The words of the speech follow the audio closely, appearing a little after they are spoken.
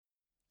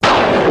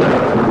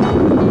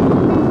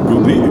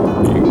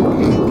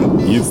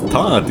He's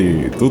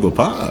tardy to the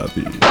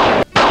party.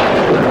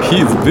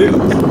 He's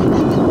built.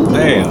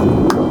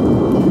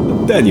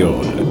 Damn.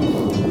 Daniel.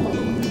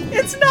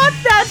 It's not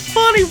that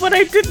funny, but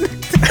I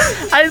didn't.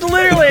 I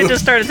literally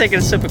just started taking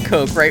a sip of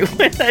Coke right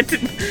when I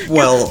didn't.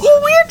 Well,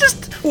 we're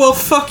just. Well,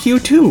 fuck you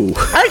too.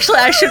 Actually,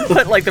 I should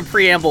put like the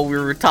preamble we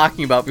were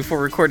talking about before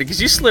recording,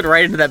 because you slid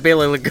right into that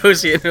Bela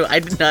Lugosi, and I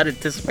did not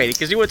anticipate it,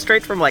 because you went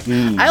straight from like,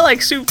 I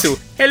like soup to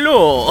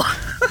hello.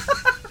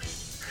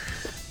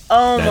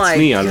 Oh That's my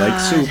me, god. I like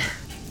soup.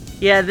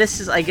 Yeah,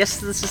 I guess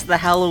this is the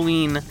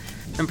Halloween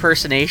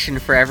impersonation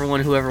for everyone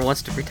who ever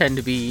wants to pretend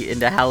to be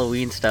into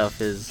Halloween stuff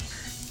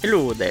is,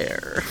 hello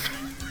there.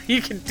 You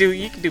can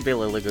do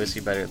Bela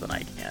Lugosi better than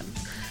I can.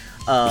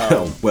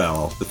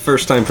 Well, the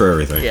first time for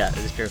everything. Yeah,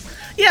 it's true.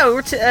 Yeah,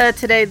 we're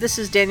today, this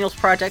is Daniel's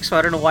project, so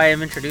I don't know why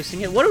I'm introducing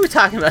it. What are we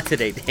talking about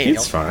today, Daniel?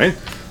 It's fine.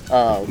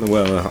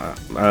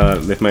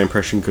 If my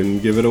impression couldn't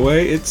give it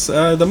away, it's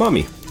The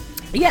Mummy.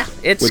 Yeah,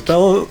 it's With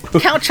Bela...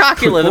 Count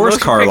Chocula, the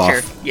Boris motion Karloff.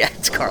 picture. Yeah,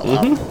 it's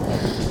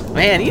Karloff.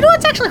 Man, you know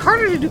it's actually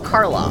harder to do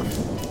Karloff.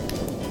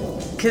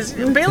 Because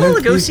Bela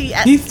Lugosi...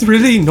 He's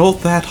really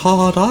not that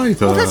hard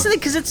either. Well, that's the thing,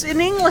 because it's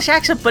an English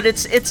accent, but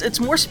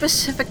it's more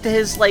specific to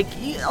his, like,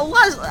 a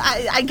lot of,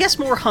 I guess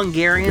more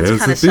Hungarians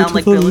kind of sound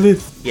like Bela.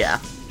 Yeah.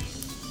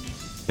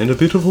 And a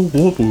bit of a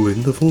wobble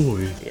in the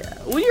voice.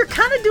 Yeah. When you're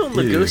kind of doing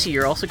Lugosi,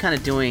 you're also kind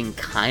of doing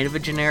kind of a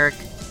generic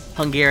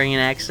Hungarian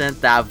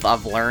accent that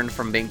I've learned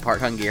from being part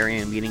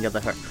Hungarian and meeting other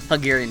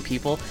Hungarian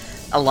people.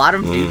 A lot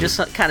of them do just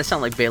kind of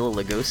sound like Bela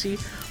Lugosi,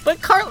 but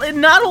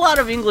not a lot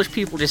of English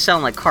people just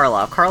sound like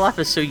Karloff. Karloff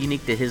is so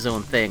unique to his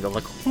own thing of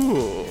like,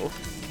 ooh.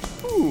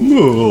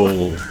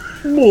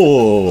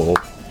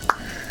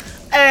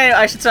 Anyway,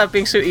 I should stop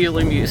being so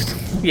easily amused.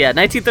 Yeah,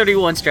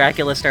 1931's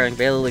Dracula starring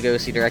Bela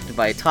Lugosi, directed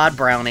by Todd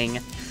Browning.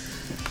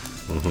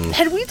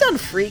 Had we done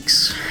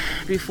Freaks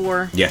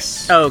before?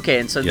 Yes. Oh, okay,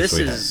 and so Yes,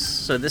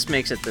 this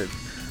makes it the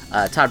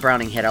Todd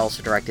Browning had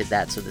also directed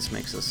that, so this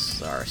makes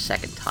this our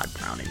second Todd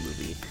Browning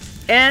movie.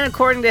 And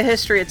according to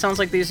history, it sounds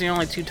like these are the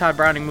only two Todd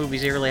Browning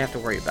movies you really have to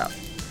worry about.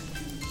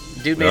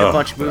 Dude made a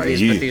bunch of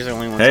movies, but these are the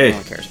only ones no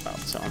one cares about.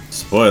 So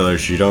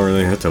spoilers, you don't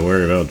really have to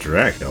worry about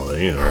Dracula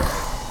either.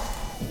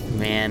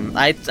 Man,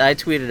 I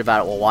tweeted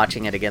about it while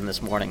watching it again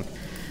this morning.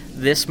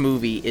 This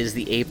movie is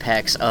the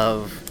apex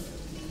of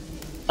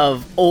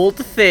old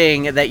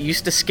thing that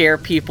used to scare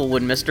people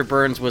when Mr.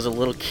 Burns was a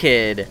little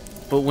kid,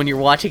 but when you're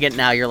watching it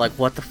now, you're like,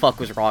 what the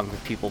fuck was wrong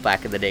with people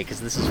back in the day? Because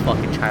this is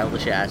fucking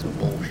childish ass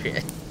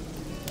bullshit.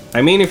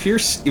 I mean, if you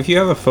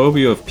have a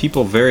phobia of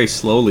people very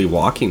slowly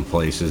walking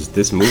places,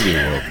 this movie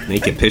will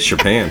make you piss your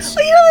pants.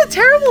 Well, you know the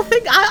terrible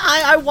thing?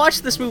 I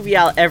watch this movie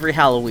out every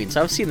Halloween,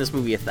 so I've seen this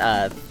movie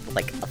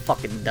like a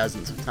fucking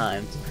dozens of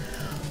times.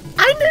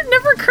 It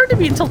never occurred to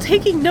me until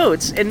taking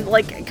notes and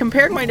like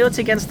comparing my notes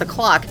against the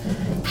clock.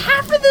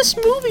 Half of this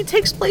movie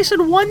takes place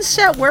in one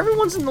set where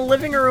everyone's in the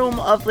living room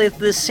of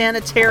this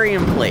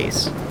sanitarium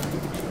place,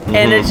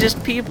 and it's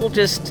just people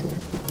just.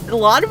 A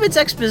lot of it's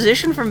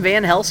exposition from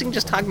Van Helsing,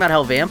 just talking about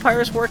how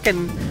vampires work,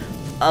 and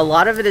a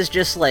lot of it is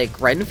just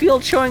like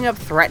Renfield showing up,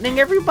 threatening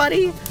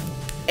everybody,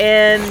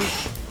 and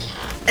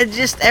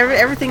just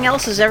everything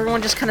else is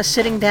everyone just kind of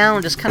sitting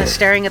down, just kind of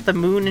staring at the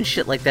moon and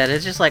shit like that.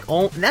 It's just like,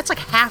 oh, that's like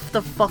half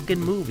the fucking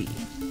movie.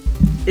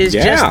 Is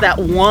just that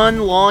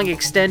one long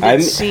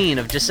extended scene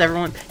of just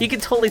everyone. You can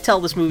totally tell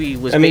this movie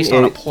was based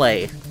on a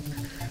play.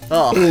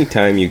 Oh.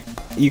 Anytime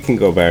you can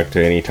go back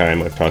to any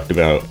time I've talked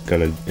about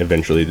gonna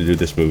eventually do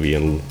this movie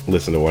and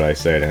listen to what I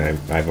said, and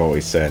I've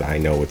always said I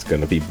know it's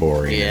gonna be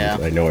boring. Yeah.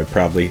 I know I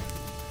probably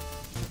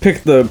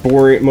picked the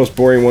most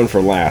boring one for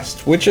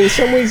last, which in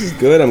some ways is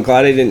good. I'm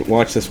glad I didn't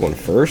watch this one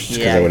first,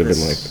 because I would have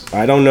been like,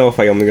 I don't know if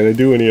I'm gonna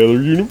do any other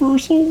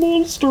Universal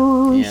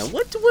monsters. Yeah.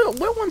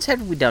 What ones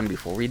had we done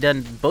before? We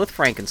done both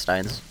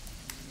Frankensteins.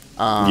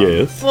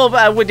 Yes.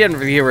 Well, we did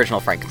the original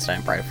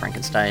Frankenstein, Bride of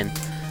Frankenstein.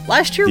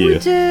 Last year we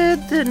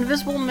did the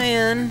Invisible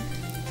Man.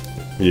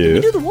 Yes. Did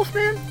we do the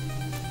Wolfman?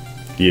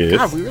 Yes.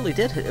 God, we really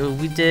did.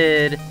 We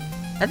did.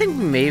 I think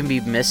we may be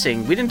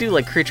missing. We didn't do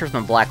like Creature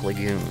from the Black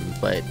Lagoon,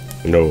 but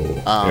no.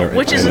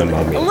 Which is a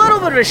little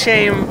bit of a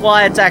shame. Well,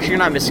 it's actually you're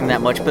not missing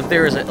that much, but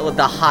there is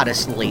the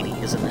hottest lady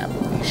is in that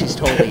movie. She's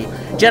totally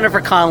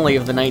Jennifer Connelly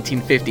of the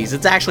 1950s.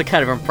 It's actually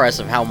kind of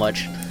impressive how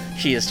much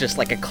she is just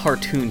like a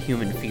cartoon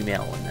human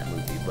female in that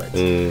movie.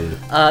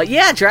 But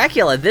yeah,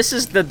 Dracula. This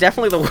is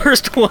definitely the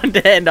worst one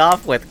to end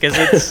off with,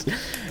 because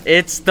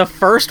it's the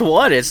first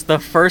one. It's the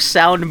first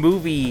sound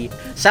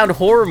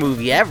horror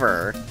movie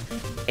ever,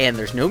 and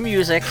there's no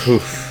music,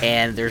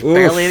 and there's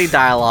barely any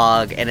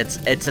dialogue, and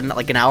it's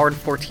like an hour and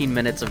 14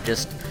 minutes of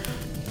just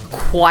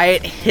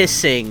quiet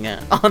hissing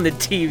on the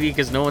TV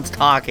because no one's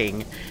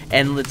talking,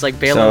 and it's like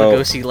Bela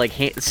Lugosi like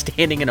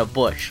standing in a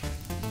bush.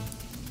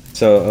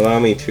 So allow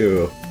me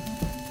to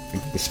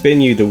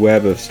spin you the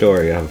web of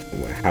story of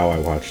how I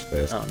watched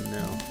this. Oh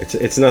no!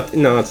 It's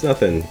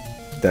nothing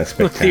that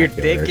spectacular. With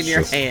your dick in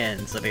your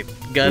hands and a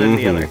gun in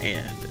the other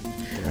hand.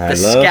 I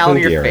the love scowl on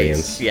Hungarians. your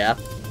face. Yeah.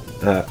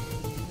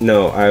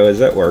 No, I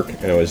was at work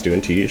and I was doing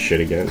tedious shit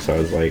again, so I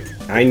was like,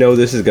 I know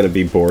this is gonna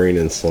be boring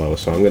and slow,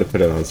 so I'm gonna put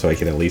it on so I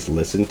can at least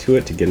listen to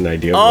it to get an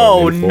idea of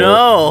what I'm in for.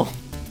 No!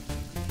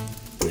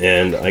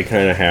 And I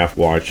kind of half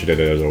watched it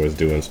as I was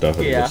doing stuff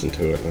and listened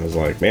to it, and I was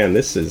like, man,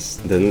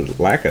 the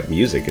lack of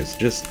music is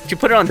just. Did you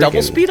put it on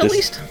double speed at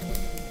least?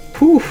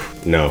 Whew,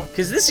 no.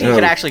 Because this you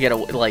could actually get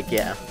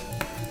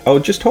Oh,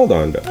 just hold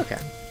on. Okay.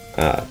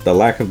 The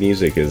lack of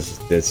music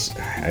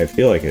I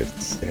feel like it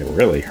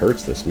really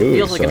hurts this movie.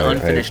 Feels like an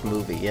unfinished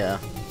movie, yeah.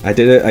 I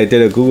did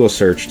a Google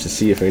search to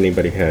see if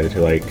anybody had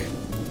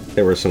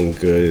there were some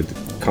good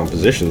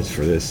compositions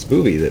for this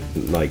movie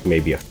that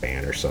maybe a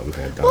fan or something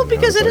had done. Well,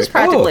 because it is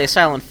practically a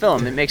silent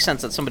film, it makes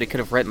sense that somebody could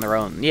have written their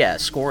own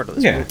score to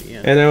this movie.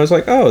 Yeah. And I was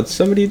like, oh,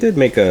 somebody did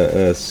make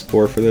a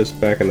score for this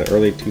back in the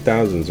early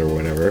 2000s or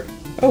whenever.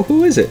 Oh,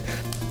 who is it?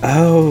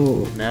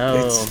 Oh,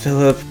 no, it's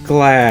Philip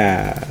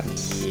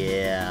Glass.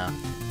 Yeah.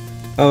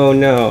 Oh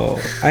no,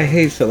 I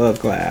hate Philip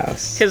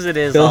Glass. Because it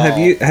is. Phil, have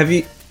you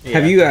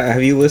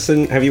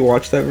listened? Have you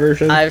watched that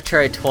version? I've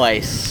tried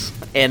twice,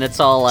 and it's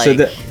all like.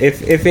 So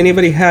if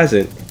anybody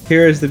hasn't,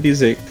 here is the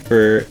music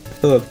for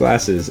Philip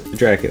Glass's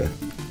Dracula.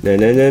 It's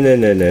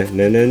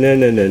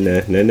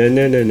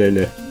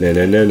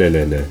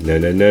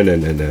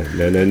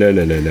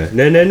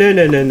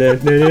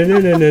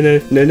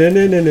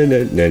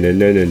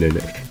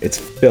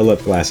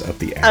Philip Glass up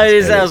the ass.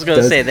 I was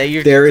gonna say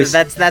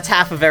that that's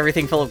half of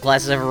everything Philip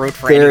Glass has ever wrote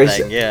for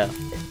anything.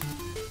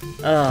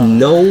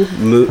 No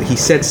mood. He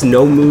sets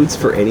no moods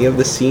for any of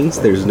the scenes.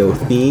 There's no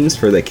themes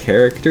for the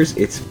characters.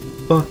 It's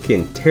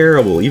fucking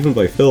terrible, even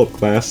by Philip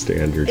Glass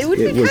standards. It would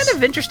be kind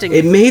of interesting.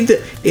 It made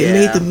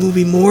the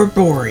movie more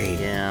boring.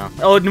 Yeah.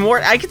 Oh,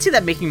 more. I could see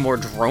that making more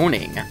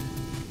droning.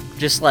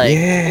 Just like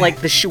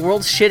the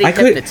world's shitty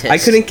hypnotist. I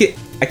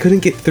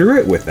couldn't get through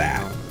it with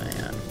that. Oh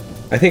man.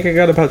 I think I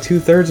got about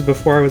 2/3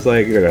 before I was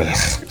like, ugh.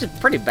 Which is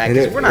pretty bad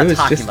because we're not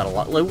talking about a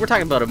lot. Like, we're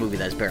talking about a movie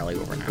that's barely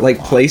over now. Like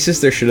places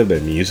there should have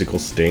been musical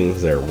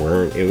stings, there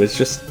weren't. It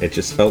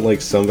just felt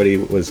like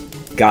somebody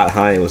got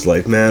high and was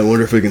like, man, I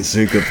wonder if we can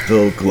sync up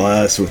Philip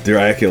Glass with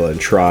Dracula, and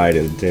tried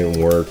and it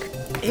didn't work.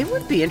 It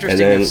would be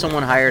interesting if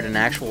someone hired an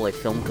actual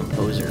film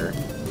composer,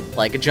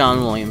 like a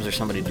John Williams or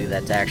somebody to do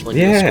that, to actually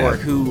do a score,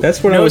 who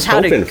knows how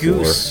to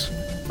goose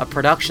a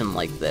production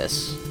like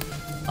this.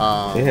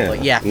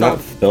 Not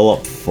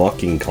Philip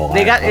fucking Glass.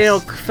 They got,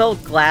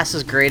 Philip Glass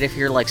is great if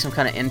you're like some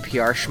kind of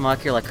NPR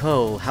schmuck. You're like,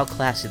 oh, how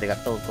classy, they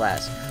got Philip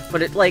Glass.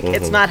 But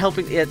it's not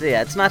helping.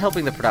 It's not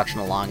helping the production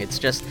along. It's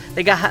just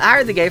they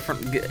hired the guy for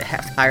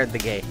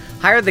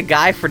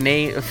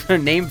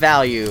name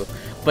value,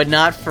 but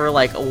not for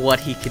like what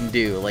he can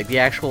do, like the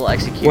actual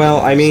execution. Well,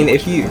 I mean, and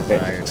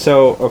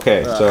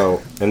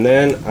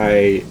then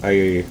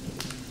I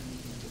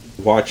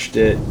watched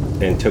it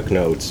and took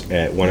notes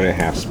at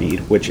 1.5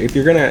 speed. Which, if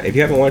you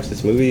haven't watched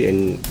this movie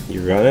and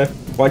you're gonna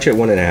watch it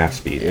 1.5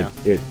 speed,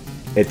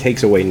 it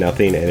takes away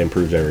nothing and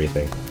improves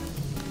everything.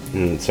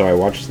 And so I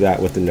watched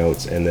that with the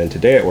notes, and then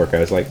today at work I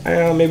was like,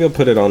 maybe I'll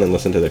put it on and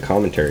listen to the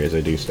commentary as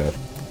I do stuff.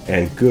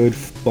 And good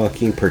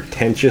fucking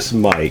pretentious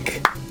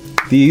Mike,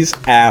 these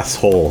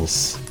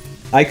assholes.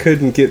 I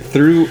couldn't get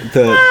through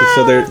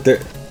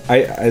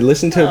I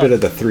listened to a bit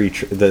of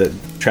the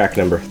track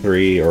number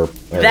 3 or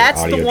that's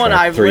audio the one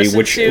I've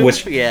listened to,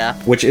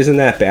 which isn't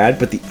that bad,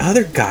 but the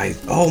other guy,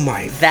 oh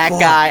my, that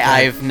guy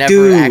I've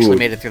never actually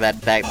made it through that.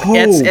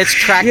 It's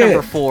track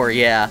number 4,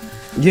 yeah.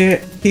 Yeah,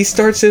 he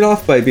starts it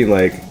off by being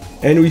like,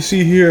 and we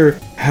see here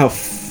how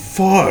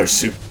far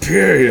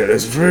superior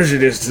this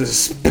version is to the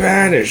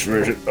Spanish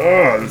version.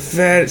 Oh, the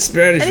Spanish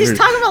version. And he's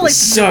talking about like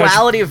the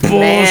duality of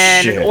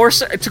man, or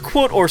to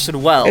quote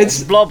Orson Welles,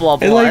 it's blah blah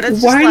blah. And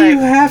it's why do you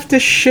have to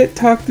shit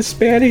talk the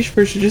Spanish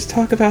version? Just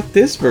talk about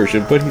this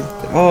version. But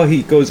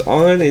he goes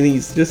on and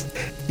he's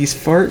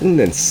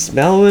farting and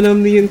smelling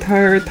them the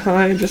entire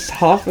time, just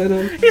huffing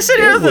them. He's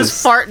sitting there with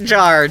this fart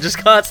jar, just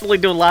constantly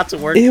doing lots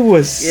of work. It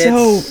was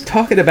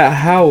talking about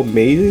how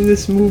amazing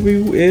this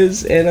movie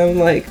is, and I'm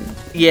like,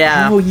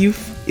 oh, you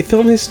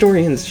film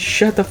historians,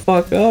 shut the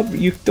fuck up.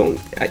 You don't.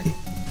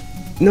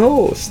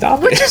 No, stop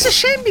it. Which is a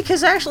shame,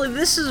 because actually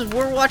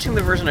we're watching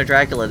the version of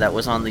Dracula that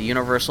was on the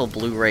Universal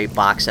Blu-ray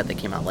box set that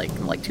came out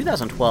in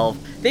 2012.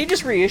 They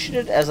just reissued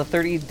it as a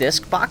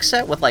 30-disc box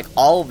set with like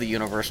all of the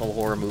Universal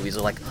horror movies,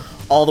 like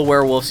all the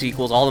werewolf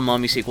sequels, all the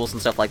mummy sequels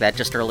and stuff like that,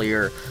 just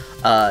earlier,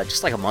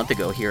 just like a month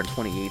ago here in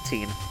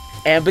 2018.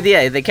 But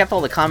they kept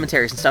all the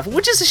commentaries and stuff,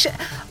 which is a shit.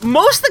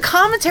 Most of the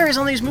commentaries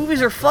on these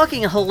movies are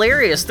fucking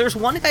hilarious. There's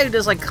one guy who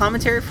does like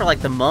commentary for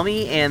like The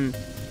Mummy and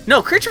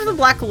Creature from the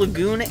Black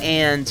Lagoon,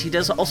 and he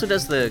also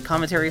does the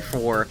commentary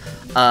for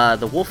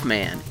The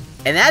Wolfman.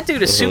 And that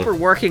dude is super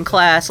working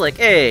class. Like,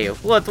 hey,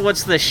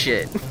 what's this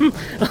shit?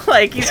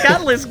 Like, he's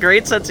got this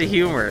great sense of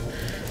humor.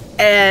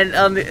 And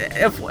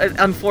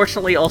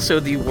unfortunately, also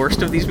the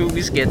worst of these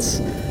movies gets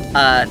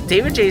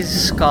David J.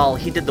 Skull.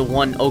 He did the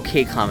one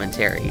okay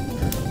commentary.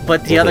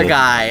 But the other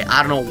guy,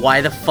 I don't know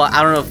why the fuck.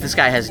 I don't know if this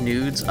guy has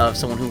nudes of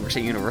someone who works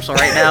at Universal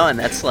right now, and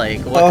that's like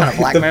what kind of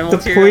blackmail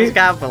material he's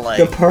got. But like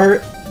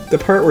the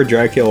part where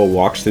Dracula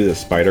walks through the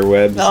spider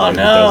webs and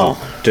no!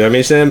 doesn't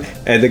damage them,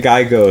 and the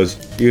guy goes,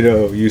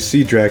 you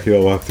see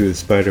Dracula walk through the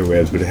spider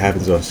webs, but it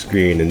happens off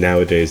screen, and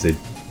nowadays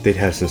they'd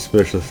have some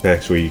special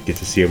effects where you get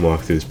to see him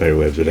walk through the spider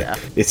webs, but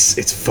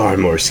it's far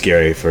more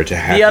scary for it to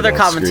happen. The other off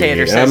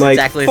commentator screen. says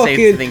exactly the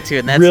same thing too,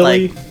 and that's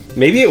really? like,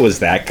 maybe it was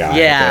that guy.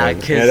 Yeah,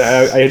 because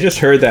I just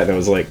heard that and I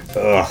was like,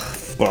 ugh,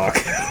 fuck.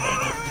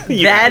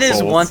 That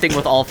is one thing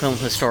with all film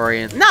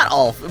historians. Not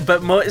all,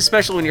 but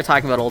especially when you're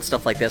talking about old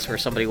stuff like this, where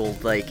somebody will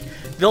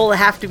there'll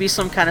have to be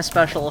some kind of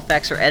special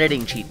effects or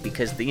editing cheat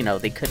because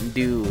they couldn't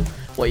do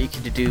what you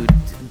could do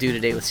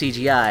today with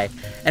CGI,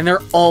 and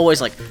they're always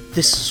like,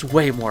 this is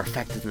way more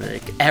effective than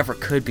it ever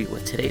could be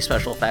with today's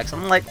special effects.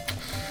 I'm like,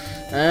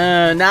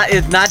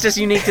 it's not just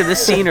unique to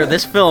this scene or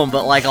this film,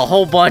 but like a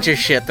whole bunch of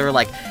shit. They're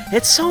like,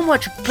 it's so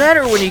much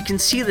better when you can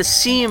see the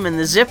seam and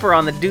the zipper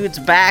on the dude's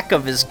back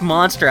of his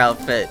monster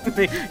outfit.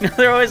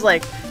 They're always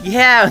like,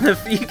 yeah,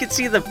 you can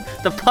see the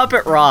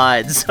puppet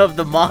rods of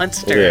the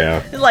monster.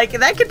 Yeah. Like,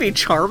 that could be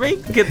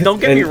charming.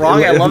 Don't get me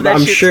wrong, I love that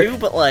shit too,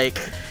 but like,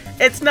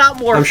 it's not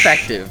more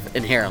effective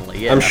inherently.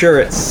 Yeah. I'm sure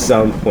at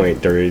some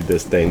point during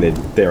this thing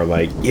that they're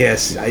like,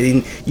 yes, I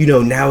didn't.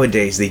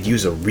 Nowadays they'd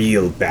use a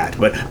real bat,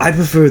 but I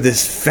prefer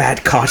this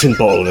fat cotton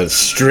ball and a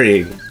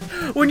string.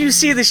 When you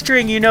see the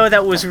string, you know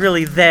that was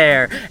really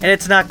there, and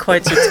it's not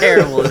quite so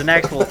terrible as an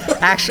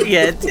actually,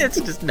 yeah,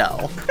 it's just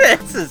no.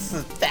 It's just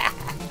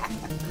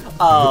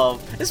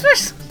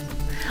especially.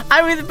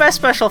 I mean, the best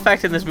special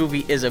effect in this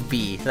movie is a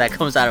bee that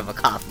comes out of a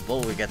coffin. Well,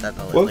 we get that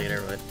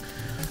later, but.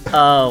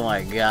 Oh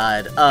my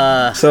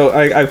god. So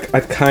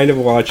I've kind of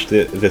watched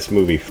this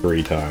movie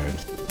 3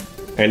 times,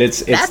 and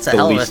it's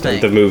the least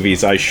of the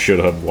movies I should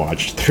have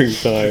watched 3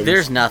 times.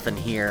 There's nothing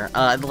here.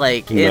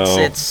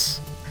 It's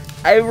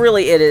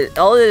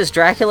all it is.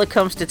 Dracula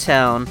comes to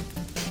town.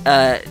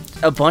 A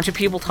bunch of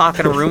people talk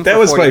in a room. That for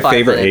was my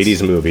favorite minutes.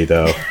 80s movie,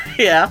 though.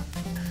 Yeah.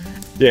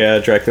 Yeah,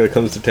 Dracula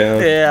comes to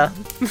town. Yeah.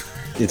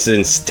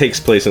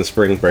 Takes place in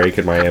spring break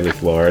in Miami,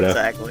 Florida.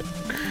 Exactly.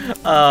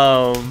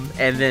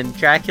 And then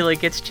Dracula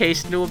gets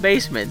chased into a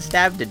basement and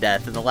stabbed to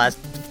death in the last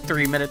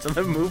 3 minutes of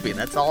the movie.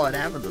 That's all that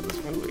happens in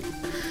this movie.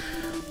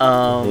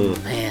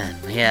 Man,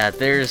 yeah,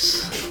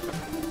 there's...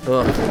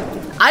 Ugh.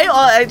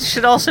 I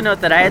should also note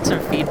that I had some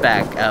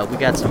feedback. We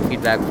got some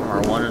feedback from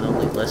our one and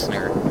only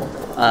listener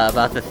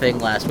about the thing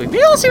last week.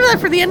 Maybe I'll save that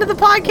for the end of the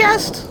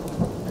podcast?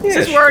 Yeah,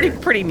 since we're already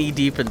pretty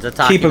knee-deep into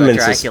talking about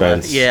Dracula.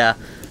 Suspense. Yeah.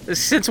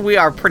 Since we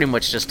are pretty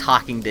much just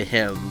talking to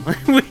him,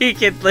 we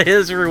get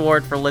his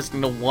reward for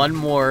listening to one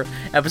more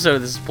episode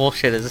of this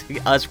bullshit is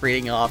us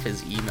reading off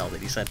his email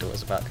that he sent to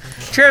us about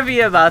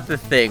trivia about The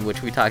Thing,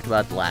 which we talked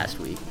about last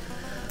week.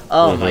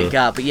 Oh my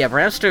god, but yeah,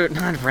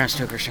 not Bram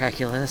Stoker's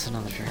Dracula, that's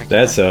another Dracula.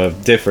 That's a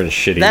different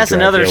shitty That's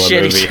Dracula another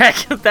shitty movie.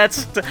 Dracula,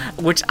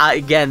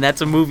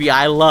 that's a movie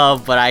I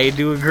love, but I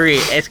do agree,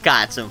 it's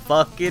got some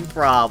fucking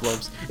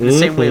problems. In the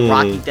same way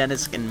Rocky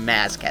Dennis and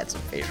Mask had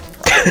some facial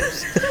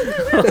problems.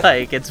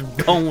 Like, it's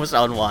almost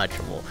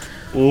unwatchable.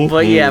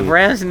 But yeah,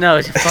 Bram's,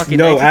 no, fucking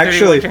No,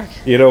 actually,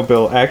 Dracula.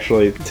 Bill,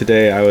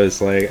 today I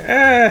was like,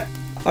 I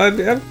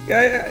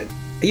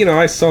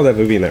saw that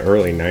movie in the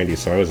early 90s,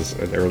 so I was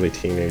an early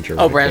teenager.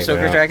 Oh, Bram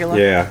Stoker's Dracula?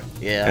 Yeah.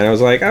 Yeah. And I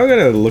was like, I'm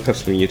going to look up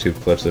some YouTube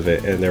clips of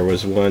it, and there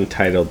was one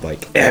titled,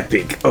 like,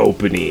 Epic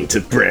Opening to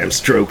Bram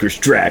Stoker's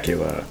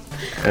Dracula.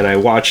 And I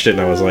watched it, and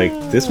I was like,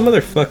 this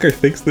motherfucker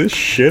thinks this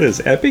shit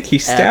is epic? He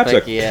stabs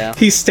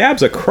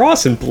a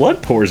cross and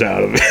blood pours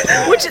out of it.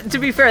 Which, to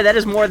be fair, that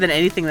is more than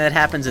anything that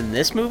happens in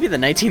this movie, the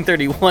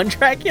 1931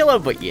 Dracula,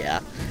 but yeah.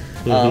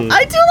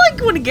 I do like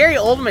when Gary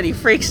Oldman, he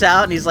freaks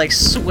out and he's like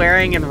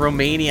swearing in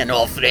Romanian,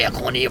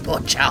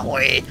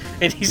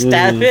 and he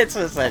stabs it,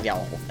 so it's like, yeah,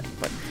 whole thing.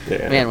 But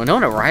man,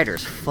 Winona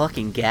Ryder's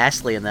fucking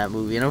ghastly in that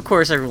movie, and of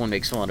course everyone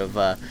makes fun of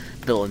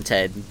Bill and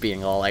Ted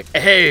being all like,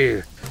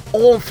 hey,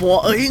 all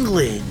for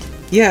England.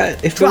 Yeah,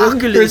 if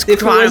Dracula's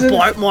trying to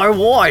bite my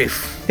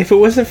wife. If it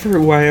wasn't for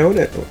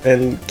Winona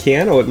and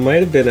Keanu, it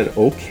might have been an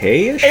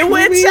okay-ish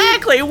movie.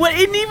 Exactly.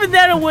 And even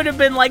then, it would have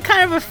been like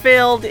kind of a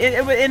failed,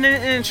 an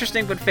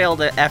interesting but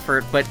failed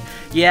effort. But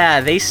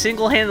yeah, they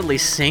single-handedly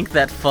sink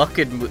that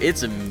fucking.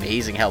 It's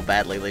amazing how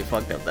badly they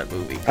fucked up that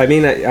movie. I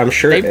mean, I'm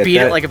sure they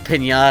beat it like a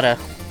piñata.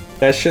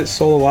 That shit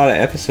sold a lot of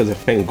episodes of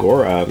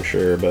Fangora, I'm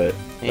sure, but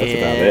that's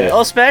about it.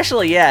 Oh,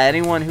 especially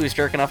anyone who was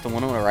jerking off to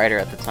Winona Ryder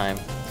at the time.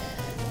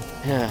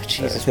 Oh,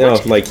 Jesus.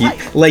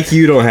 Like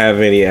you don't have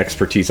any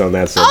expertise on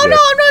that subject. Oh no,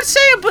 I'm not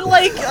saying, but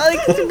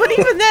but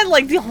even then,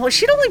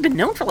 she'd only been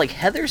known for like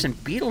Heathers and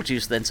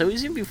Beetlejuice then, so it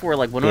was even before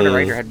like Winona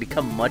Ryder had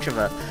become much of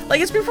a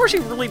it's before she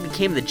really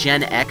became the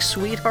Gen X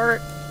sweetheart.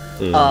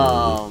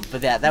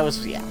 But that was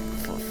fucking.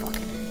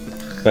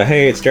 But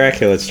hey, it's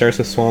Dracula. It starts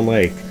with Swan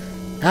Lake.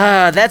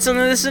 This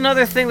is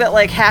another thing that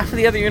like half of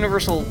the other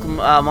Universal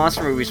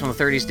monster movies from the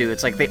 30s do.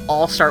 It's like they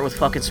all start with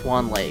fucking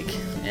Swan Lake,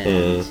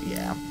 and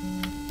yeah.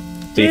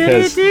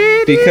 Because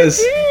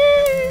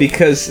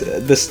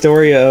the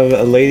story of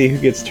a lady who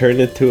gets turned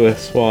into a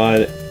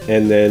swan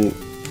and then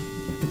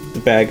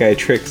the bad guy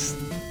tricks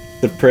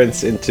the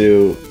prince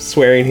into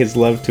swearing his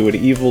love to an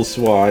evil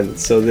swan,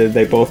 so then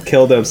they both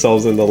kill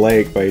themselves in the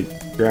lake by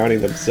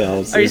drowning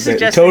themselves. Are you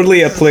suggesting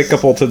totally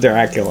applicable to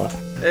Dracula?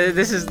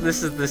 This is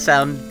the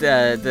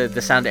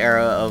sound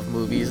era of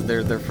movies.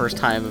 Their first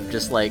time of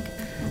just like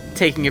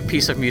taking a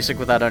piece of music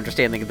without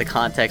understanding the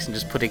context and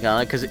just putting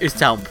on it because it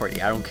sounds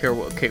pretty. I don't care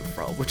what it came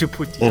from. Would you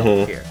put this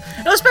over here?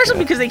 No, especially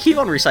because they keep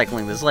on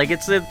recycling this. Like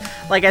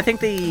like I think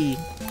they.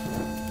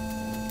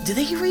 Did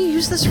they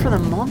reuse this for The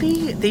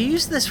Mummy? They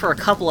used this for a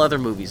couple other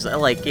movies.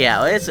 Like,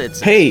 yeah, it's.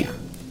 Hey,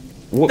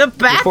 the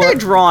Batman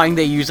drawing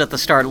they use at the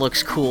start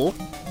looks cool.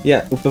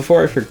 Yeah,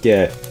 before I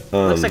forget,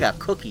 looks like a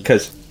cookie.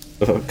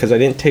 Because I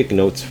didn't take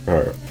notes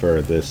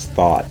for this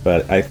thought,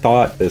 but I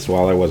thought this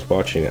while I was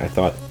watching it. I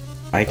thought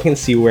I can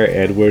see where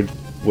Ed Wood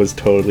was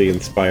totally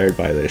inspired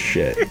by this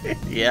shit.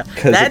 Yeah,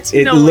 because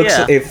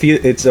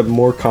it's a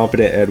more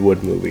competent Ed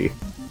Wood movie.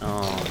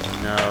 Oh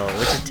no,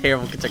 which is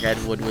terrible considering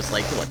Ed Wood was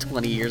like, what,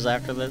 20 years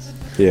after this?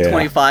 Yeah.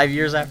 25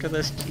 years after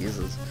this?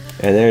 Jesus.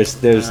 And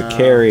there's a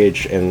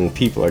carriage, and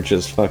people are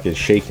just fucking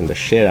shaking the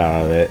shit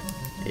out of it.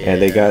 Yeah.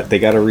 And they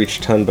got to reach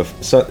town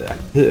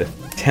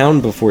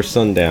before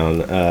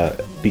sundown,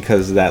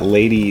 because that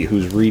lady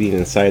who's reading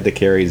inside the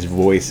carriage's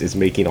voice is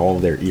making all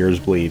of their ears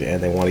bleed,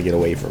 and they want to get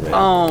away from it.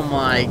 Oh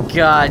my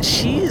god,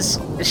 she's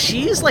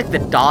like the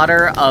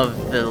daughter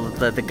of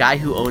the guy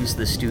who owns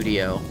the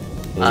studio,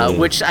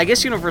 which I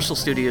guess Universal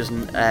Studios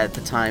at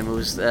the time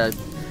was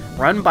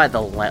run by the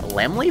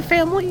Laemmle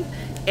family,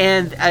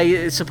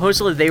 and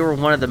supposedly they were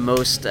one of the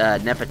most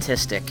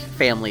nepotistic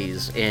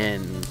families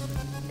in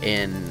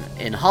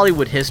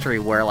Hollywood history,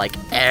 where like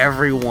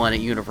everyone at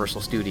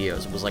Universal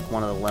Studios was like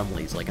one of the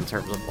Laemmles, like in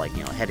terms of like,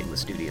 you know, heading the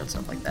studio and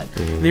stuff like that.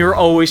 And they were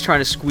always trying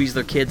to squeeze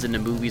their kids into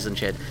movies and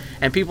shit.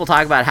 And people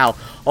talk about how,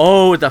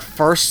 the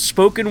first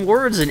spoken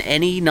words in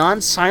any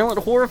non-silent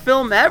horror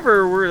film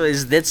ever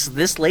is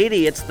this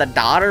lady. It's the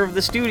daughter of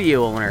the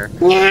studio owner.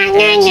 We're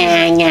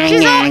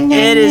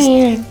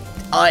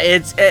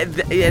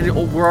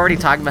already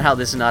talking about how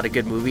this is not a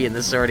good movie, and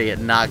this is already a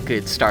not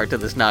good start to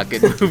this not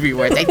good movie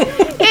where it's like,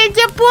 and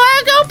the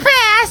boy go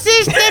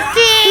passes the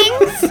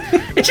things.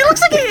 And she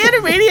looks like an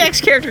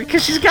Animaniacs character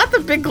because she's got the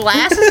big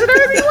glasses and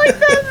everything like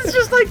that. It's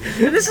just like,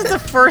 this is the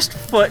first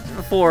foot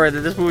forward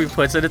that this movie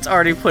puts, and it's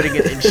already putting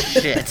it in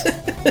shit.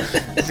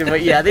 So,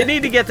 but yeah, they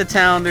need to get to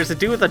town. There's a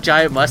dude with a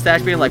giant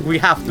mustache being like, we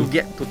have to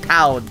get to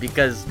town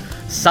because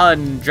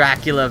some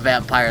Dracula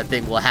vampire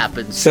thing will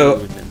happen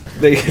soon.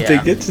 They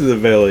get to the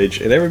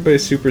village, and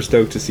everybody's super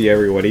stoked to see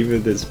everyone,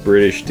 even this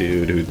British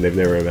dude who they've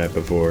never met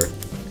before.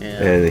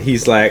 Yeah. And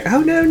he's like,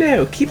 oh,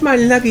 no, keep my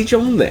luggage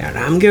on there.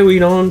 I'm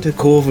going on to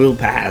Cornwall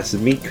Pass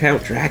and meet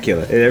Count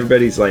Dracula. And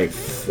everybody's like,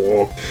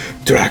 fuck,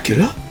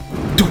 Dracula?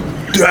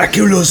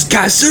 Dracula's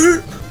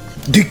castle?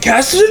 The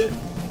castle?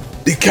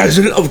 The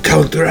castle of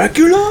Count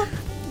Dracula?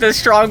 The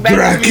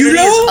strongman community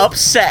is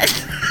upset.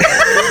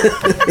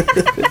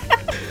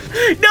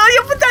 No,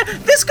 but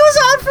this goes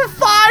on for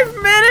 5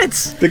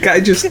 minutes. The guy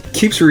just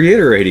keeps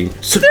reiterating,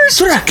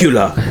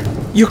 Dracula.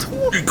 You're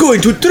going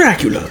to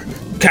Dracula.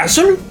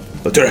 Castle?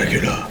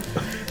 Dracula.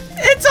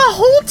 It's a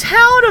whole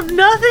town of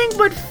nothing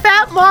but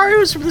fat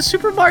Marios from the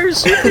Super Mario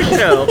Super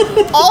Show.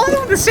 All of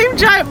them with the same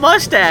giant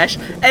mustache.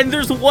 And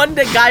there's one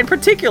guy in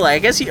particular. I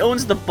guess he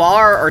owns the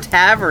bar or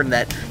tavern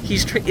that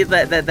he's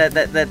that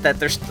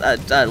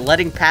they're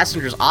letting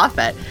passengers off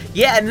at.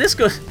 Yeah, and this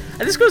goes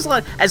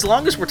on. As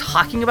long as we're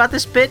talking about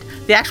this bit,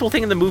 the actual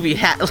thing in the movie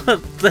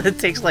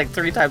takes like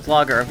 3 times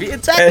longer.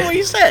 Exactly what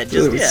you said.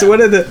 So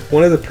one of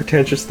the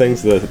pretentious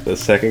things the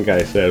second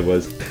guy said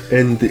was,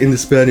 and in the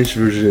Spanish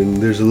version,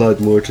 there's a lot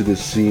more to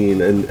this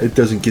scene, and it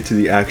doesn't get to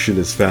the action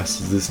as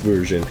fast as this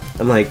version.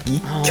 I'm like, you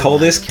call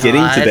this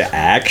getting to the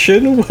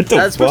action? What the fuck?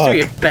 That's supposed to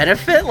be a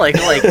benefit? Like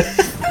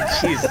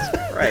Jesus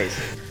Christ.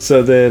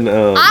 So then,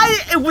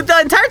 with the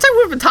entire time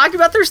we've been talking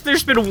about this,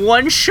 there's been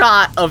one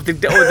shot of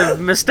the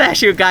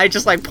mustachio guy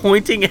just like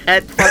pointing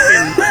at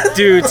fucking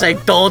dudes,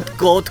 like, don't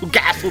go to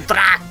Castle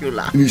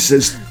Dracula. And he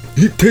says,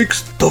 he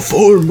takes the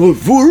form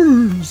of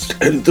worms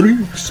and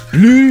drinks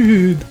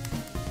blood.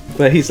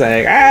 But he's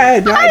like,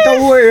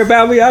 don't worry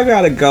about me, I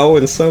gotta go.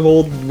 And some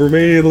old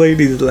Romanian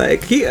lady's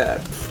like, here,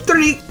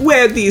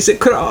 wear these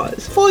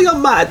across for your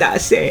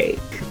mother's sake.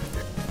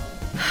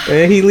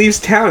 And he leaves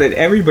town, and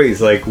everybody's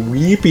like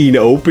weeping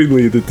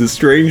openly that the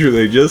stranger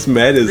they just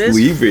met is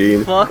leaving.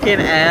 This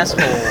fucking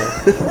asshole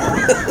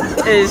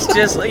is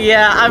just,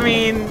 yeah, I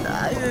mean,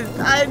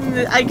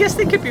 I guess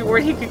they could be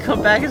worried he could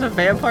come back as a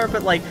vampire,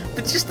 but like,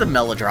 it's just the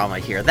melodrama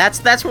here.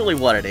 That's really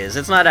what it is.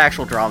 It's not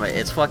actual drama,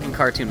 it's fucking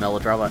cartoon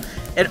melodrama.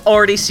 It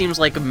already seems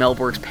like a Mel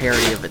Brooks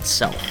parody of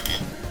itself.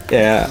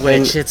 Yeah,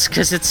 which it's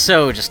because it's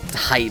so just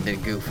heightened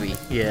and goofy.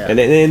 Yeah, and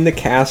in the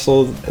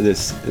castle,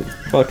 this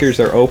fuckers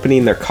are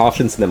opening their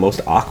coffins in the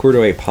most awkward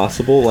way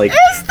possible, like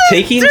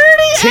taking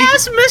dirty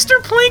ass Mr.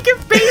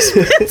 Plinkett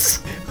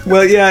basements.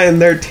 Well, yeah,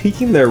 and they're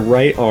taking their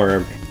right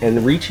arm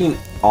and reaching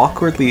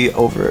awkwardly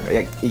over.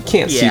 You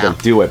can't see them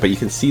do it, but you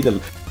can see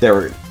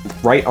their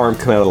right arm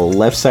come out of the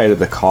left side of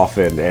the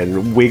coffin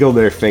and wiggle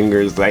their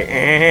fingers like,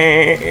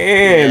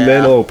 and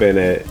then open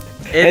it.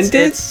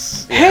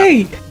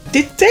 Hey,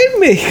 did they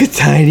make a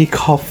tiny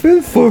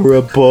coffin for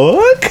a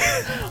book?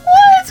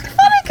 Well, it's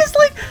funny because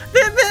like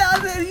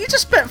you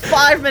just spent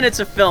 5 minutes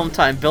of film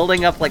time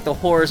building up like the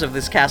horrors of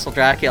this Castle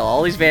Dracula.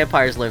 All these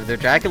vampires live there.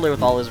 Dracula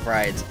with all his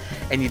brides,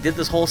 and you did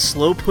this whole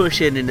slow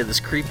push into this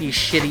creepy,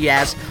 shitty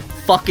ass,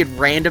 fucking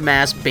random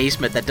ass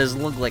basement that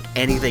doesn't look like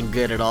anything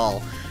good at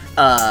all.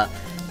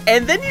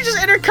 And then you just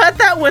intercut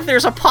that with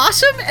there's a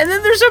possum, and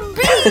then there's a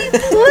bee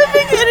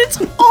living in its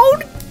own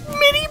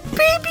mini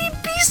baby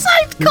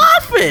bee-sized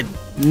coffin.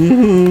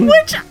 Mm-hmm.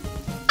 Which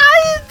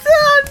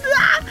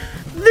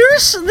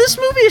this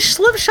movie is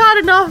slipshod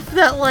enough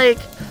that like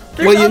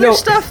there's other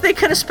stuff they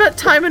could have spent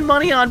time and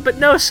money on, but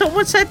no,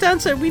 someone sat down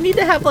and said we need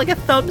to have like a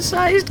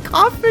thumb-sized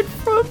coffin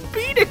for a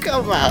bee to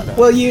come out of.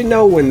 Well,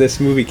 when this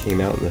movie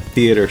came out in the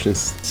theater,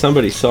 since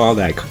somebody saw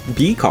that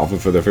bee coffin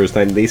for the first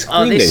time, they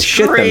screamed and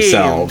shit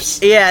themselves.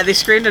 Yeah, they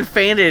screamed and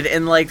fainted,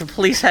 and like the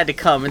police had to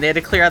come and they had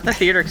to clear out the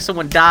theater because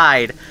someone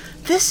died.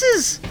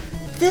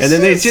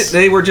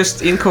 They were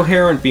just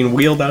incoherent, being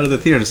wheeled out of the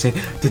theater, saying,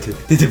 "Did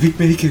the bee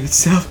make it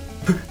itself?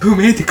 Who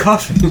made the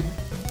coffin?"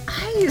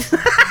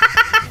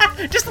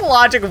 Just the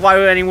logic of why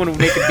anyone would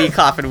make a bee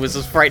coffin was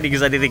as frightening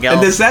as anything else.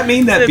 And does that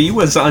mean that bee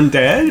was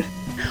undead?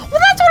 Well,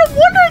 that's what I'm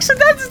wondering. So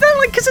that's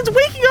like, because it's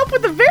waking up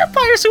with the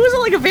vampire. So is it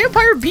like a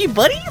vampire bee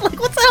buddy? Like,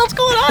 what the hell's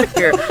going on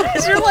here?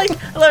 Is there like,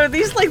 are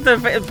these like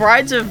the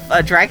brides of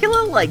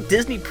Dracula, like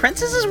Disney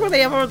princesses, where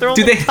they have their own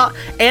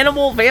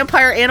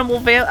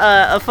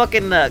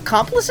fucking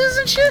accomplices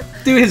and shit?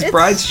 Dude, his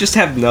brides just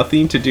have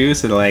nothing to do,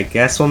 so they're like,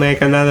 guess we'll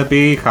make another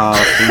bee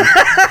coffin.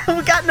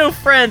 We got no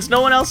friends.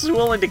 No one else is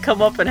willing to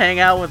come up and hang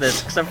out with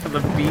us except for the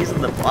bees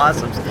and the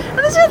possums. And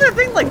that's the other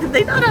thing. Like, did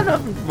they not have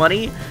enough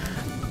money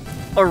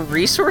or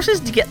resources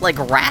to get like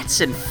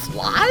rats and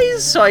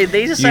flies? So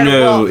they decided,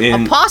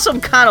 a possum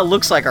kind of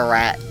looks like a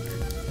rat.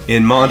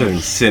 In modern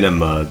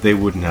cinema, they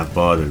wouldn't have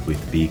bothered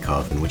with the bee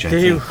coffin, which I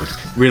think would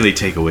really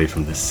take away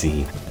from the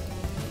scene.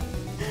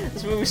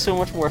 This movie's so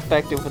much more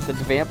effective with the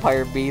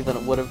vampire bee than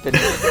it would have been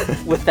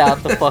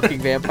without the fucking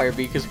vampire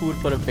bee, because who would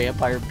put a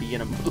vampire bee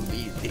in a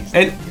movie these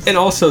days? And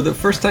also, the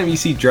first time you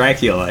see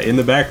Dracula, in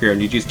the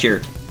background, you just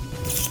hear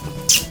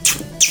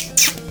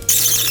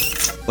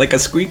like a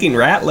squeaking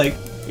rat, like,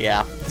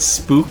 yeah,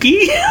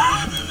 spooky.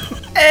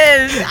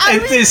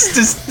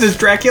 Does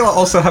Dracula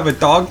also have a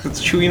dog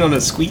that's chewing on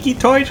a squeaky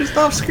toy just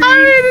off screen? I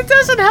mean, it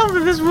doesn't help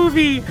that this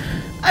movie.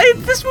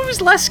 This movie's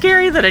less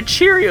scary than a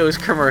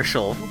Cheerios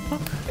commercial.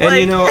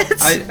 And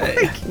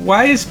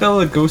why is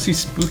Bela Lugosi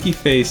spooky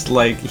faced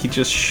like he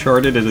just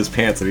sharted in his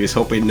pants and he's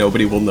hoping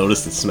nobody will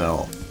notice the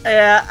smell?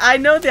 Yeah, I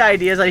know the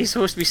idea is that he's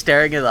supposed to be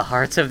staring at the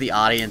hearts of the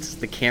audience as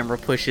the camera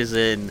pushes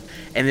in,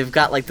 and they've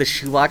got like the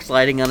shoebox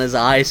lighting on his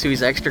eyes, so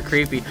he's extra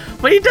creepy.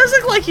 But he does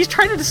look like he's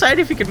trying to decide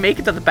if he can make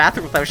it to the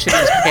bathroom without shitting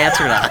his pants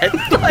or not.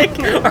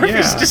 Or if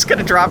he's just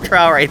gonna drop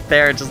trowel right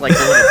there and just like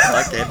go in a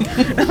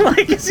bucket. And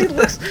like, as he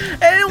looks,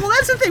 well,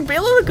 that's the thing.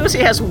 Bela Lugosi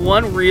has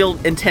one real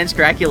intense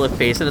Dracula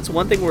face, and it's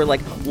one thing where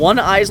like one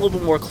eye's a little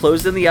bit more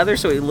closed than the other,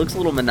 so he looks a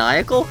little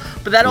maniacal.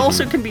 But that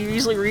also can be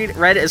easily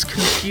read as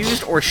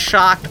confused or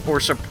shocked or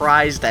surprised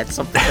at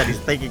something that he's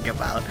thinking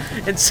about.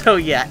 And so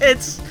yeah,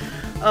 it's,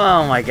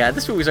 oh my god,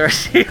 this movie's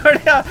already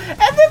out. And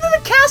then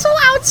the castle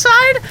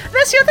outside,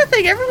 that's the other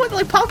thing. Everyone,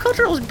 like, pop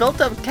culture has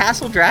built up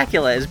Castle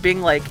Dracula as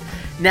being like,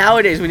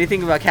 nowadays when you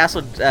think about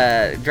Castle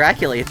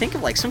Dracula, you think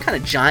of like some kind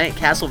of giant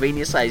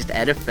Castlevania sized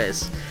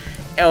edifice,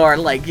 or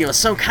like, you know,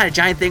 some kind of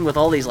giant thing with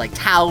all these like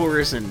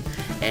towers and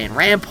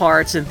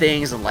ramparts and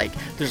things, and like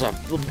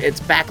it's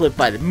backlit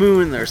by the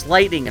moon, there's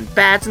lightning and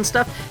bats and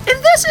stuff. In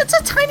this, it's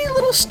a tiny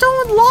little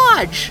stone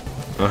lodge.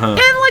 And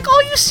like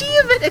all you see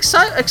of it,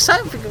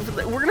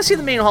 we're gonna see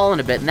the main hall in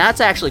a bit, and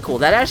that's actually cool.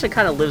 That actually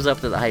kind of lives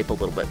up to the hype a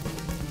little bit.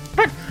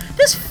 But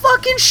this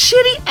fucking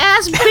shitty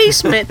ass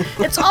basement,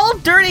 it's all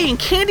dirty and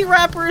candy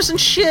wrappers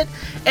and shit,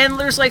 and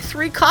there's like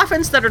 3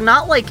 coffins that are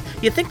not like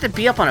you think they'd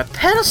be up on a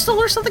pedestal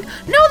or something.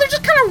 No, they're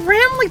just kind of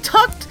randomly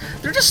tucked.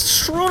 They're just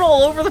strewn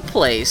all over the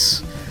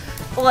place.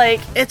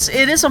 Like, it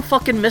is a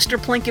fucking Mr.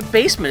 Plinkett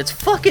basement. It's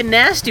fucking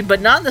nasty,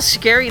 but not in the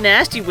scary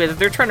nasty way that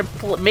they're trying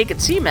to make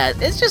it seem as.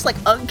 It's just like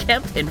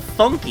unkempt and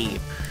funky.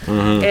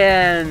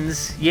 And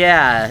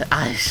yeah,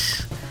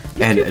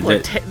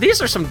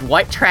 these are some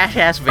white trash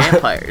ass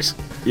vampires.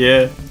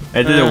 Yeah,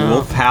 and then the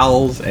wolf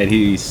howls, and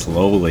he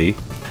slowly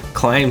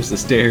climbs the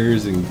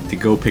stairs and to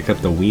go pick up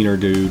the wiener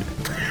dude.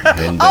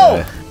 And,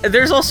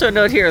 there's also a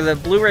note here. The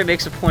Blu-ray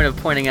makes a point of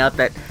pointing out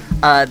that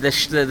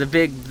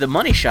the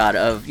money shot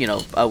of, you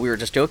know, we were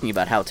just joking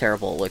about how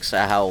terrible it looks,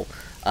 how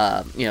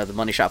you know, the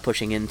money shot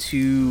pushing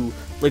into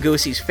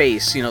Lugosi's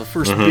face, you know, the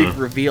first big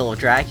reveal of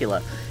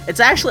Dracula. It's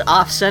actually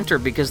off-center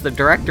because the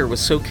director was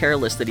so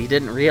careless that he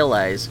didn't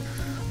realize,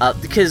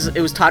 because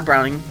it was Todd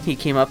Browning. He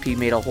came up, he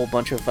made a whole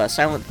bunch of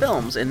silent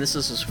films, and this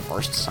is his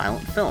first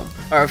silent film,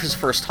 or his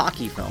first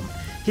talkie film.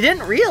 He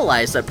didn't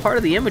realize that part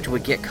of the image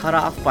would get cut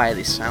off by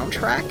the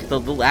soundtrack, the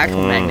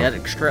actual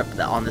magnetic strip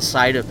that on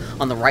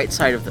the right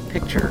side of the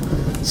picture.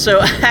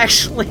 So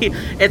actually,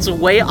 it's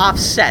way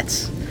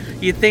offset.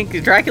 you'd think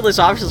Dracula's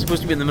obviously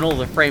supposed to be in the middle of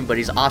the frame, but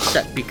he's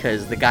offset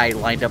because the guy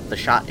lined up the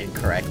shot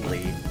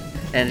incorrectly.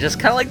 And just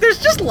kind of like,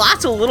 there's just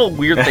lots of little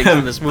weird things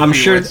in this movie. I'm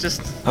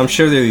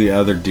sure the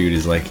other dude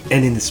is like,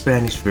 and in the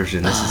Spanish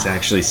version, this is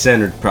actually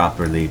centered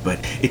properly, but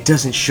it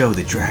doesn't show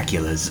that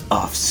Dracula's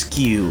off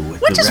skew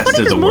with the rest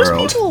of the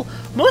world.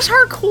 Most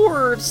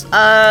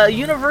hardcore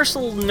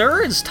Universal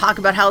nerds talk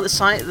about how the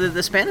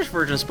Spanish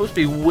version is supposed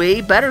to be way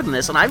better than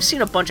this, and I've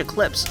seen a bunch of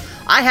clips.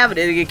 I have it.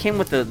 It came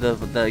with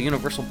the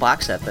Universal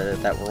box set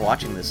that we're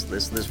watching this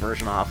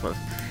version off of.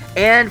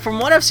 And from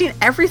what I've seen,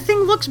 everything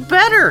looks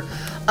better.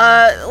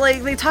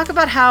 Like, they talk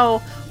about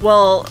how,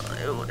 well,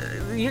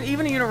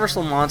 even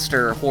Universal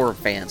Monster horror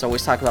fans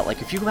always talk about,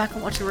 like, if you go back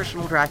and watch the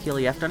original Dracula,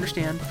 you have to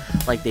understand,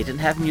 like, they didn't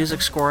have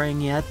music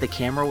scoring yet. The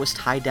camera was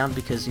tied down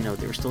because, you know,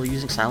 they were still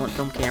using silent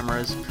film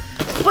cameras.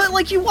 But,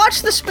 like, you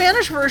watch the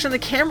Spanish version, the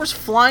camera's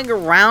flying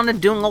around and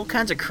doing all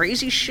kinds of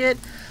crazy shit.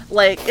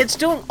 Like, it's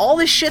doing all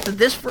this shit that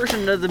this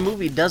version of the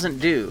movie doesn't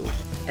do.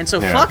 And so,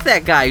 fuck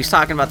that guy who's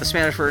talking about the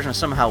Spanish version is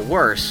somehow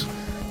worse.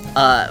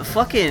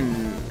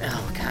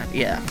 Oh god,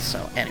 yeah.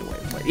 So anyway,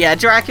 but yeah,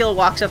 Dracula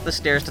walks up the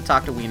stairs to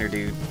talk to Wiener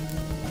Dude.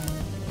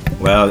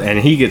 Well, and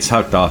he gets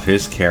hucked off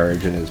his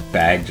carriage and his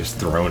bag just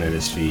thrown at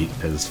his feet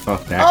because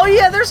fuck that. Oh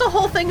yeah, there's a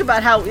whole thing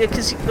about how,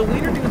 because the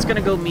Wiener Dude's gonna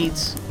go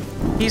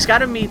he's got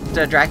to meet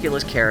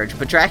Dracula's carriage,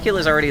 but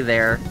Dracula's already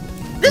there.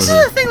 This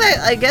is the thing that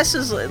I guess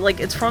is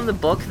like, it's from the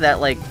book that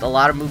like a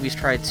lot of movies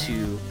try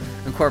to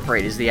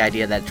incorporate, is the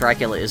idea that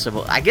Dracula is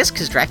I guess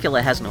because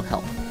Dracula has no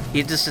help.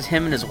 He just is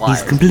him and his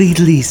wife. He's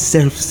completely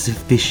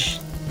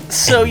self-sufficient.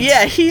 So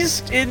yeah,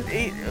 he's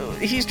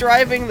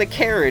driving the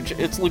carriage.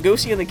 It's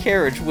Lugosi in the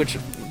carriage, which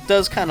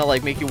does kind of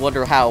like make you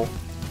wonder how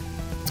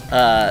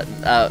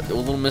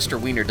little Mr.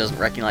 Wiener doesn't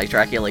recognize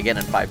Dracula again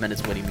in 5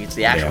 minutes when he meets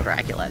the actual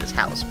Dracula at his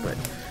house. But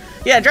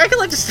yeah,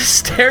 Dracula just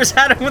stares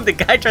at him when the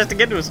guy tries to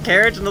get into his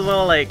carriage and is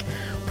all like,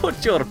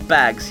 "Put your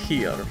bags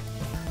here."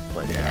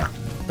 But yeah,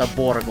 the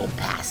Borgo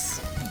Pass.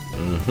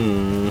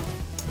 Mm-hmm.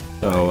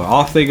 So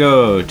off they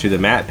go to the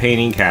matte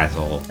painting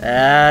castle.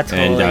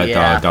 Totally,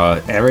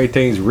 and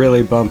everything's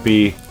really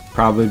bumpy,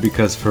 probably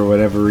because for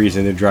whatever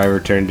reason the driver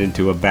turned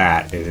into a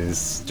bat and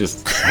is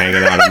just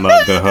hanging out among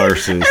the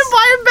horses. And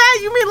by a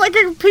bat, you mean like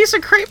a piece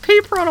of crepe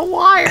paper on a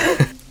wire.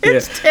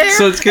 It's terrible.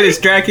 So it's good. Is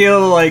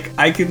Dracula like,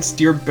 I can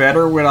steer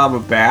better when I'm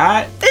a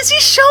bat? Is he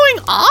showing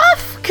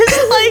off? Because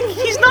like,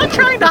 he's not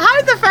trying to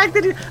hide the fact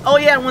that oh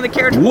yeah, when the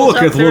carriage pulls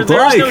up, there's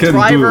no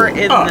driver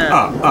in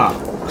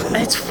the...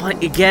 It's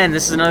fun. Again,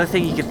 this is another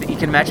thing you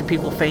can imagine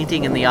people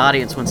fainting in the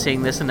audience when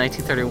seeing this in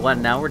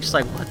 1931. Now we're just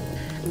like,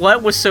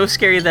 what was so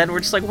scary then? We're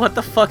just like, what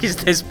the fuck is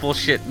this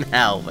bullshit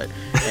now? But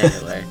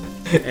anyway,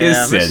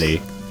 it's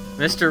silly.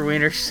 Mr.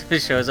 Wiener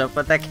shows up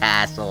at the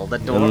castle. The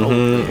door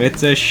opens.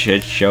 It's a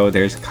shit show.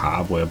 There's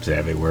cobwebs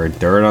everywhere,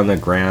 dirt on the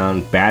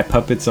ground, bat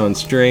puppets on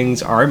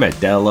strings,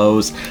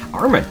 armadillos.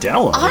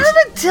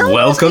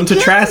 Welcome to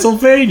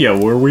Transylvania,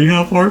 where we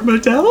have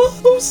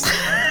armadillos.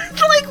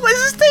 Like, was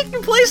this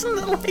taking place in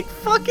the, like,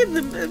 fucking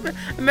the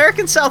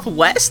American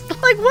Southwest?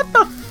 Like, what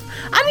the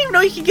I didn't even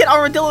know you could get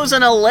armadillos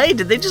in LA.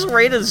 Did they just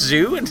raid a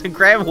zoo and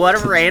grab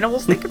whatever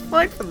animals they could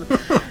find from them?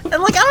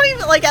 And, like, I don't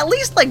even, like, at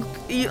least, like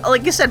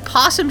you said,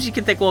 possums, you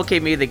could think, well, okay,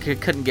 maybe they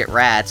couldn't get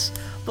rats.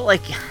 But,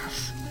 like,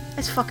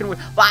 it's fucking weird.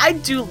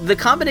 But the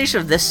combination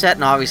of this set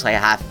and obviously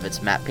half of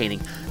it's matte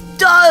painting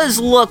does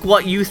look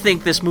what you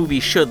think this movie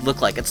should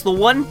look like. It's the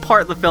one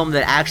part of the film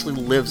that actually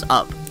lives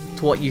up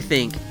to what you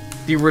think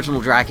the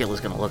original Dracula is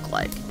going to look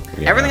like.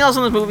 Yeah. Everything else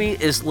in this movie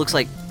looks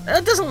like,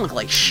 it doesn't look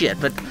like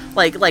shit, but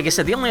like I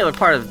said, the only other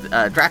part of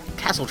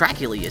Castle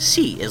Dracula you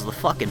see is the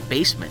fucking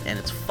basement, and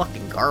it's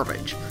fucking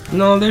garbage.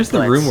 No, there's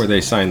the room where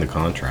they signed the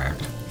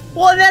contract.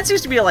 Well, that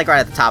seems to be like right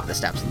at the top of the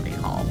steps in the main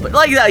hall. But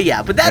like,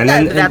 yeah, but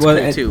that's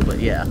cool too. But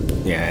yeah.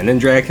 Yeah, and then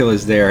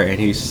Dracula's there, and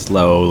he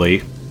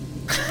slowly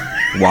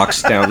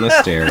walks down the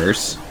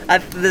stairs.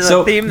 There's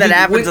a theme that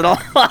happens at all.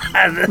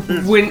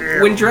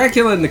 when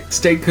Dracula and the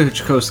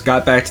stagecoach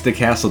got back to the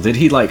castle, did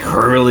he like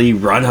hurriedly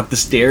run up the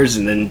stairs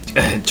and then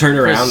turn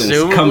around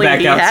and come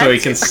back out so he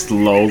can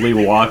slowly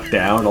walk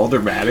down all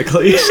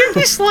dramatically? He should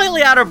be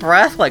slightly out of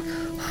breath, like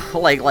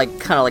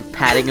kind of like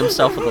patting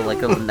himself with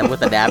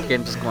a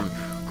napkin, just going,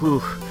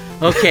 whew.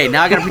 Okay,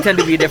 now I gotta pretend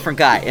to be a different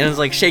guy, and it's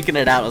like shaking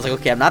it out. I was like,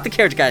 okay, I'm not the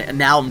carriage guy, and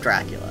now I'm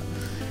Dracula.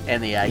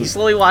 And he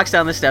slowly walks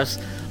down the steps.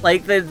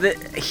 Like,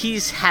 he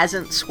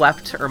hasn't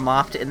swept or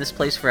mopped in this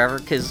place forever,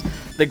 because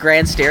the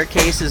grand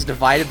staircase is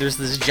divided. There's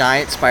this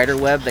giant spider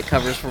web that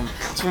covers from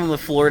the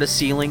floor to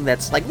ceiling.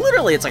 That's like,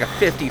 literally, it's like a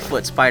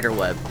 50-foot spider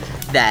web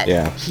that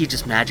he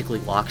just magically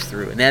walks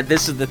through. And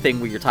this is the thing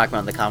where you're talking about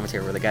in the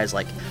commentary, where the guy's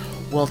like,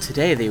 well,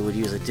 today they would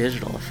use a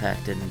digital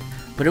effect,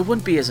 but it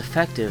wouldn't be as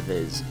effective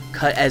as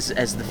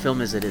the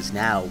film as it is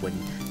now, when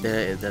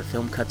the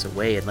film cuts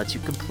away and lets you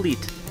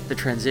complete the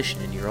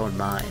transition in your own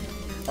mind.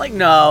 Like,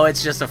 no,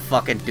 it's just a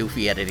fucking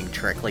doofy editing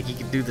trick. Like, you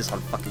can do this on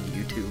fucking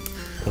YouTube.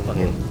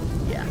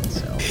 Fucking, yeah,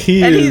 so.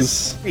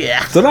 He's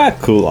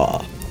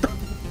Dracula.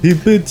 He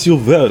bids you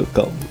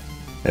welcome.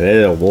 And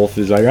then the wolf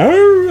is like,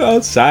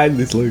 outside,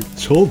 it's like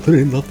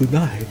children of the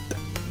night.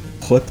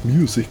 what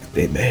music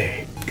they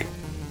make.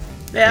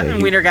 Yeah,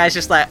 and Wiener Guy's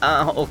just like,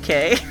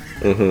 okay.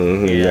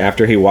 Mm-hmm. Yeah.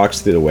 After he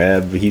walks through the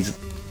web, he's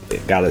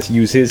got to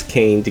use his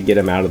cane to get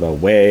him out of the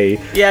way.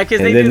 Yeah, because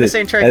they do the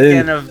same trick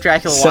again of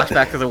Dracula walks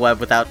back through the web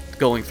without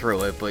going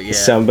through it, but yeah.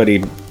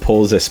 Somebody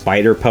pulls a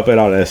spider puppet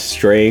on a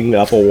string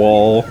up a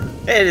wall.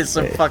 It is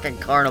some fucking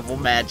carnival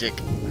magic.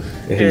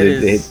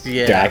 And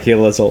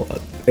Dracula's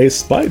a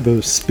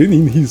spider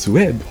spinning his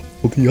web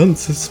on the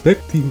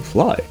unsuspecting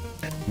fly.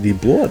 The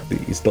blood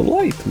is the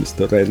light,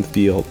 Mr.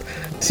 Renfield.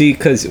 See,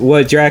 because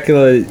what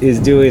Dracula is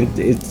doing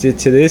to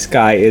this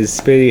guy is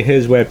spinning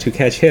his web to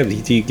catch him.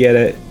 Do you get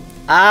it?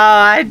 Oh,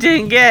 I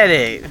didn't get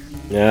it.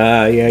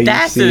 Yeah, you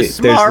That's see a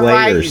smart there's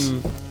layers.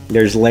 writing.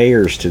 There's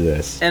layers to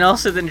this. And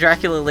also then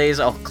Dracula lays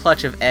a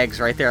clutch of eggs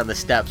right there on the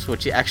steps,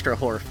 which extra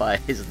horrifies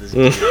this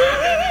dude.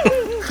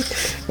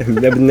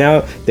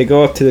 Now they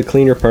go up to the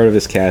cleaner part of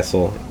his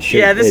castle. This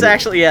is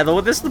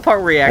the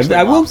part where he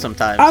actually walks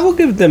sometimes. I will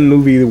give the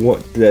movie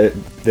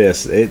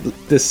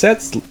the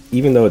sets,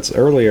 even though it's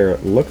earlier,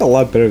 look a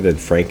lot better than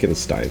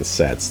Frankenstein's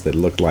sets that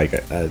looked like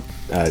a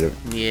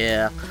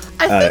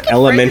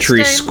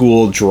elementary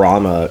school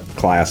drama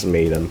class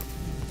made them.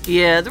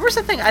 Yeah, there was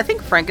a thing. I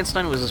think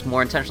Frankenstein was just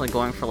more intentionally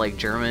going for like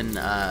German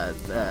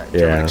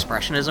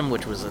expressionism,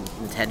 which was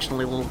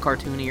intentionally a little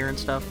cartoonier and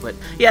stuff. But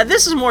yeah,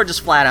 this is more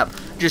just flat up,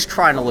 just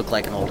trying to look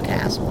like an old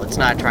castle. It's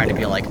not trying to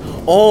be like,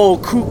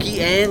 oh, kooky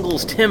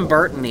angles, Tim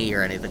Burton-y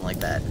or anything like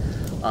that.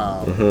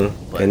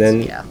 But, and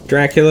then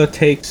Dracula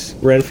takes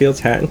Renfield's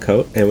hat and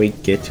coat, and we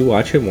get to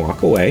watch him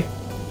walk away,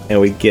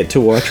 and we get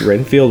to watch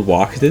Renfield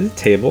walk to the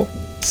table,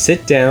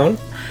 sit down,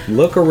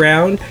 look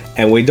around,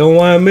 and we don't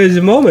want to miss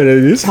a moment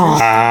of this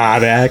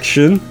hot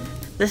action.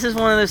 This is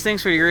one of those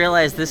things where you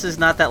realize this is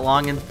not that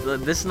long,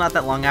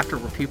 after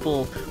where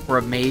people were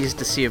amazed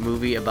to see a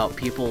movie about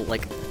people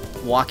like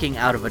walking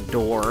out of a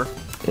door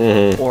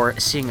or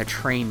seeing a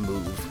train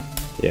move.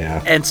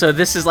 Yeah. And so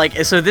this is like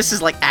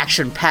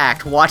action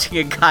packed, watching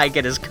a guy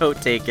get his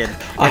coat taken.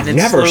 I've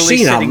never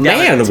seen a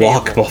man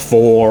walk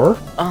before.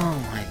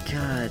 Oh my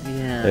god,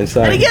 yeah.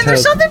 And again,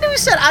 there's something to be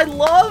said. I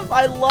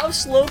love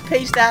slow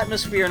paced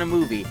atmosphere in a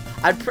movie.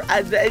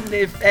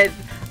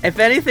 If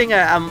anything,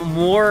 I'm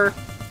more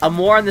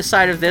on the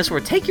side of this, where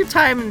take your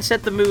time and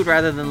set the mood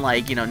rather than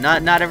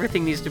not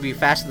everything needs to be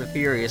Fast and the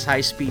Furious,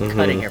 high speed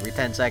cutting every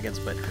 10 seconds.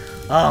 But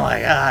oh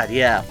my god,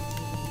 yeah.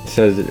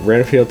 So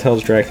Renfield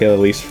tells Dracula, at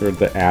least for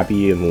the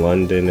Abbey in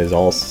London, is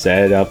all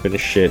set up and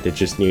shit. It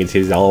just needs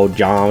his old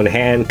John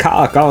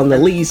Hancock on the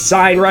lease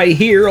sign right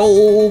here.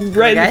 Old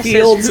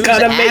Renfield's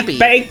gonna make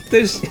bank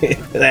this.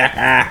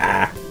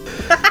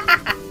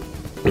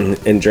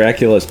 And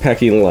Dracula's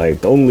packing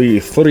like only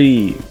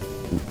 3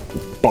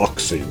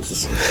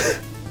 boxes.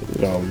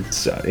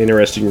 It's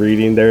interesting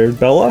reading there,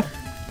 Bella.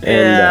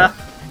 And,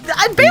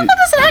 Bela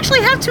doesn't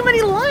actually have too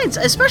many lines,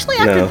 especially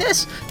after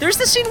this. There's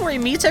the scene where he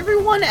meets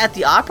everyone at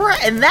the opera,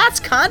 and that's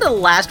kind of the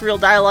last real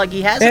dialogue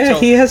he has.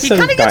 He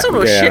kind of gets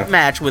into a shit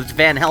match with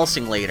Van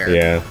Helsing later.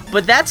 Yeah.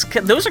 But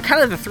those are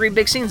kind of the 3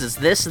 big scenes. It's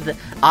this, the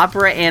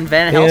opera, and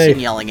Van Helsing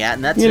yelling at,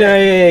 and that's it.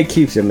 It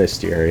keeps it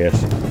mysterious.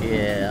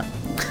 Yeah.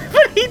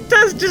 But he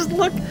does just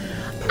look...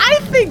 I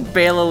think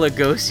Bela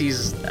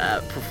Lugosi's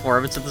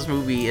performance in this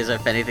movie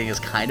if anything, is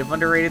kind of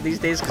underrated these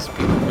days because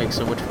people make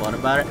so much fun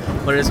about it.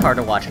 But it's hard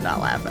to watch and not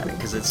laugh at it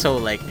because it's so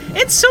much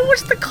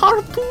the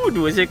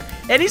cartoon,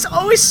 and he's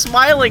always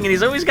smiling and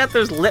he's always got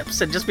those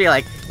lips and just be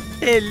like,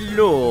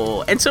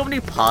 hello, and so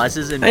many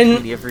pauses in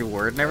between every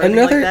word and everything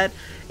like that.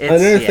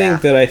 Another thing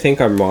that I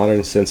think our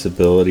modern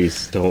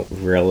sensibilities don't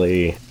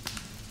really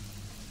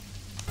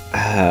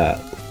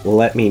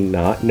let me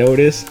not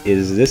notice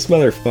is this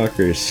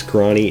motherfucker is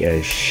scrawny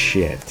as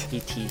shit.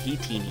 He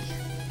teeny.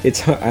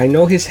 I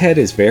know his head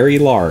is very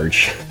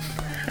large,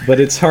 but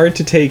it's hard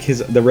to take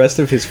the rest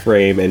of his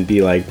frame and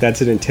be like,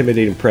 that's an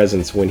intimidating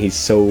presence when he's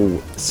so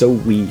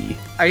wee.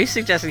 Are you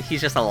suggesting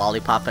he's just a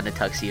lollipop in a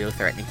tuxedo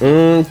threatening?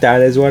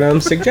 That is what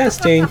I'm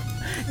suggesting.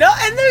 No,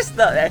 and there's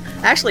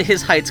actually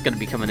his height's going to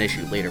become an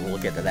issue later. We'll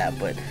get to that,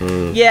 but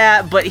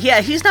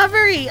he's not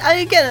very.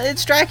 Again,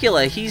 it's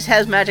Dracula. He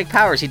has magic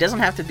powers. He doesn't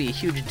have to be a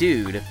huge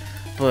dude,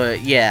 but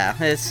yeah,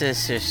 it's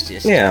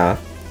just yeah.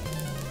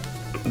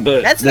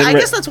 But I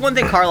guess that's one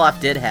thing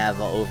Karloff did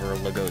have over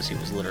Lugosi,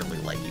 was literally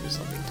like he was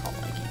something tall,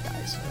 lanky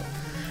guy. So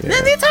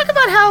then they talk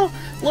about how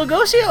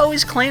Lugosi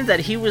always claimed that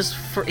he was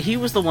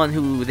the one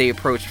who they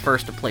approached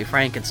first to play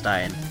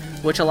Frankenstein.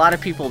 Which a lot of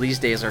people these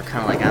days are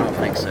kind of like, I don't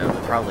think so,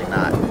 probably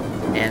not.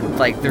 And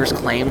like, there's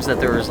claims that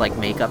there was like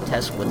makeup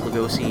tests with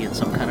Lugosi and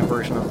some kind of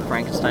version of the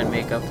Frankenstein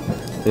makeup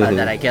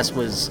that I guess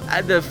was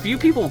the few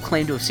people who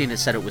claimed to have seen it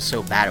said it was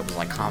so bad it was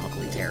like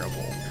comically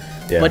terrible.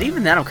 Yeah. But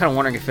even then, I'm kind of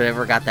wondering if it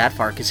ever got that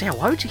far. Because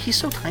why would you? He's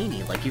so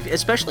tiny. Like,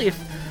 especially if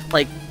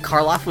like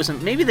Karloff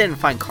wasn't. Maybe they didn't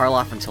find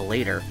Karloff until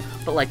later.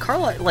 But like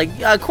Karloff,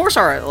 of course,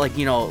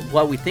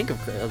 what we think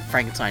of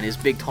Frankenstein is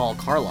big, tall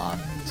Karloff.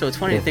 So it's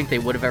funny to think they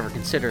would have ever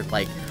considered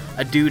like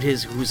a dude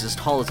who's as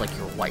tall as like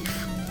your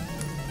wife.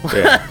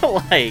 Yeah.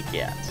 So. But,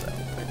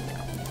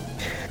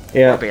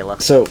 yeah.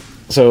 So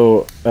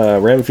So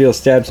Renfield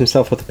stabs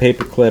himself with a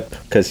paperclip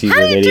because he's How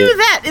an do you idiot. do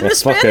that? In the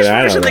Spanish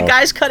I version, don't the know.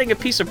 guy's cutting a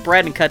piece of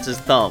bread and cuts his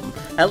thumb.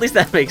 At least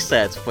that makes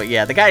sense. But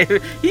yeah, the guy,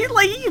 he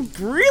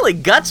really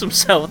guts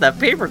himself with that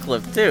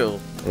paperclip, too.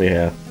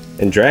 Yeah.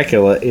 And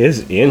Dracula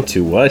is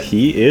into what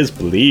he is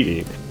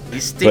bleeding. He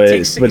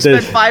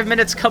spent 5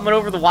 minutes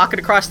walking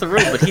across the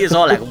room, but he is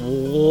all like,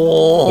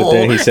 whoa. But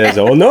then he says,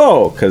 "Oh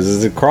no,"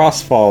 because the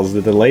cross falls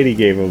that the lady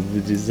gave him.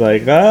 He's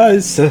like,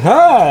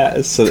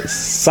 so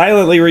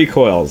silently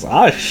recoils.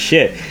 Ah,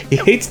 shit. He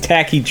hates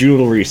tacky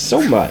jewelry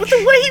so much. But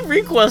the way he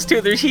recoils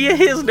too, he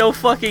has no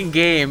fucking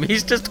game.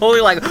 He's just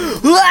totally like,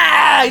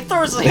 ah! He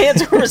throws his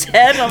hands over his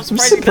head. And I'm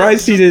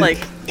surprised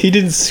he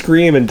didn't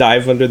scream and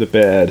dive under the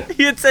bed.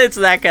 It's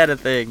that kind of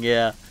thing,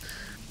 yeah.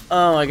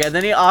 Oh my god,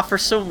 then he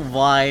offers some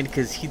wine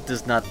because he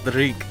does not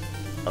drink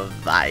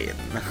wine.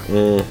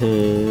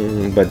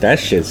 But that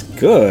shit's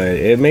good.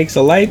 It makes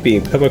a light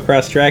beam come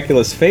across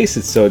Dracula's face.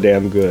 It's so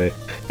damn good.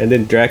 And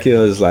then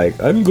Dracula's like,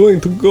 I'm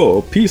going to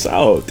go, peace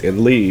out,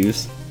 and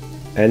leaves.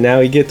 And now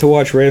you get to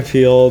watch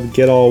Renfield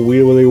get all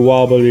wibbly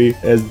wobbly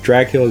as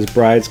Dracula's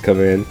brides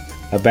come in.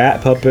 A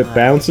bat puppet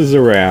bounces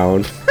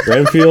around.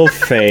 Renfield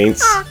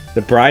faints.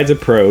 The brides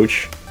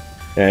approach.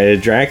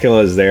 And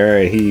Dracula's there,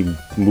 and he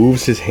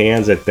moves his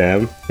hands at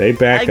them. They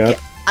back up,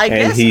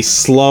 and he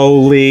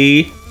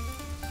slowly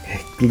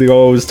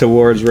goes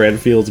towards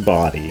Renfield's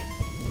body.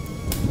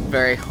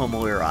 Very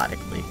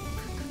homoerotically.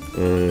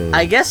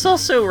 I guess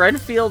also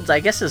Renfield,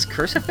 his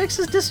crucifix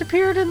has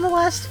disappeared in the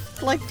last,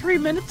 3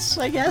 minutes,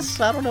 I guess.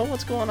 I don't know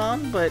what's going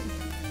on, but...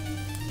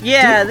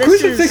 Yeah,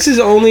 Crucifixes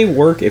only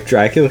work if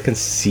Dracula can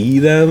see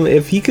them.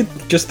 If he could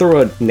just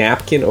throw a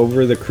napkin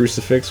over the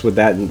crucifix, would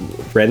that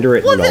render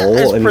it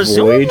null and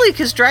presumably, void?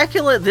 because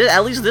Dracula,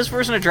 at least this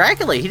version of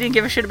Dracula, he didn't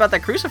give a shit about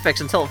that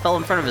crucifix until it fell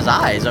in front of his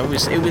eyes.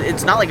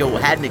 It's not like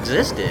it hadn't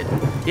existed.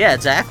 Yeah,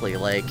 exactly.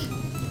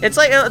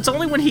 It's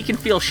only when he can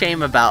feel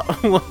shame about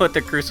what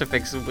the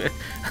crucifix.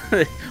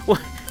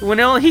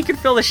 When he can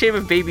feel the shame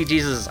of baby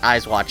Jesus'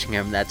 eyes watching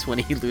him, that's when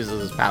he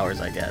loses his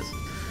powers, I guess.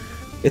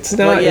 It's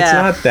not. It's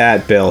not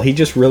that, Bill. He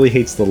just really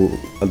hates a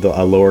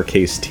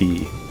lowercase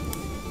t.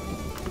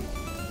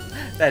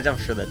 I'm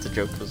sure that's a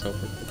joke for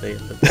someone.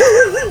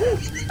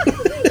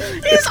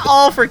 He's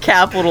all for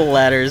capital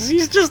letters.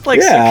 He's just some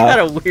kind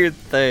of weird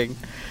thing.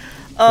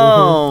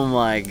 Oh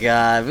my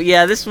god. But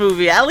yeah, this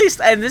movie, at least,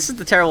 and this is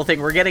the terrible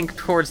thing, we're getting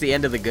towards the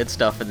end of the good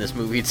stuff in this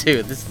movie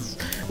too.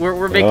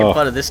 We're making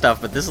fun of this stuff,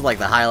 but this is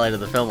the highlight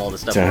of the film, all the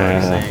stuff we're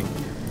already seeing.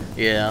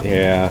 Yeah.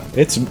 Yeah.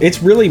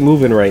 It's really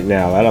moving right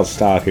now. That'll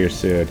stop here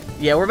soon.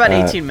 Yeah, we're about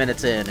 18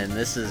 minutes in, and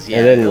this is,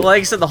 then,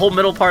 like I said, the whole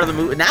middle part of the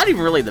movie, not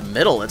even really the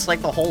middle, it's the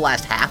whole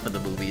last half of the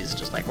movie is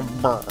just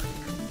brr.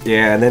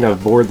 Yeah, and then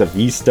aboard the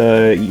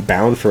Vista,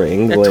 bound for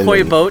England. The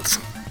toy boats.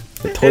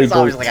 The toy boat.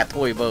 Always like a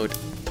toy boat.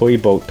 Toy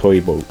boat.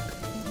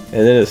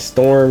 And then the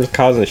storm's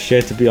causing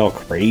shit to be all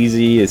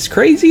crazy. As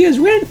crazy as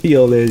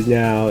Renfield is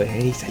now.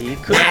 And he's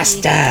like,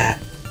 Master,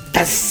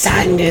 the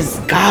sun is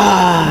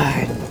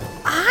gone.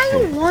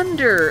 I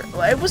wonder,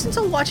 it wasn't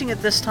until watching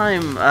it this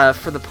time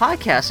for the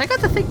podcast, I got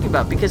to thinking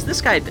about, because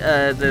this guy,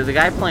 the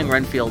guy playing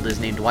Renfield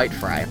is named Dwight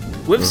Frye.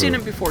 We've seen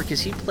him before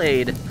because he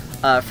played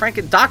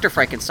Dr.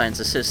 Frankenstein's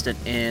assistant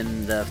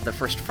in the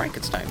first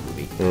Frankenstein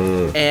movie.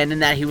 And in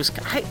that he was,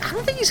 I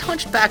don't think he's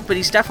hunched back, but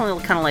he's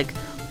definitely kind of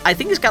I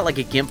think he's got a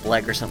gimp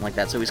leg or something like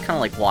that, so he's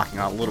kind of walking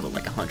on a little bit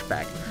like a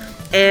hunchback.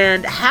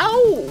 And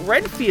how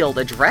Renfield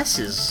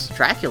addresses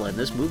Dracula in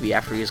this movie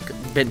after he's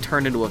been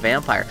turned into a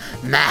vampire.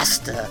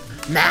 Master.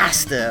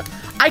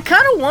 I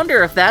kind of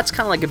wonder if that's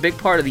kind of a big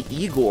part of the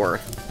Igor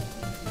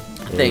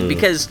thing,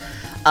 because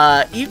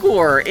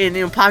Igor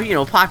in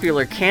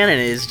popular canon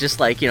is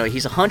just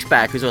he's a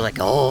hunchback who's always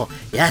oh,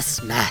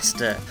 yes,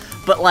 master.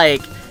 But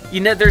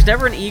there's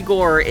never an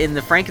Igor in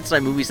the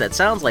Frankenstein movies that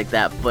sounds like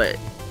that, but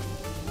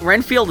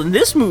Renfield in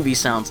this movie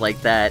sounds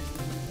like that,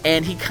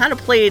 and he kind of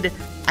played,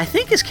 I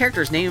think his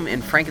character's name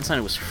in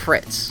Frankenstein was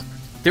Fritz.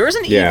 There is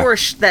an Igor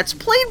that's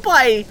played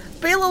by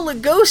Bela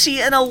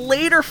Lugosi in a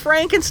later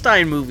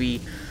Frankenstein movie,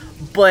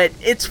 but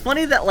it's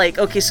funny that,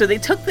 so they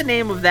took the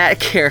name of that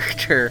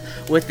character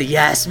with the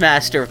Yes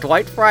Master of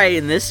Dwight Frye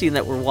in this scene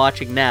that we're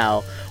watching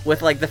now,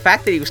 with, the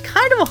fact that he was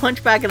kind of a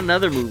hunchback in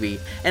another movie,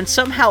 and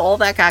somehow all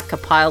that got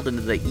compiled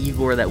into the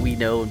Igor that we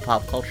know in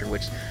pop culture,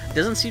 which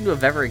doesn't seem to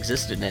have ever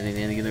existed in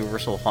any of the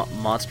Universal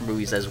monster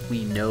movies as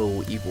we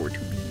know Igor to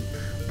be.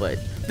 But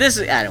this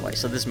is, anyway,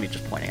 so this is me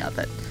just pointing out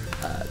that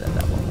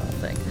one little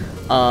thing.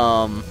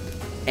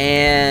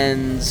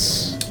 And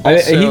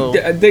also,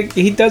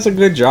 he does a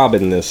good job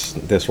in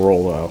this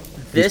role, though.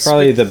 He's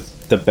probably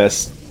the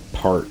best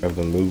part of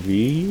the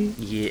movie.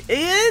 Yeah,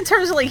 in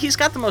terms of he's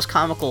got the most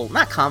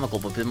not comical,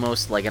 but the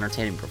most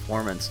entertaining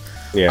performance.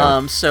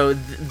 Yeah. So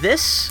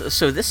this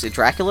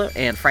Dracula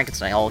and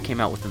Frankenstein all came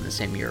out within the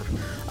same year.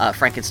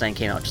 Frankenstein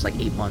came out just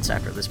 8 months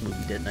after this movie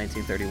did,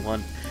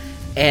 1931.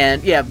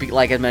 And yeah,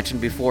 like I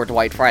mentioned before,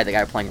 Dwight Frye, the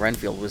guy playing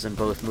Renfield, was in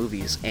both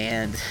movies,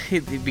 and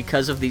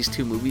because of these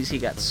two movies, he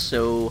got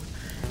so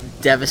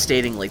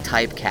devastatingly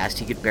typecast.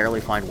 He could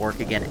barely find work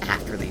again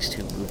after these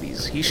 2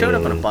 movies. He showed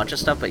up in a bunch of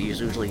stuff, but he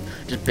was usually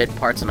just bit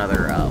parts in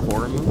other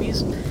horror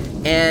movies.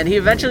 And he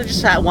eventually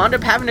just wound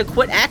up having to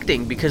quit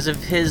acting because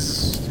of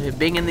his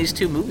being in these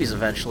 2 movies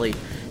eventually.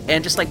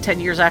 And just like 10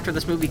 years after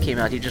this movie came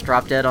out, he just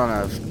dropped dead on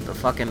a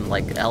fucking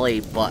like LA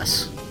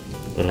bus.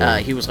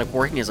 He was like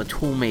working as a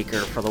tool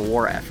maker for the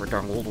war effort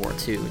during World War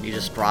II, and he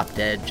just dropped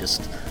dead.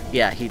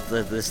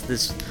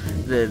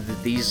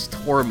 These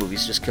horror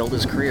movies just killed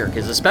his career,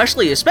 because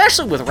especially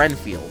with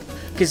Renfield,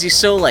 because he's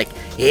so like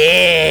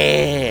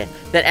that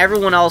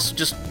everyone else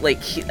just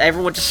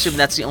everyone just assumed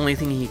that's the only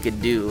thing he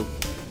could do,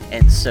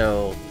 and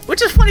so,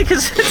 which is funny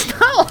because it's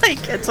not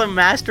like it's a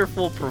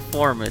masterful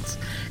performance,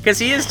 because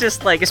he is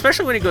just like,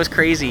 especially when he goes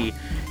crazy.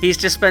 He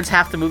just spends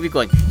half the movie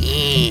going,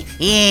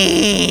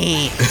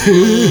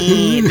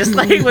 just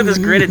like with his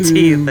gritted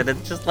teeth, and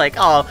it's just like,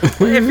 oh, if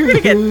you're gonna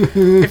get,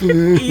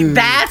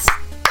 that's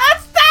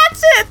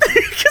it,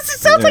 because it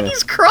sounds like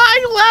he's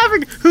crying,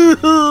 laughing.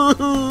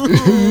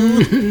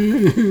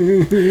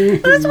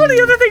 That's one of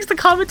the other things the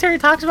commentary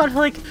talks about,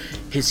 like,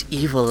 his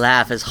evil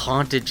laugh has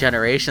haunted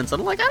generations. And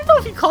I'm like, I don't know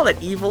if you call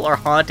it evil or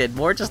haunted,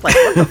 more just like,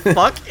 what the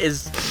fuck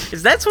is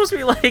that supposed to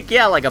be like?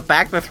 Yeah, like a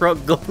back the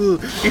throat go.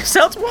 He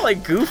sounds more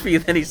like Goofy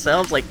than he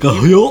sounds like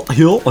evil.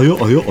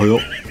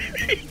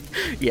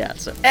 Yeah,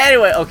 so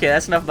anyway, okay,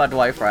 that's enough about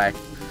Dwight Frye.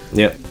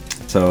 Yep.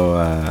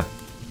 So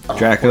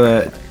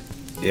Dracula,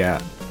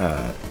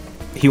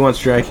 he wants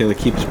Dracula to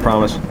keep his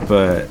promise,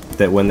 but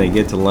that when they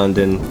get to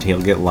London,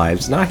 he'll get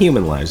lives, not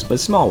human lives, but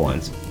small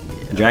ones.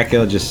 Yeah.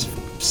 Dracula just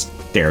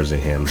stares at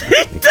him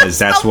because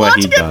that's what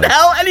he does.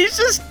 Now, and he's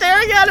just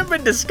staring at him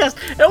in disgust.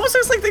 It almost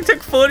looks like they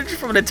took footage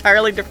from an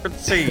entirely different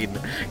scene,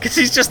 because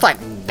he's just like,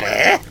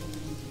 bleh.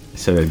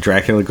 So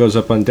Dracula goes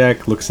up on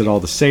deck, looks at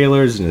all the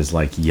sailors, and is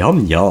like,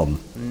 yum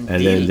yum.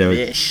 And then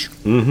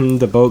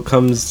the boat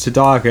comes to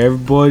dock.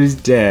 Everybody's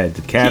dead.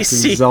 The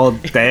captain's all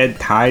dead,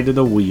 tied to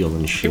the wheel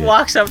and shit. He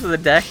walks up to the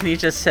deck and he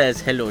just says,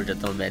 "Hello,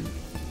 gentlemen.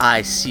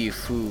 I see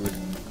food."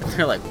 And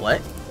they're like,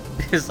 "What?"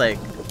 He's like,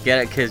 "Get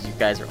it? Because you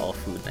guys are all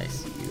food and I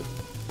see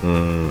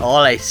you.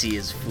 All I see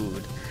is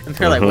food." And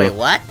they're like, "Wait,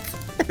 what?"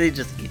 They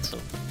just eat some.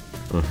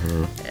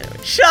 Anyway,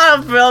 shut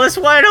up, Bill. This is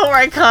why I don't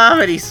write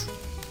comedies.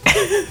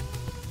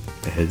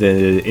 And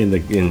then in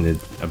the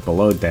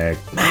below deck,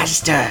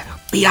 "Master,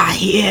 we are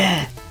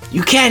here.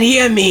 You can't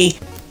hear me,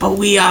 but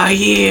we are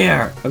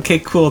here." Okay,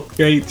 cool,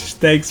 great.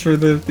 Thanks for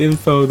the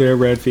info there,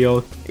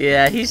 Redfield.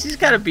 Yeah, he's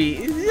got to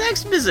be the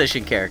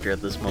exposition character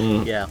at this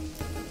moment. Yeah.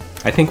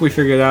 I think we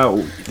figured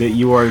out that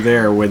you are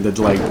there when the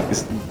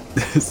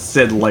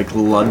said like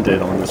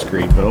London on the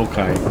screen, but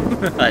okay.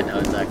 I know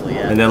exactly.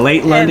 Yeah. And the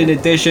late London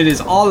edition is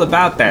all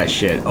about that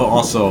shit. Oh,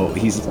 also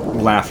he's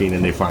laughing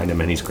and they find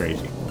him and he's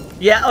crazy.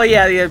 Yeah, oh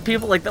yeah.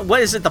 People like,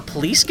 what is it? The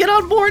police get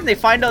on board and they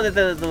find out that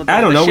the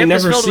I don't know. ship We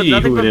never is filled see with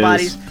nothing who but it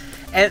bodies. is.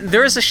 And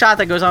there is a shot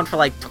that goes on for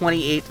like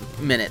 28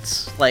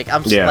 minutes. Like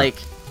I'm just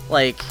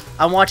like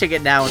I'm watching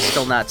it now and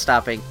still not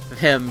stopping.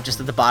 Him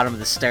just at the bottom of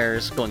the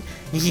stairs going,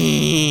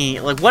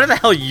 like, what the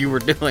hell you were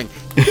doing?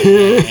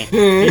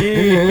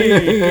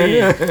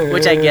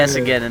 Which I guess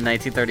again in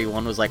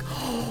 1931 was like,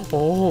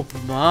 oh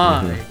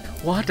my.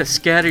 What a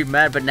scary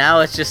man! But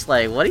now it's just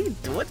like, what are you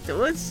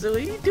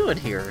doing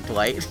here,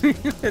 Dwight?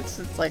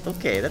 it's like,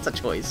 okay, that's a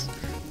choice.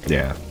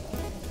 Yeah.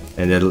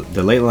 And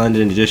the late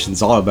London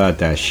edition's all about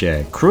that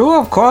shit. Crew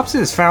of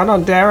corpses found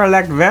on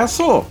derelict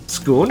vessel.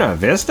 Schooner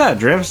Vista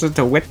drifts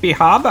into Whitby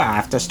Harbor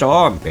after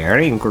storm,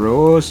 bearing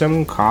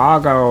gruesome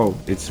cargo.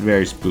 It's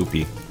very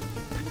spoopy.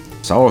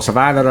 So,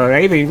 survivor a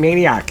raving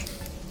maniac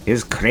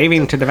is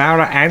craving to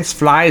devour ants,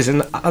 flies,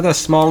 and other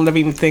small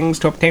living things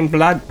to obtain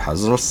blood.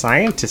 Puzzle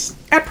scientist.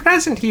 At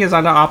present, he is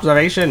under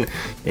observation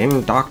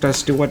in Dr.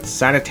 Stewart's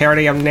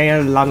sanitarium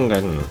near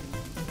London.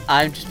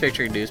 I'm just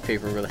picturing a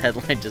newspaper where the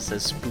headline just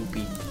says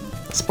 "spoopy."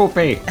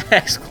 Spoopy!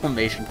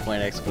 Exclamation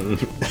point!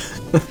 Exclamation.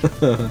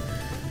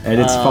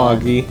 And it's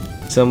foggy.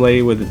 Some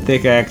lady with a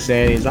thick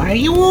accent is like,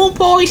 "You want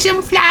boy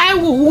some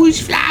flowers,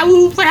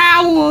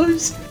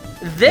 flowers."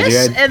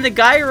 This and the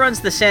guy who runs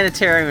the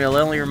sanitarium are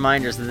the only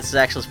reminders that this is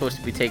actually supposed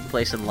to be taking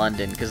place in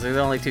London, because they're the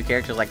only two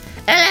characters like,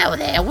 "Hello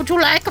there, would you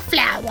like a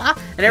flower?"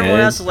 And everyone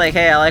else is like,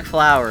 "Hey, I like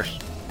flowers."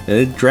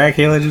 And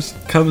Dracula just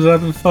comes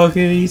up and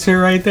fucking eats her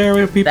right there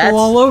with people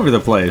all over the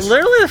place.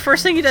 Literally the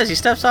first thing he does, he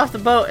steps off the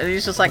boat and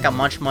he's just like a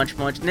munch. And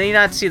then you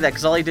not see that,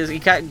 because all he does, he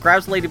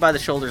grabs the lady by the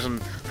shoulders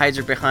and hides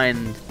her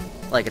behind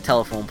like a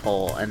telephone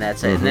pole, and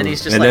that's it. And then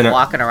he's just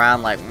walking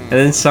around like. And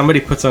then somebody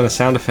puts on a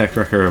sound effect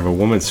record of a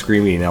woman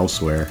screaming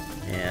elsewhere.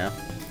 Yeah.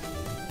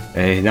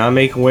 And he's not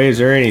making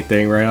waves or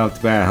anything right off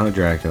the bat, huh,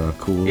 Dracula?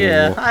 Cool.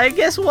 Yeah, I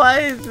guess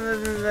why.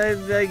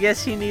 I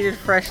guess he needed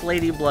fresh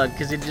lady blood,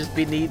 because he'd just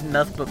been eating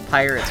nothing but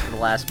pirates for the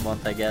last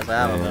month, I guess.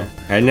 I don't know.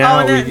 And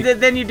now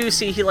then you do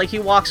see he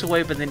walks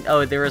away, but then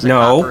there is a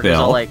copper who's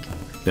all like,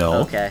 Bill.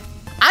 Okay.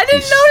 I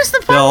didn't notice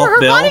the part where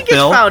her body gets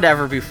found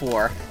ever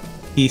before.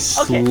 He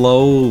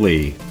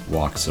slowly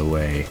walks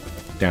away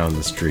down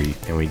the street,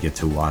 and we get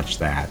to watch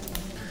that.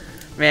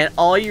 Man,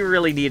 all you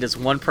really need is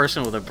one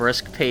person with a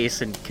brisk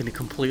pace and can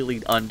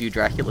completely undo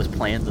Dracula's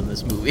plans in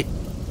this movie.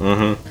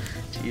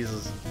 Mm-hmm.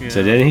 Jesus. Yeah.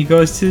 So then he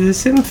goes to the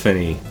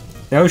symphony.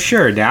 Oh,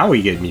 sure, now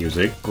we get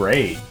music.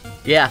 Great.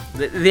 Yeah,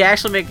 they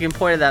actually make a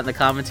point of that in the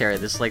commentary.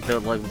 This is like the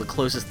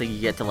closest thing you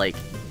get to like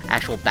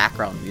actual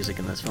background music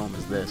in this film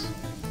is this.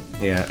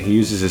 Yeah, he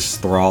uses his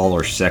thrall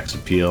or sex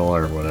appeal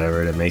or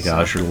whatever to make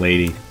Usher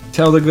Lady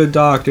tell the good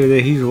doctor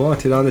that he's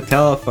wanted on the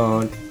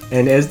telephone.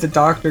 And as the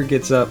doctor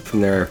gets up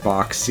from their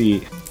box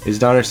seat, his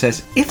daughter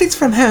says, "If it's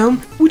from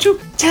home, would you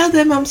tell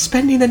them I'm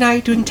spending the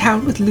night in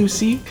town with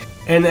Lucy?"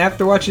 And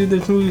after watching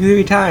this movie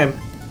 3 times,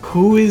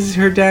 who is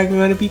her dad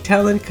going to be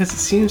telling? Because it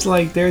seems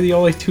like they're the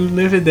only two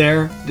living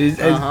there.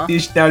 Are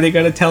they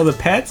going to tell the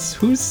pets?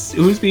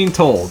 Who's being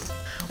told?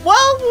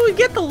 Well, when we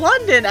get to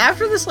London,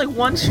 after this like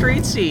one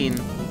street scene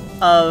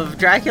of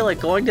Dracula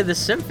going to the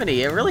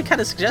symphony, it really kind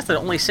of suggests that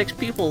only 6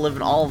 people live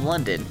in all of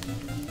London.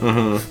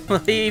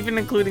 Mm-hmm. Even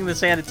including the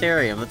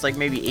sanitarium. That's like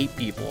maybe 8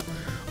 people.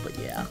 But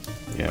yeah.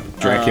 Yeah,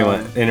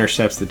 Dracula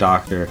intercepts the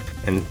doctor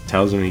and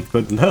tells him he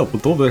couldn't help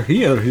but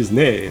overhear his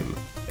name.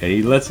 And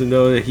he lets him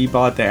know that he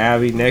bought the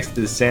abbey next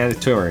to the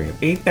sanatorium.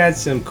 Ain't that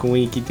some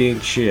coinky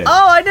dink shit?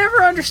 Oh, I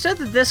never understood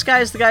that this guy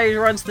is the guy who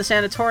runs the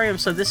sanatorium,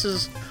 so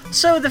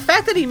the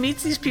fact that he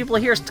meets these people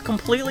here is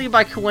completely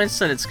by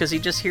coincidence, because he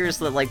just hears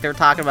that, like, they're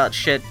talking about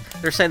shit.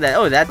 They're saying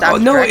that, that Dr.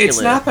 no, Dracula. It's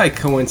not by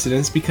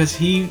coincidence, because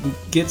he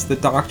gets the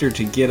doctor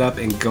to get up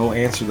and go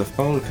answer the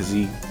phone, because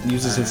he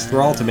uses his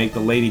thrall to make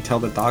the lady tell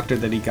the doctor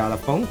that he got a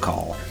phone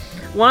call.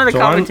 One of the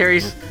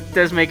commentaries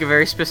does make a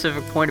very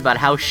specific point about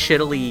how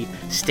shittily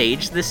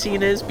staged this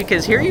scene is,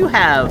 because here you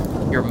have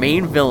your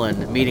main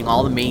villain meeting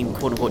all the main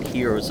quote-unquote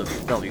heroes of the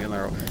film, even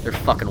though they're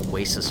fucking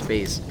waste of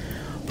space.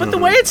 But the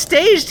way it's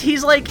staged,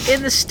 he's like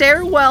in the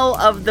stairwell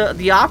of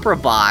the opera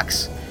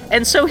box,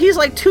 and so he's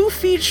like 2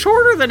 feet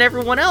shorter than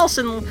everyone else,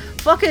 and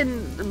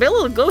fucking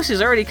Bela Lugosi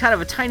is already kind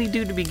of a tiny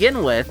dude to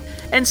begin with,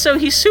 and so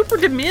he's super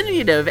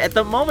diminutive. At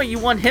the moment you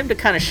want him to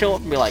kind of show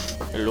up and be like,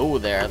 "Hello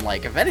there," and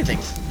like, if anything,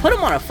 put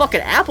him on a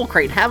fucking apple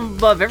crate, have him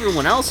above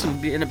everyone else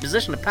and be in a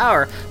position of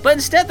power, but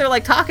instead they're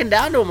like talking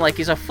down to him like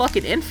he's a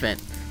fucking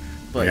infant.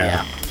 But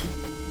yeah.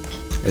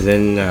 And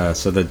then,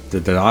 so the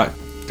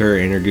doctor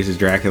introduces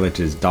Dracula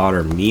to his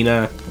daughter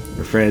Mina,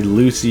 her friend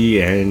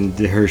Lucy, and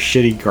her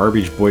shitty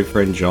garbage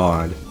boyfriend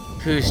John.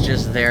 Who's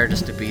just there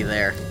just to be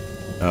there.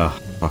 Ugh,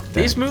 fuck that.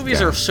 These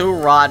movies are so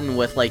rotten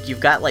with, like, you've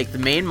got, like, the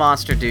main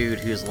monster dude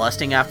who's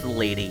lusting after the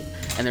lady,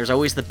 and there's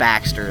always the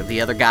Baxter,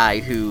 the other guy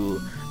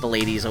who the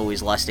lady's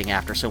always lusting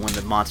after, so when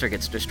the monster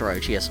gets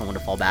destroyed, she has someone to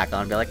fall back on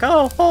and be like,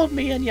 "Oh, hold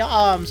me in your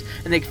arms,"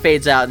 and then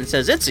fades out and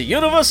says, "It's a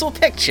universal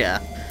picture."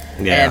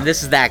 Yeah. And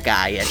this is that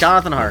guy, yeah,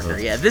 Jonathan Harker,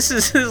 yeah. This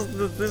is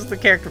the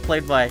character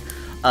played by,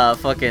 not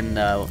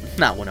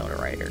Winona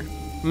Ryder.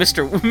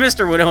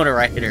 Mr. Winona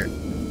Ryder.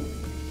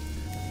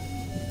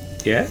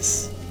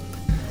 Yes?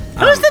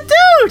 Who's the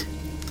dude?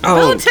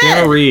 Oh,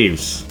 Keanu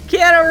Reeves.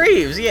 Keanu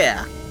Reeves,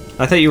 yeah.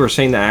 I thought you were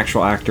saying the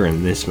actual actor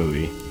in this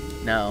movie.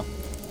 No.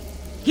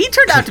 He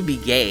turned out to be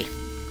gay.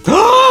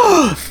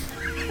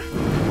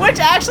 Which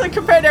actually,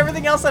 compared to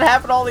everything else that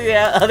happened to all the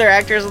other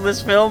actors in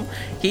this film,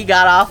 he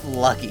got off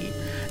lucky.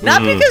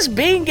 Not because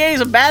being gay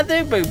is a bad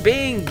thing, but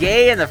being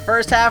gay in the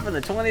first half of the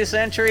 20th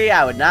century,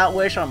 I would not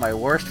wish on my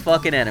worst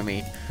fucking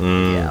enemy.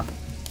 Yeah.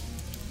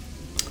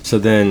 So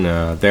then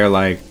they're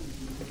like,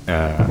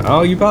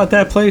 "Oh, you bought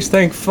that place?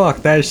 Thank fuck.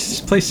 That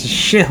place is a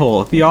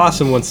shithole. It'd be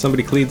awesome when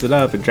somebody cleans it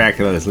up." And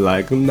Dracula's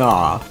like,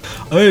 "Nah,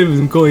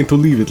 I'm going to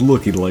leave it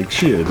looking like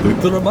shit.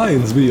 It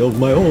reminds me of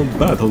my own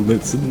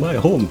battlements in my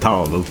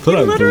hometown of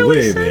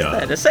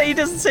Transylvania." He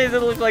doesn't say that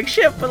it looked like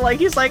shit, but like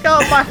he's like,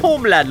 "Oh, my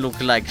homeland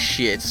looked like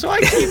shit, so I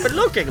keep it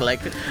looking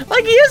like he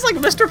is like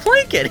Mr.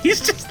 Plinkett."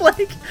 He's just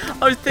like,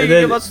 "I was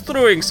thinking about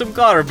throwing some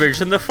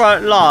garbage in the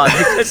front lawn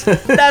because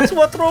that's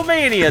what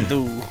Romania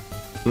do."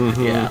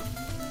 Yeah.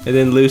 And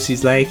then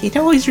Lucy's like, "It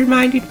always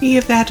reminded me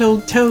of that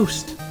old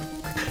toast.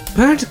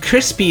 Burnt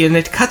crispy and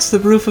it cuts the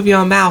roof of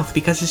your mouth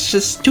because it's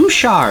just too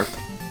sharp."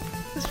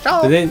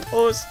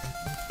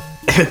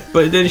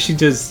 But then she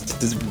just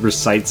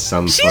recites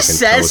some She fucking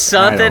says toast.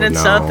 something and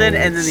something,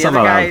 and then the other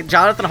guy,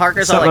 Jonathan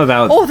Harker's like,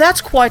 "Oh, that's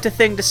quite a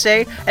thing to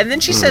say." And then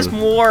she says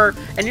more,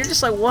 and you're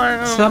just like,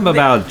 "What?" Something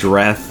about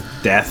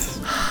death.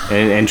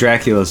 And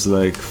Dracula's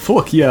like,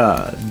 "Fuck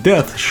yeah,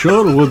 death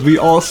sure would be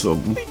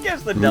awesome." He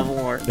gives the devil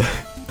horn.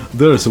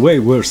 "There's way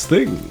worse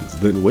things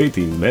than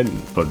waiting men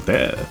for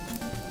death."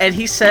 And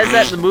he says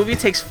that the movie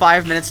takes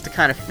 5 minutes to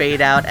kind of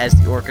fade out as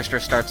the orchestra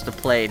starts to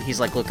play, and he's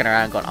like looking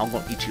around going, "I'm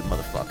gonna eat you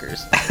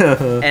motherfuckers."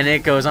 And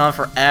it goes on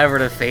forever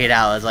to fade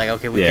out. It's like,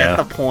 okay, we get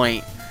the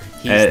point.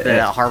 He's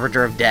the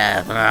harbinger of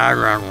death.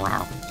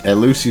 At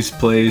Lucy's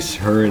place,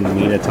 her and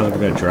Mina talk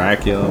about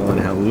Dracula and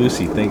how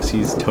Lucy thinks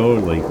he's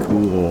totally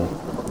cool.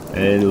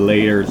 And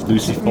later,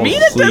 Lucy falls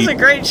Mina asleep. does a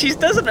great. She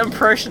does an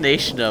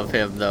impersonation of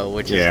him though,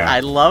 which is I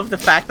love the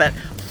fact that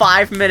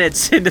 5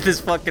 minutes into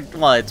this fucking,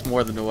 well, it's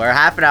more than or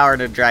half an hour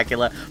into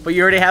Dracula, but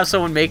you already have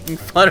someone making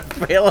fun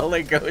of Bela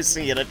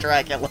Lugosi in a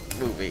Dracula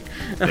movie.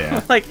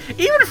 Yeah. Like,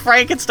 even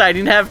Frankenstein,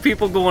 you'd have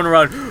people going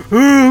around,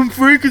 oh, I'm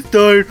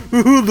Frankenstein,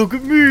 oh, look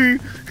at me.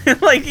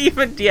 Like,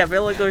 even, yeah,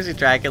 Bela Lugosi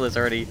Dracula's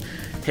already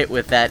hit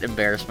with that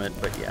embarrassment,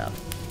 but yeah.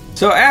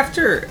 So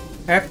after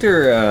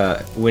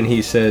when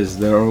he says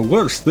there are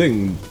worse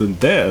things than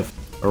death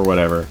or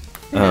whatever,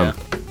 Yeah.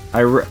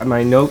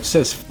 my note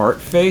says fart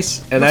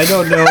face, and I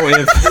don't know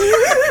if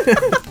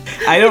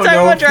I don't Talking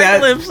know about if Dracula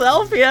that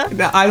himself,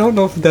 yeah. I don't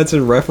know if that's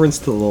in reference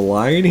to the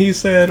line he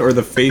said or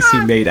the face he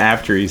made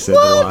after he said the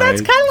Well, line.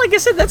 that's kind of like I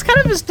said. That's kind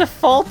of his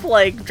default,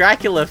 like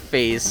Dracula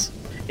face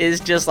is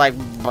just like,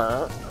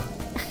 brr.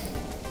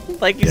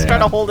 Like he's Yeah.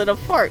 trying to hold in a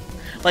fart.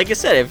 Like I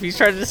said, if he's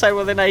trying to decide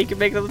whether or not he can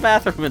make it to the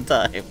bathroom in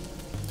time.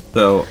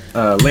 So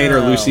later,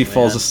 Oh, Lucy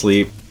falls man.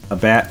 asleep. A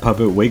bat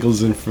puppet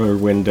wiggles in from her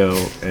window,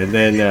 and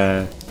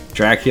then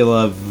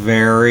Dracula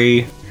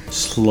very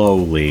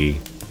slowly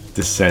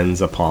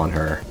descends upon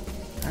her.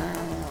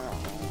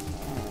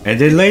 And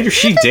then later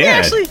she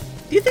dead. Do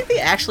you think they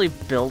actually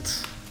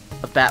built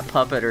a bat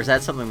puppet, or is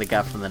that something they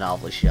got from the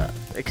novelty shop?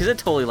 Because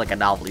it's totally like a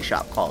novelty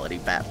shop quality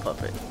bat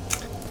puppet.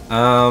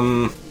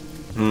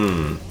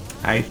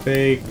 I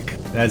think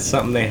that's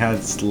something they had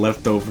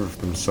left over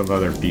from some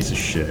other piece of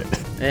shit.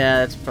 Yeah,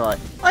 that's probably.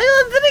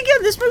 Then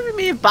again, this movie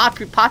may have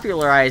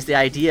popularized the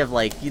idea of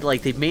like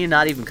they may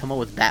not even come up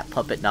with bat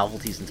puppet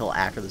novelties until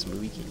after this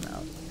movie came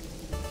out.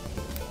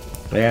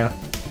 Yeah.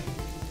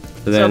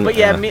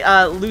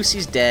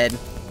 Lucy's dead.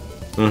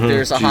 Mhm,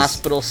 There's a she's-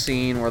 hospital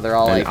scene where they're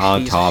all an like,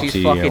 autopsy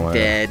she's or fucking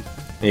whatever. dead.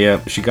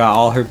 Yep, she got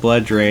all her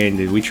blood drained,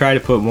 and we tried to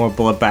put more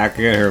blood back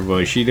in her,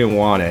 but she didn't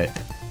want it.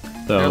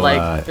 So, They're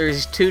like,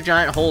 there's 2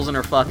 giant holes in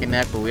her fucking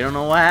neck, but we don't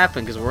know what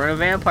happened because we're in a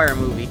vampire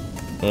movie.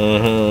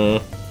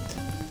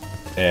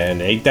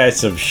 And ain't that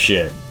some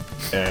shit?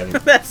 And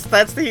That's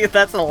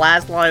the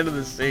last line of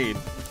the scene.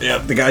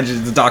 yep,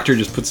 the doctor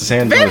just puts his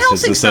hand Van on his chest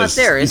and Helsing's not says,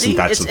 there, is "Isn't he?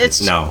 that It's-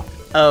 something?" No.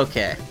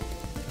 Okay.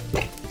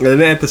 And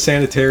then at the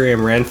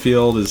sanitarium,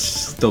 Renfield is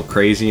still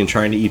crazy and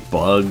trying to eat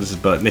bugs,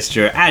 but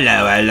Mr.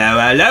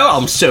 Hello,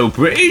 I'm so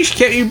British,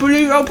 can't you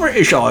believe how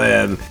British I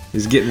am?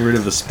 He's getting rid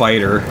of the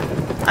spider.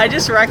 I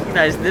just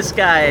recognized this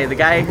guy, the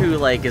guy who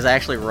like is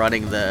actually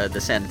running the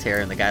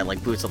sanitarium, the guy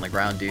like boots on the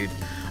ground dude.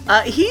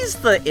 He's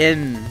the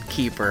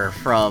innkeeper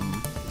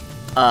from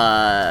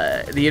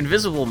The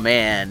Invisible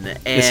Man,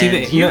 and Is he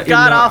the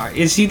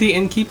Is he the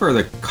innkeeper or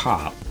the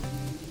cop?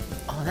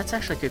 Oh, that's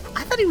actually good.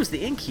 I thought he was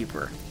the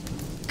innkeeper.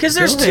 Because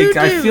there's 2 dudes.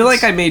 I feel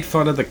like I made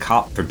fun of the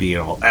cop for being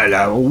all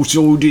hello,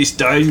 so this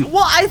time.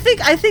 Well, I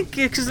think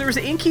because there was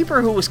an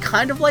innkeeper who was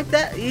kind of like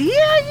that.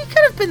 Yeah, you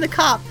could have been the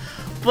cop.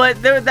 But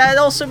that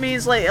also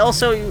means, like,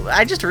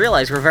 I just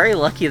realized we're very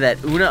lucky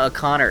that Una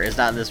O'Connor is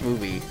not in this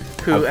movie.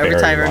 Who, I'm every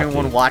very time lucky.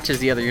 anyone watches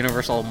the other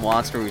Universal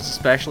monster movies,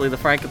 especially the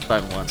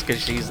Frankenstein ones, because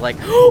she's like,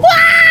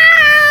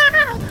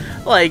 "Wah!"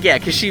 Like, yeah,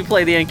 because she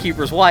played the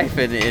innkeeper's wife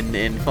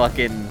in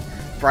fucking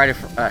Templar of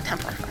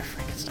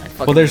Frankenstein.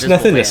 Fucking Well, there's Invisible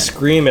nothing Man. to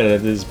scream at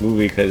in this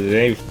movie because it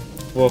ain't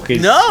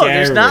fucking No, scary.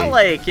 there's not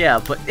like, yeah,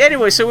 but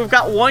anyway, so we've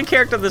got one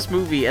character in this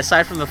movie,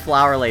 aside from the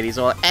flower ladies,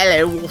 or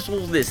hello, what's all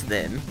this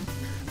then?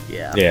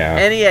 Yeah. Yeah.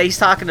 And yeah, he's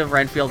talking to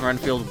Renfield.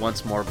 Renfield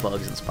wants more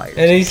bugs and spiders.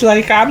 And he's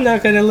like, I'm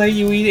not gonna let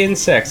you eat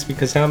insects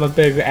because I'm a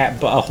big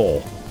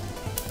butthole.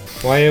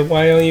 Why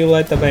don't you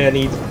let the man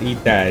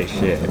eat that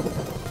shit?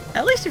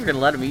 At least if you're gonna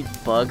let him eat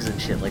bugs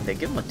and shit like that,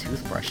 give him a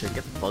toothbrush and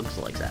get the bugs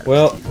legs out of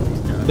Well, his teeth when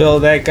he's done. Bill,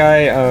 that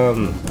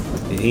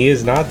guy, he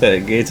is not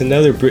that gay. It's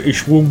another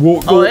British one.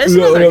 Oh, it's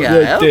another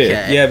guy,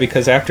 okay. Yeah,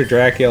 because after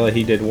Dracula,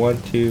 he did 1,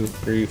 2,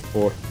 3,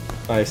 4,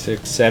 5,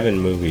 6, 7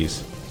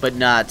 movies. But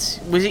not,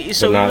 was he,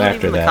 so But he not wasn't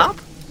after even the that. cop?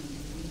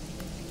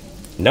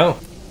 No,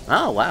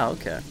 Oh, wow,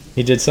 okay.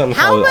 he did something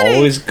How called many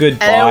Always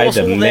Goodbye, animals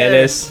The will there-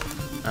 Menace,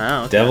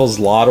 Oh, okay. Devil's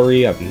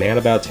Lottery, A Man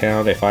About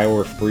Town, If I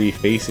Were Free,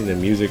 Facing the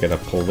Music, and A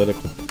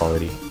Political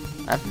Party.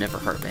 I've never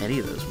heard of any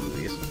of those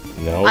movies.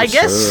 No, I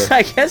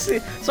sir.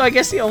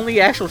 guess the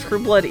only actual True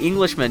Blood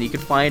Englishmen you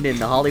could find in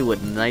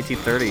Hollywood in the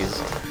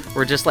 1930s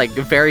were just like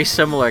very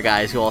similar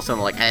guys who all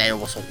sounded like, hey,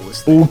 what's all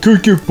this? Oh,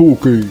 kick it,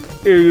 Pokey.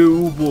 Hey,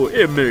 oh boy,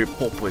 hey, Mary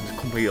Poppins,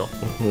 come here.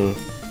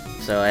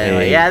 So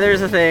anyway, Hey. yeah,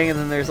 there's a thing, and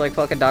then there's like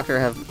fucking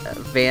Dr.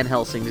 Van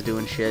Helsing's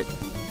doing shit.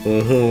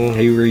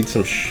 He reads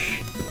some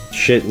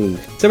shit and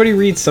somebody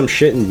reads some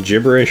shit in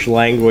gibberish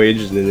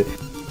language, and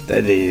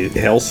then the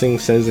Helsing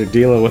says they're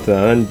dealing with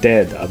an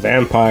undead, a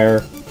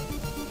vampire,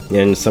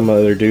 and some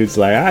other dude's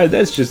like,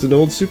 that's just an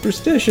old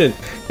superstition.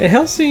 And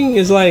Helsing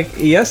is like,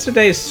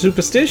 yesterday's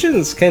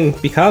superstitions can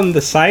become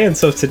the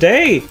science of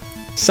today.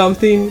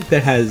 Something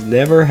that has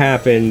never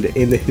happened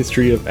in the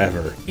history of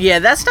ever. Yeah,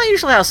 that's not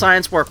usually how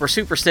science works, where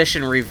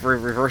superstition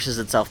reverses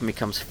itself and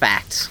becomes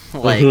fact.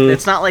 Like,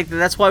 it's not like,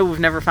 that's why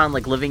we've never found,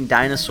 like, living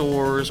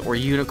dinosaurs or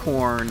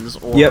unicorns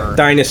or... Yep,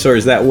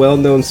 dinosaurs, that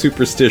well-known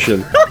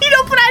superstition. You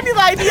don't put any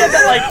idea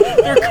that, like,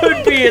 there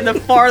could be in the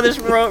farthest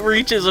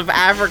reaches of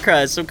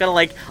Africa some kind of,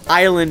 like,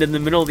 island in the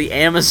middle of the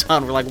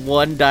Amazon where, like,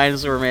 one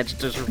dinosaur managed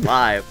to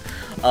survive.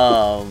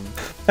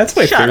 That's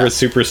my Shut favorite up.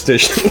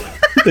 superstition.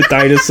 The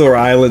Dinosaur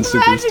Island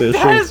superstition.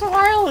 Dinosaur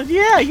Island,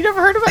 yeah, you never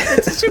heard about it?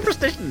 It's a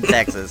superstition in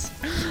Texas.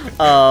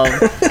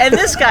 And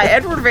this guy,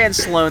 Edward Van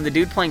Sloan, the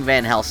dude playing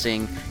Van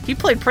Helsing, he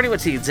played pretty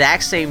much the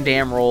exact same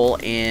damn role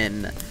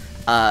in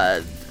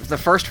the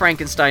first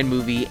Frankenstein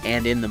movie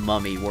and in The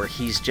Mummy, where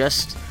he's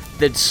just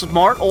the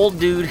smart old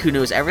dude who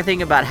knows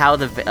everything about how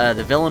the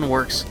villain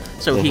works,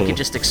 so he can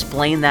just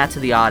explain that to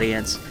the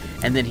audience,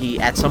 and then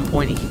at some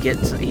point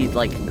he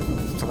like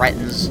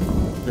threatens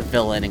the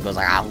villain and goes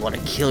like, "I want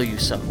to kill you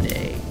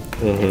someday,"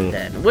 and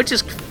then which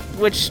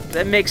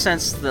that makes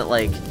sense that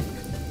like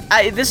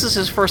this is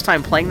his first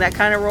time playing that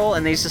kind of role,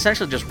 and he's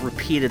essentially just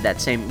repeated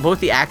that same, both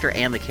the actor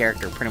and the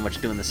character pretty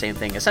much doing the same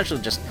thing, essentially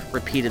just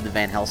repeated the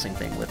Van Helsing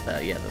thing with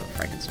the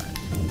Frankenstein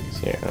movies.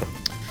 Yeah.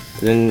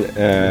 Then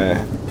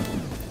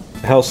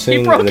Helsing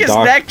He broke and the his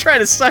neck trying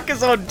to suck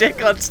his own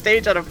dick on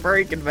stage at a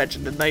furry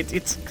convention in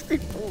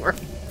 1964.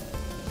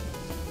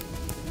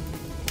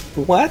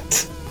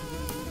 What?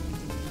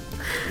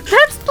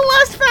 That's the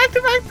last fact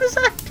about this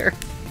actor.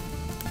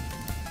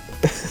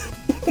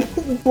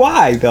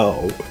 Why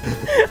though?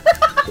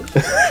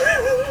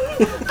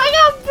 I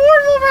got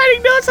bored while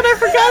writing notes and I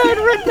forgot I'd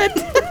written that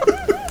down.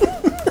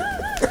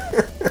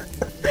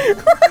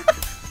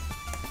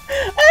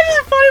 It's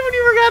just funny when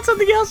you forgot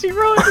something else you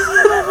wrote in the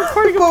middle of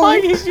recording a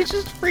podcast, you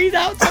just read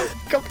out something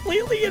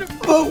completely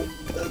inappropriate.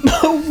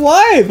 But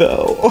why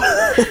though?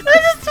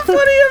 That's just a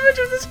funny image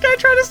of this guy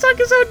trying to suck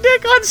his own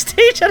dick on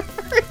stage at a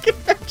furry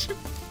convention.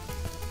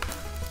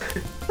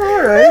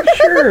 Alright,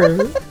 sure.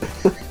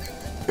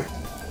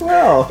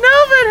 Well.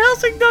 No, Van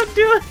Helsing, don't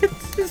do it.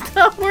 It's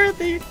not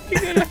worth it.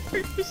 You're gonna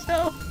hurt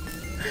yourself.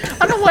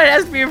 I don't know why it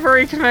has to be a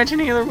furry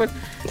convention either, but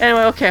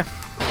anyway, okay.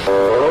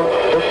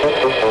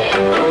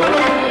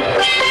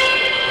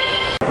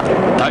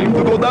 Time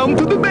to go down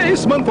to the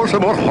basement for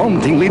some more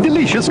hauntingly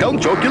delicious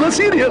Count Chocula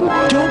cereal.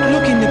 Don't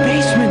look in the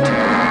basement.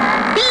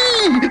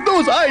 Eee,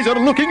 those eyes are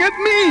looking at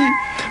me.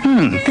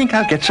 Think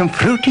I'll get some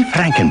fruity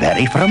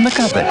Frankenberry from the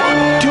cupboard.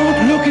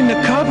 Don't look in the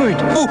cupboard.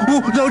 Oh,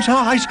 those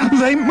eyes,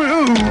 they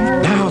move.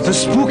 Now the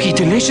spooky,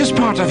 delicious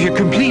part of your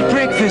complete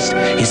breakfast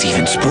is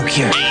even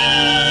spookier.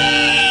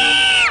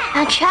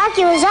 Now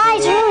Chocula's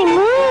eyes really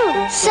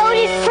move. So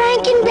did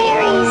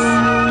Frankenberry's.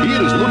 He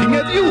is looking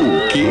at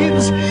you,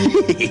 kids.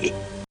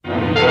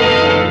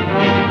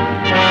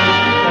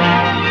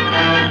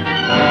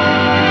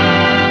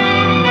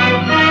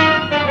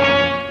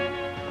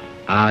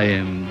 I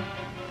am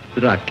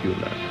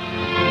Dracula.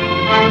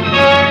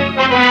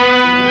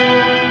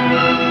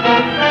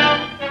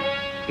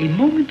 A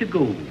moment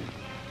ago,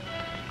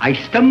 I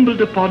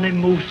stumbled upon a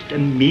most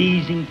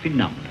amazing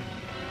phenomenon.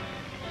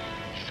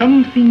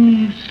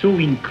 Something so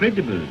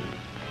incredible,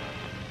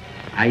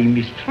 I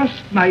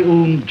mistrust my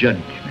own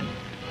judgment.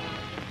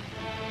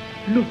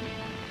 Look.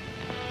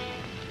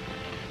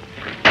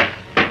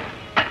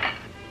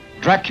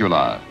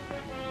 Dracula.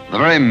 The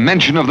very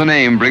mention of the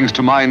name brings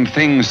to mind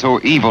things so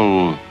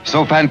evil,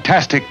 so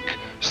fantastic,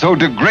 so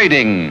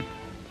degrading.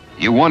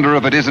 You wonder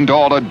if it isn't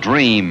all a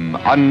dream,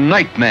 a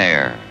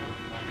nightmare.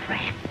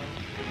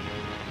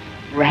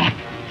 Rats.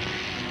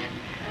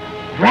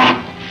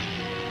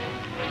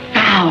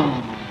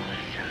 Thousands.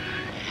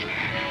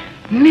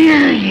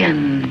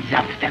 Millions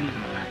of them.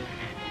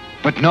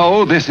 But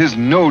no, this is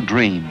no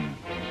dream.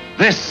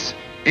 This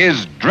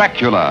is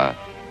Dracula,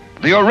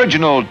 the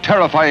original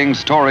terrifying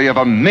story of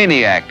a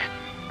maniac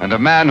and a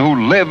man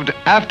who lived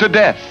after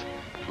death,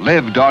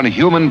 lived on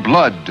human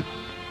blood,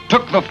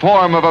 took the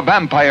form of a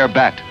vampire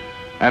bat,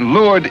 and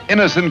lured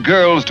innocent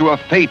girls to a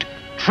fate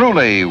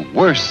truly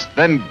worse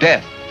than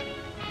death.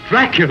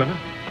 Dracula?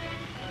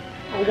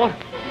 Oh,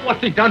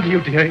 what's he done to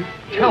you, dearie?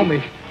 Tell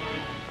me.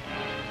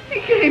 He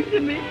came to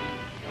me.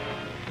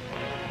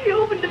 He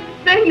opened a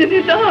thing in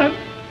his arm,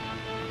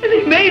 and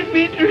he made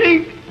me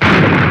drink.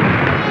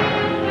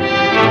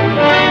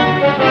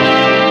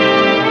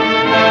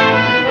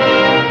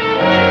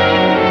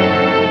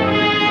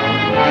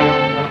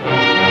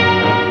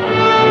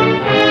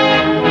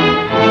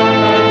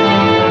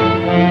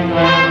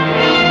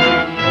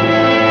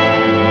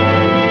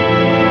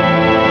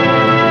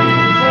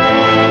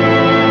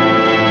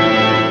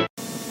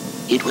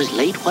 It was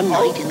late one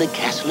night in the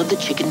castle of the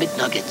Chicken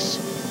McNuggets.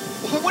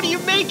 What are you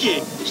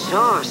making?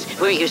 Sauce.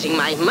 We're using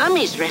my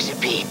mummy's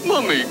recipe.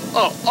 Mummy,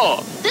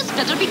 This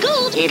better be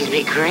good. It'll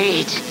be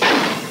great.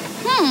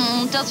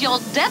 Does your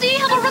daddy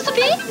have a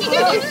recipe?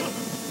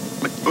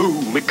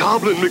 McBoo,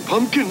 McGoblin,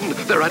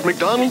 McPumpkin. They're at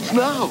McDonald's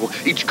now.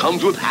 Each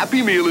comes with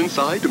Happy Meal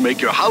inside to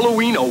make your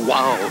Halloween a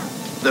wow.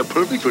 They're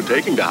perfect for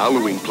taking to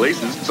Halloween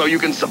places so you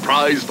can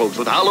surprise folks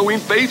with Halloween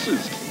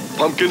faces.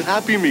 Pumpkin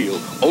Happy Meal,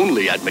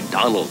 only at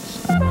McDonald's.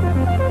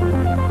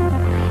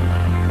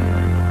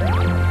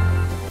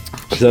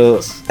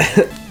 So,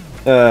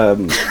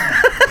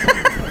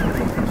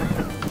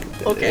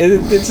 Okay.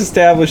 It's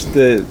established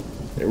that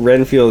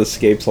Renfield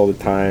escapes all the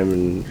time,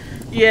 and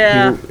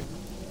Yeah.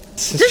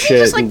 Doesn't he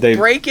just like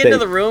break into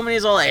the room and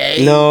he's all like,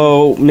 hey?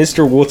 No,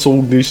 Mr.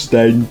 Wutzel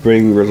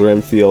Bring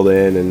Renfield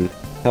in, and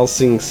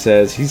Helsing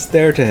says he's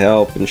there to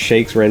help and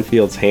shakes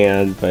Renfield's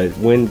hand, but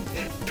when,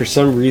 for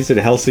some reason,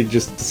 Helsing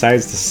just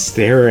decides to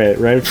stare at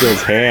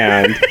Renfield's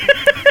hand.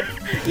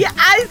 Yeah,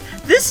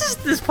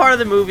 this part of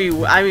the movie.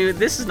 I mean,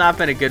 this has not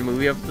been a good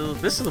movie.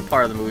 This is the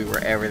part of the movie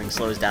where everything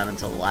slows down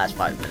until the last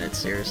 5 minutes.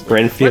 Seriously,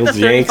 Renfield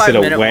yanks it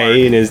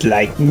away and is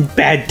like,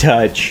 bad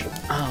touch.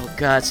 Oh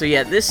god, so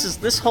yeah,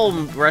 this whole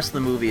rest of the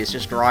movie is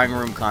just drawing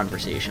room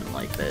conversation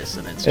like this,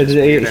 and it's just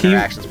weird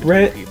interactions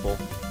between people.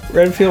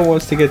 Renfield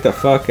wants to get the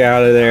fuck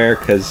out of there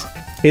because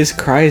his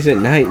cries at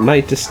night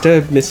might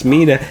disturb Miss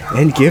Mina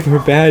and give her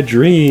bad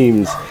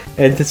dreams.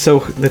 And so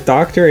the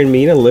doctor and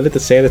Mina live at the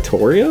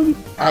sanatorium?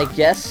 I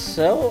guess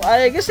so.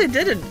 I guess they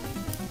did it.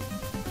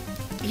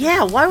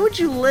 Yeah, why would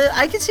you live?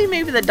 I could see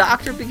maybe the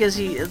doctor because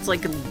it's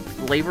like a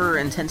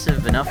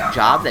labor-intensive enough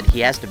job that he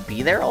has to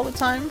be there all the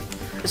time.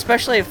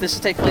 Especially if this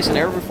takes place in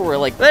era before,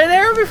 like, an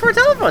era before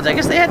telephones. I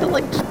guess they had to,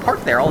 like, just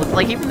park there.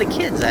 Like, even the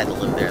kids had to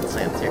live there at the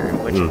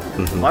sanitarium. Which,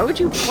 why would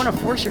you want to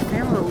force your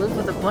family to live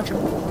with a bunch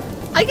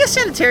of... I guess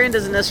sanitarium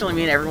doesn't necessarily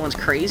mean everyone's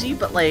crazy,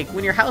 but, like,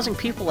 when you're housing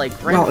people like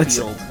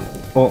Renfield...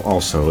 Well,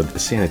 also, the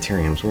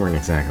sanitariums weren't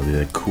exactly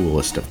the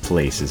coolest of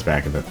places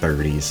back in the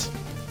 30s.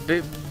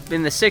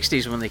 In the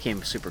 60s, when they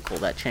came super cool,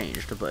 that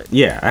changed, but...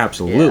 Yeah,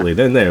 absolutely. Yeah.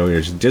 Then there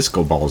was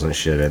disco balls and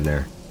shit in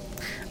there.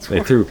 They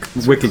threw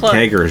wicked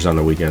keggers on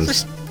the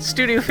weekends.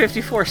 Studio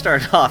 54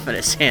 started off in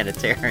a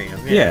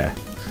sanitarium. Yeah.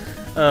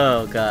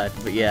 Oh god,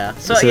 but yeah.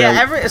 So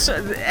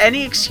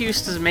any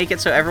excuse to make it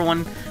so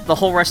the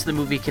whole rest of the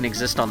movie can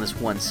exist on this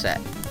one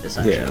set,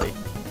 essentially.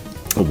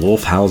 Yeah. A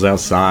wolf howls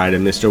outside,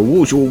 and Mr.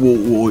 Woosh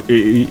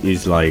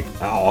is like,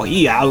 oh,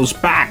 he howls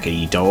back,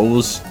 he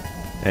does.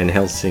 And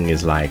Helsing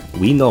is like,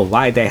 we know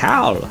why they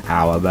howl.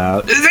 How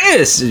about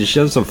this? And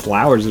shoves some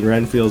flowers in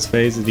Renfield's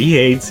face, and he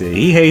hates it.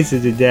 He hates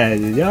it to death.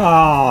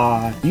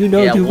 You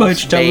know too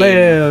much to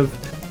live.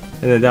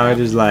 And the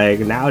doctor's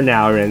like,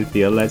 now,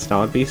 Renfield, let's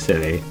not be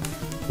silly.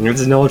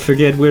 Let's not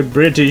forget we're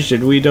British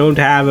and we don't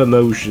have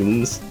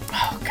emotions.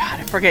 Oh god,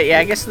 I forget. Yeah,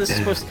 I guess this is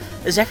supposed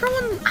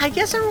I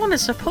guess everyone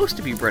is supposed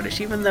to be British,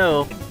 even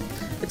though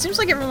it seems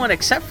like everyone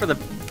except for the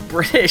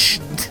British,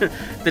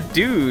 the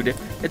dude,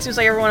 it seems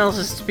like everyone else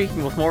is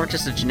speaking with more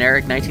just a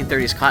generic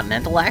 1930s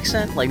continental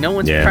accent. Like, no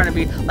one's trying to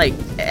be, like,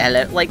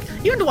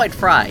 even Dwight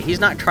Fry, he's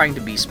not trying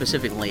to be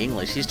specifically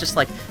English. He's just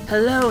like,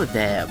 hello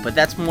there. But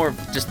that's more of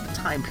just the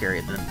time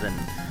period than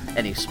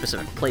any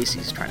specific place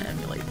he's trying to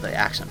emulate the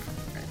accent from.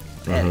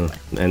 Right? Anyway.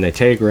 And they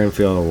take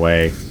Renfield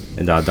away,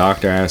 and the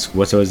doctor asks,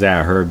 what was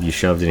that herb you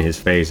shoved in his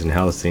face? And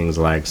Helsing's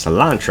like,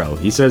 cilantro.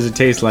 He says it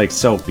tastes like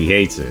soap. He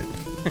hates it.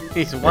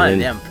 He's one of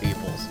them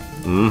peoples.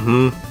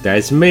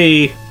 That's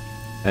me.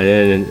 And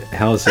then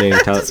Helsing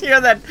tells... Just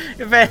hear that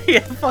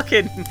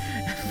fucking...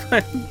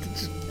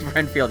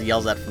 Renfield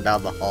yells that from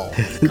down the hall.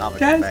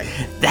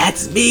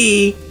 That's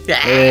me.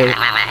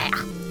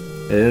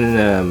 And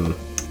then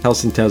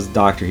Helsing tells the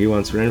doctor he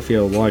wants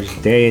Renfield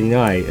watched day and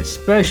night,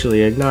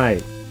 especially at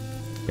night.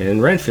 And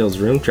in Renfield's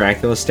room,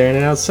 Dracula's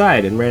standing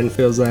outside, and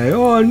Renfield's like,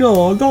 oh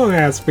no, don't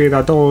ask me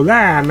to do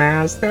that,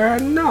 master.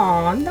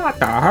 No, not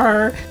to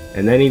her.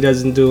 And then he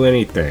doesn't do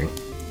anything.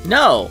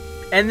 No.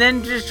 And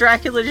then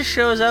Dracula just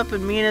shows up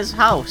in Mina's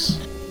house.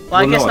 Well,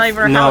 I guess not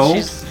even her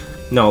house.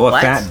 No, a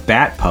fat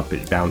bat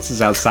puppet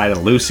bounces outside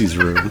of Lucy's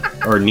room,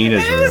 or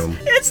Nina's room.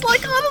 It's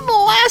like on an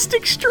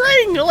elastic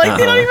string. Like,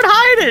 they don't even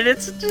hide it.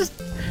 It's just...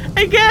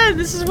 Again,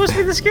 this is supposed to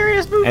be the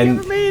scariest movie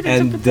ever made.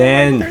 And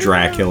then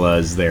Dracula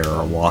is there,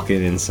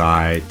 walking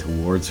inside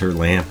towards her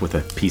lamp with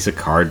a piece of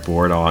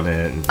cardboard on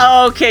it.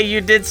 Okay,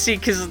 you did see,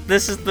 because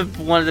this is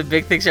one of the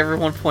big things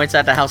everyone points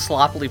out to how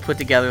sloppily put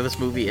together this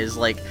movie is.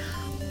 Like,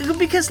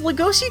 because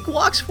Lugosi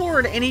walks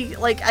forward and he,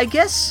 like, I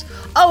guess...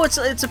 Oh, it's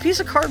a piece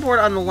of cardboard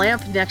on the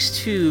lamp next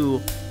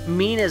to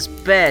Mina's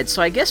bed.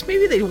 So I guess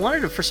maybe they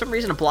wanted to, for some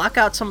reason, to block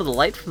out some of the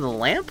light from the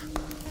lamp.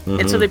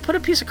 And so they put a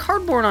piece of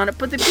cardboard on it,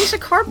 but the piece of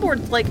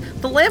cardboard, like,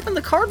 the lamp and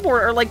the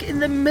cardboard are, like,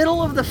 in the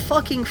middle of the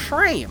fucking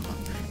frame.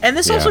 And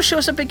this also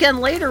shows up again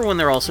later when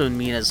they're also in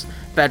Mina's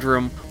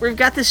bedroom, where we've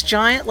got this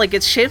giant, like,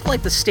 it's shaped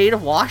like the state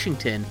of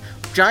Washington,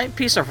 giant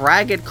piece of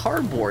ragged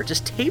cardboard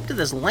just taped to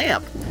this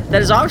lamp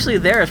that is obviously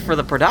there for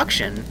the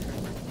production,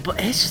 but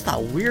it's just the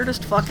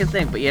weirdest fucking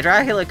thing. But yeah,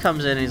 Dracula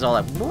comes in and he's all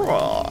like,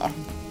 blah.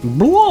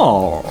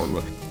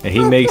 And he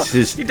makes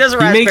his... He does a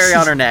raspberry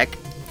on her neck.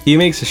 He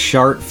makes a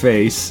sharp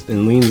face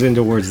and leans in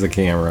towards the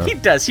camera. He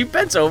does. He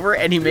bends over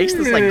and he makes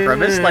this like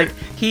grimace,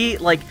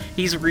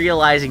 he's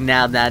realizing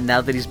now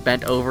that he's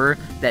bent over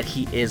that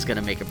he is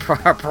gonna make a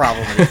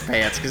problem in his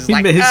pants because no.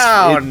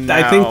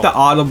 I think the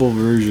audible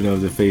version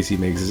of the face he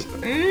makes is.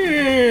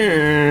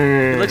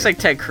 It looks like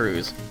Ted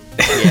Cruz.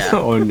 Yeah.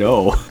 Oh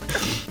no.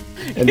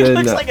 And he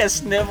looks like a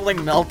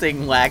sniveling,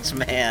 melting wax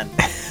man.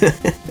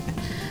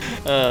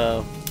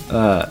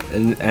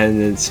 And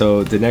then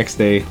so the next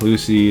day,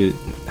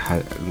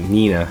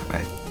 Nina,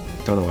 I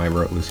don't know why I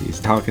wrote Lucy, is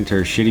talking to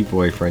her shitty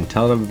boyfriend,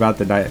 telling him about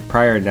the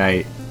prior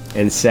night,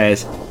 and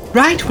says,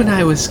 right when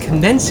I was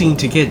commencing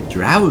to get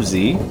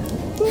drowsy,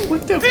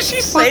 What the Did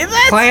she say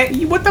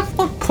that? What the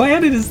fuck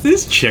planet is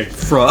this chick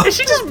from? Is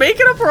she just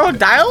making up her own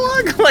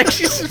dialogue? Like,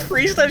 she's just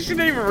freestyle. She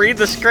didn't even read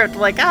the script.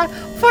 Like,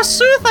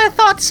 forsooth, I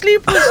thought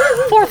sleep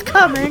was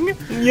forthcoming.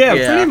 Yeah,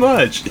 pretty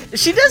much.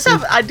 She does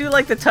have. I do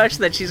like the touch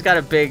that she's got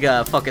a big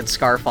fucking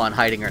scarf on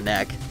hiding her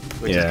neck,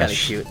 which is kind of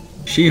cute.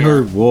 She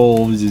heard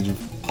wolves and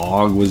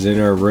Hog was in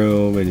her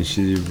room, and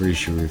she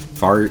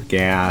fart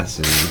gas,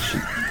 and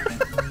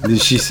then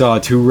she saw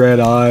 2 red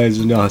eyes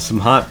and some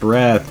hot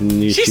breath, and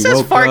she says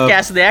woke fart up.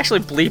 gas, and they actually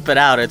bleep it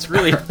out. It's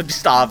really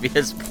just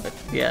obvious, but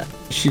yeah.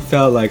 She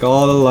felt like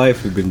all the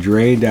life had been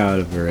drained out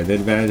of her, and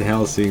then Van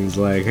Helsing's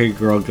like, "Hey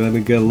girl, let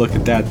me get a look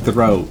at that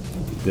throat."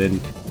 And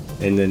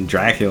then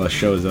Dracula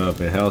shows up,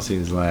 and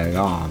Helsing's like,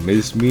 "Oh,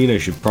 Miss Mina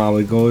should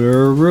probably go to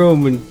her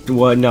room and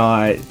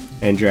whatnot."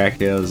 And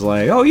Dracula's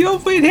like, "Oh, you're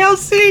Van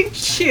Helsing?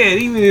 Shit,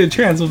 even in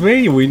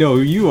Transylvania, we know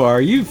who you are.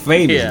 You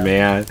famous,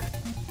 man."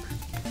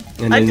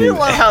 And I do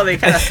love how they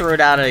kind of throw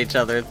it out at each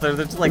other. They're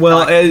just like,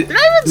 well, they're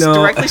not even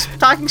directly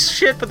talking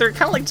shit, but they're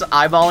kind of like just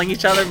eyeballing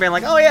each other and being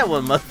like, "Oh yeah,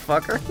 well,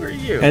 motherfucker, who are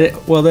you?"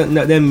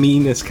 And then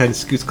Mina kind of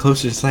scoots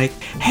closer. It's like,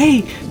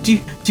 "Hey, do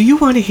you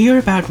want to hear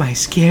about my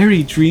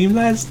scary dream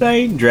last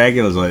night?" And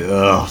Dracula's like,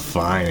 "Oh,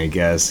 fine, I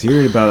guess.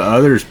 Hearing about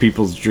other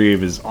people's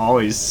dream is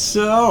always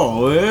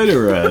so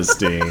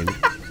interesting."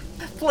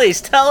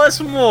 Please tell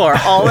us more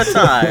all the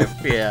time.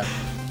 Yeah.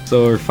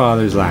 So her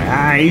father's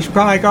like, you should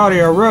probably go to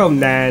your room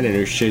then. And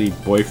her shitty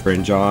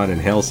boyfriend John and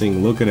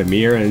Helsing look in a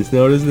mirror and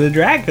notice that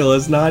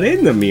Dracula's not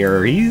in the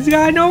mirror. He's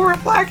got no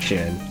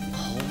reflection.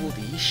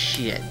 Holy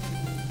shit.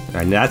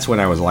 And that's when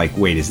I was like,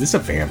 wait, is this a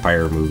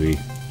vampire movie?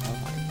 Oh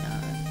my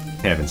god.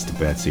 Heavens to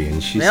Betsy.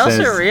 And she says...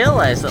 They also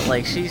realize that,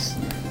 like, she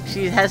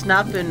has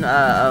not been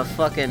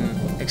fucking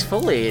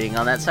exfoliating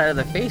on that side of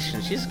the face.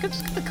 And she's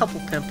just got a couple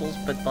pimples,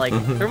 but, like,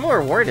 they're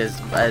more worried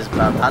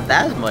about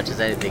that as much as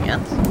anything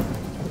else.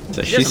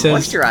 So she doesn't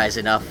moisturize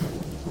enough.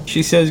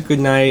 She says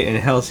goodnight, and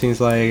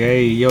Helsing's like,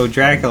 "Hey, yo,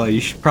 Dracula,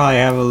 you should probably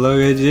have a look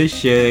at this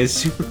shit. It's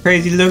super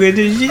crazy. Look at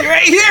this shit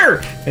right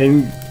here!"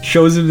 And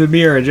shows him the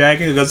mirror, and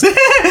Dracula goes,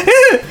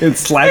 and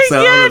slaps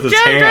that out with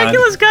his hand.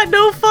 Dracula's got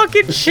no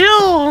fucking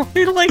chill.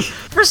 Like,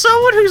 for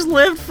someone who's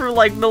lived for,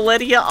 like,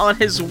 millennia on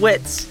his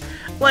wits,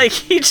 like,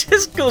 he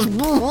just goes,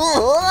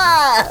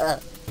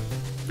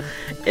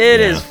 It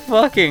is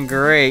fucking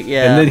great,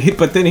 yeah. And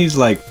then he's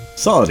like,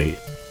 "Sorry.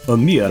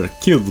 Amir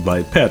killed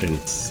my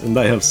parents, and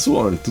I have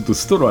sworn to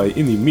destroy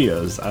any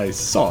mirrors I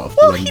saw from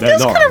Well, he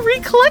does kind of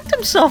recollect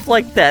himself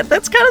like that.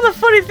 That's kind of the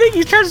funny thing.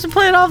 He tries to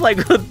play it off like,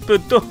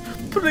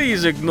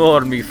 "Please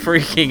ignore me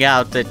freaking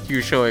out that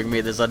you're showing me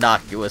this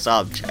innocuous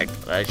object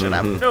that I should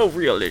have no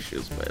real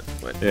issues with."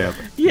 But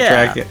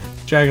yeah.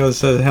 Dracula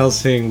says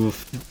Helsing will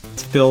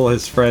fill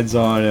his friends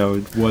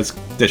on what's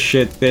the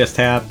shit just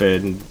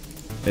happened.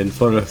 And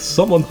for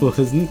someone who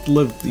hasn't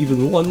lived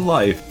even one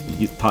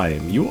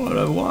lifetime, you are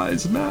a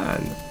wise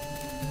man.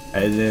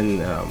 And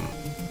then,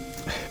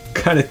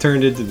 kind of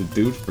turned into the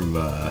dude from,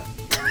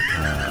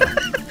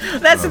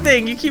 That's the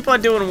thing, you keep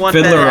on doing one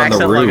Fiddler better on the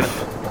accent.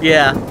 Roof.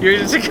 Yeah,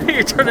 you're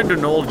turning into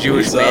an old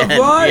Jewish man. He's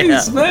a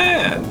wise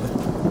man!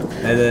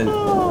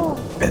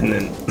 And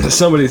then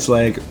somebody's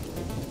like,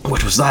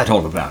 "What was that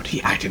all about?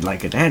 He acted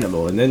like an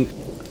animal." And then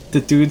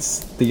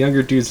the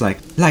younger dude's like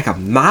a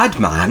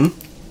madman?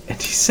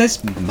 And he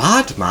says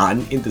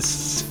madman in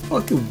this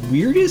fucking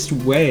weirdest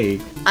way.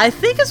 I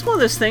think it's one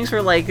of those things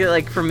where,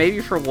 like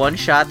for one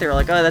shot, they were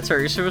like, "Oh, that's right,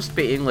 you're supposed to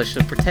be English,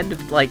 so pretend to,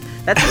 like,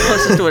 that's the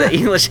closest to an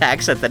English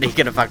accent that he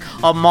can affect.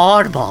 A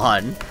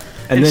madman."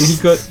 And then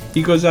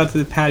he goes out to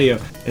the patio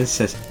and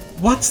says,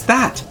 "What's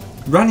that?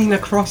 Running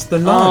across the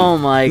lawn." Oh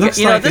my god.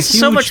 You know, this is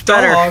so much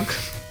better.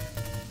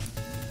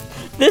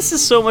 This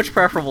is so much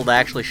preferable to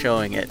actually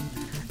showing it.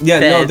 Yeah,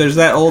 no, there's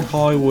that old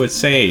Hollywood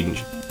saying,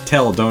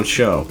 "Tell, don't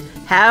show."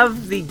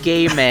 Have the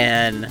gay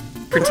man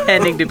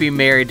pretending to be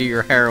married to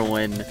your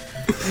heroine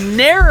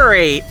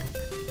narrate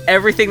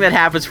everything that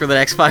happens for the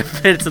next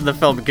 5 minutes in the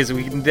film, because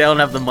we don't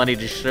have the money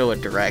to show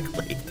it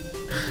directly.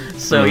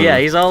 So yeah,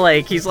 he's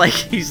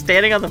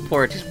standing on the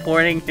porch, he's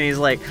pointing, and he's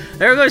like,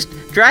 "There goes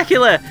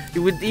Dracula."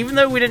 Even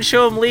though we didn't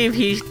show him leave,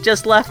 he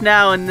just left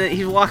now, and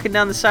he's walking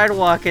down the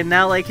sidewalk, and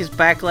now, like, his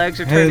back legs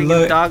are turning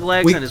into dog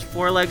legs, and his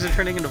forelegs are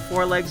turning into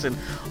forelegs, and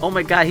oh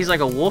my god, he's like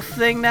a wolf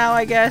thing now,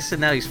 I guess,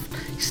 and now he's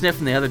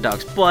sniffing the other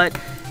dog's butt,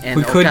 and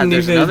we couldn't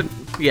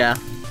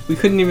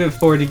even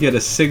afford to get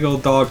a single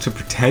dog to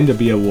pretend to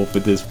be a wolf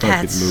with this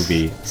fucking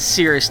movie.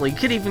 Seriously, you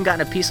could have even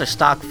gotten a piece of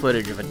stock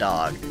footage of a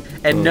dog.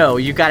 And no,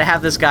 you gotta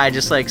have this guy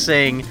just, like,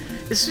 saying,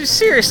 this is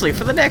seriously,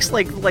 for the next,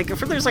 there's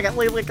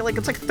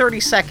it's like 30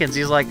 seconds,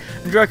 he's like,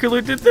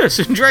 "Dracula did this,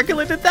 and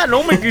Dracula did that,"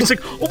 and he's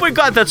like, "Oh my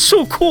god, that's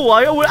so cool,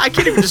 I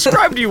can't even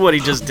describe to you what he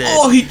just did."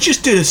 "Oh, he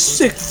just did a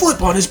sick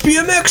flip on his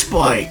BMX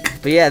bike."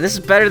 But yeah, this is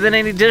better than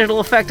any digital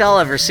effect I'll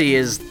ever see,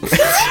 is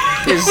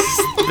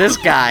this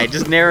guy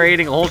just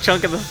narrating a whole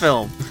chunk of the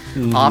film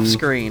off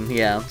screen,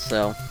 yeah,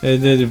 so.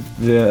 And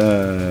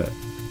then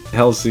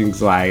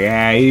Helsing's like,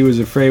 he was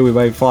afraid we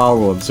might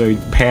follow him, so he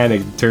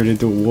panicked, turned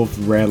into a wolf,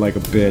 and ran like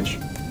a bitch.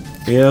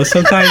 You know,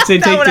 sometimes they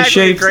take the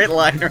shapes. Great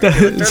line.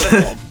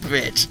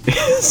 bitch.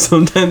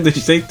 Sometimes they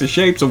take the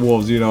shapes of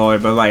wolves,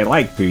 but I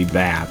like big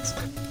bats.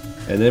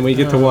 And then we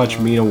get to watch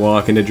Mina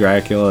walk into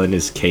Dracula in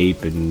his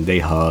cape, and they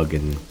hug,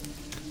 and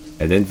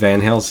then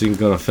Van Helsing's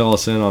gonna fill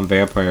us in on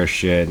vampire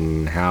shit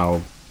and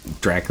how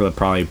Dracula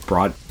probably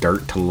brought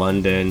dirt to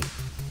London.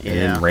 And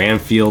then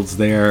Ranfield's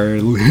there.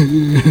 And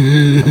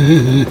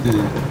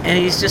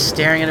he's just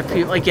staring at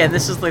people. Again,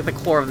 this is like the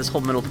core of this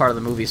whole middle part of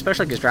the movie,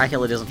 especially because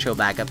Dracula doesn't show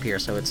back up here.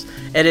 So it's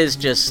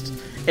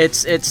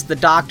the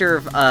doctor,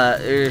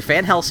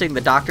 Van Helsing, the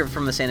doctor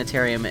from the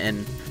sanitarium,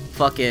 and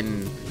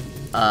fucking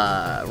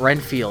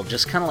Renfield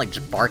just kind of like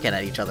just barking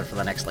at each other for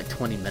the next like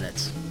 20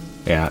 minutes.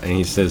 Yeah, and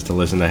he says to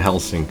listen to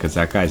Helsing because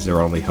that guy's their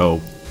only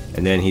hope.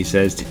 And then he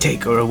says to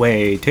take her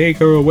away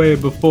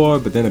before,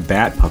 but then a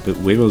bat puppet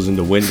wiggles in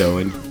the window,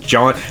 and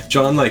John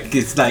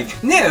it's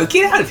like, no,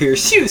 get out of here,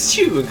 shoo,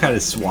 and kind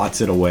of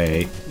swats it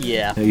away.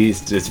 Yeah.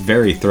 He's just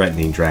very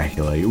threatening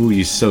Dracula. Ooh,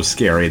 he's so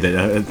scary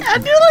that.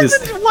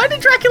 Why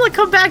did Dracula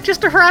come back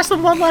just to harass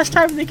them one last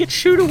time and they get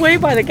shooed away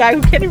by the guy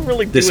who can't even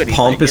really do anything? This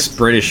pompous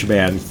British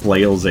man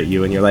flails at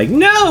you, and you're like,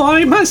 no,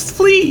 I must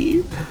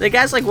flee. The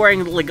guy's like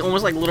wearing like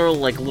almost like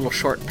little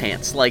short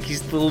pants. Like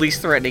he's the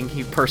least threatening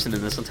person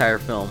in this entire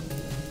film.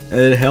 And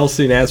then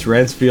Helsing asks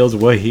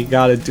Renfield what he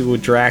got to do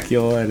with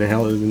Dracula,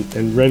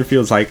 and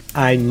Renfield's like,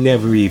 I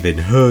never even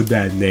heard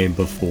that name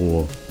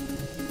before.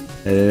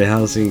 And then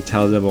Helsing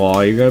tells him, oh,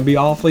 you're going to be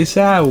awfully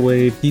sad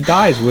if he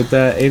dies with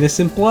that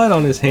innocent blood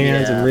on his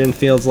hands. Yeah. And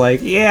Renfield's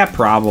like, yeah,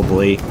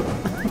 probably.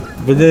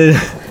 But then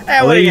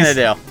what are you going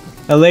to do?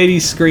 A lady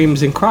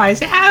screams and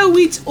cries, oh,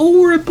 it's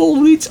horrible,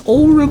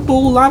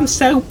 I'm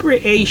so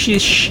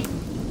British.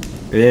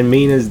 And then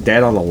Mina's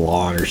dead on the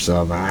lawn or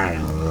something, I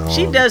don't know.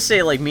 She does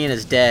say, like,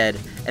 Mina's dead,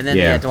 and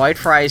then Dwight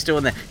Fry's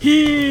doing the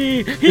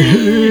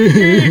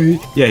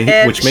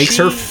which makes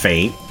her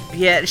faint.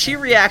 Yeah, she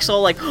reacts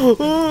all like,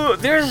 oh,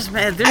 there's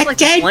like a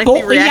dead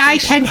boy I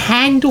can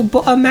handle,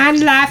 but a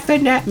man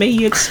laughing at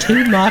me, it's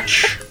too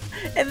much.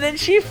 And then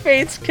she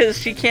faints because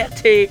she can't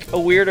take a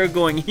weirdo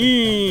going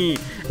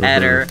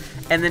at her.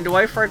 And then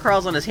Dwight Fry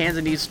crawls on his hands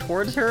and knees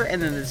towards her,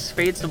 and then it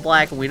fades to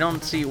black, and we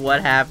don't see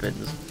what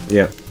happens.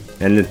 Yeah.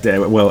 And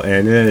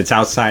then it's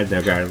outside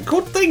now, guy.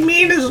 Good thing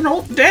Mina's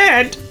not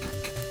dead.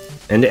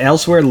 And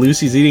elsewhere,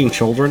 Lucy's eating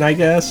children, I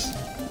guess.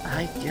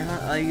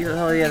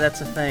 Oh yeah,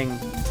 that's a thing.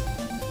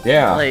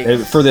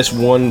 Yeah, for this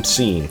one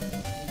scene.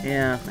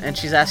 Yeah, and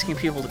she's asking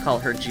people to call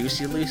her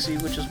Juicy Lucy,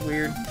 which is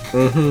weird.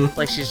 Mm-hmm.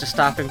 Like she's just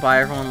stopping by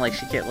everyone, like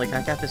she can't. Like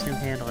I got this new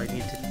handle. I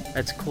need to.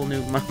 That's a cool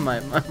new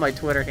my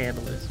Twitter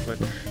handle is. But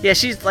yeah,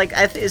 she's like,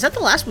 is that the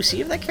last we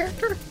see of that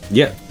character?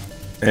 Yeah.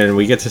 And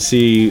we get to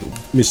see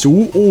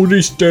Mr.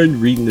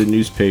 Oldeston reading the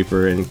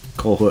newspaper and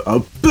call her a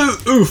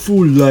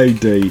beautiful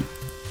lady.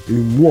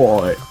 In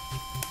what?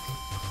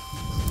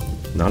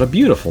 Not a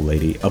beautiful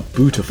lady, a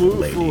beautiful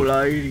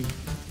lady.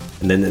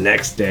 And then the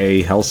next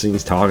day,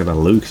 Helsing's talking to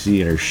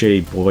Lucy and her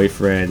shitty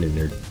boyfriend, and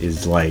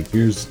is like,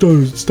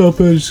 stop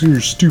asking her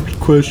stupid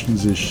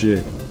questions and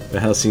shit.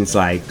 But Helsing's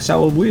like,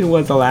 so when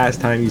was the last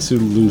time you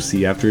sued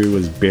Lucy after he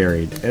was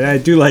buried? And I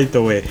do like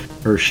the way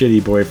her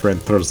shitty boyfriend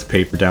throws the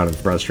paper down in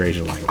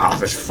frustration, like, oh,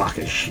 this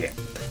fucking shit.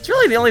 It's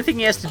really the only thing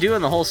he has to do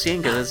in the whole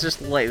scene, because it's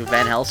just like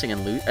Van Helsing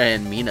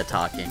and Mina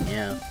talking,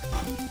 yeah.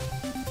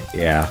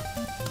 Yeah.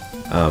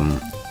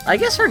 I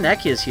guess her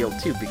neck is healed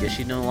too, because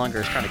she no longer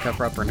is trying to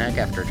cover up her neck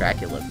after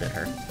Dracula bit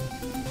her.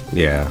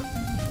 Yeah.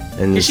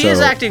 And she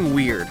is acting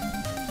weird.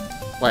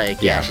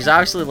 Like, yeah, she's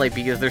obviously like,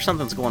 because there's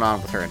something's going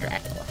on with her and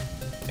Dracula.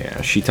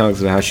 Yeah, she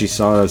talks about how she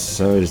saw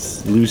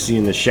Lucy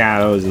in the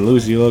shadows, and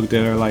Lucy looked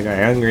at her like a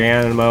hungry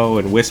animal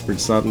and whispered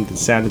something that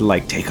sounded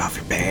like, take off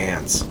your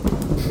pants.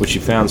 Which she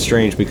found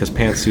strange because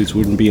pantsuits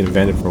wouldn't be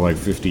invented for like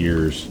 50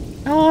 years.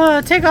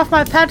 Oh, take off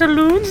my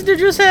pantaloons,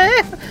 did you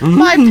say?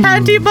 My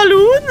panty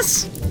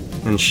balloons?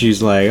 And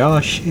she's like, oh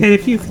shit,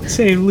 if you can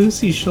save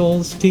Lucy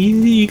Scholes,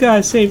 you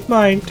gotta save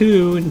mine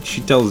too. And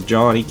she tells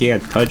John he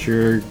can't touch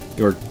her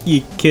or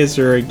kiss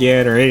her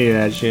again or any of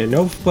that shit.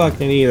 No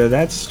fucking either.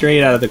 That's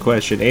straight out of the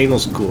question.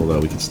 Anal's cool though.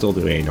 We can still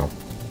do anal.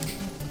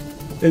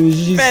 And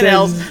she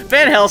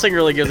Van Helsing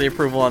really gives the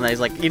approval on that. He's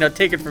like,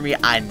 take it from me.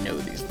 I know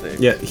these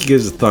things. Yeah, he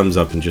gives a thumbs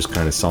up and just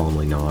kind of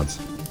solemnly nods.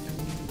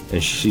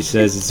 And she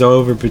says it's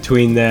over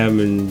between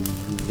them, and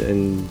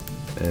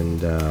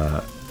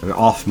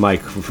off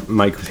Mike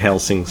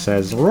Helsing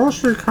says,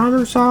 Lucy, come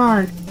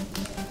inside.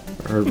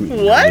 Or,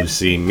 what?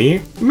 Lucy,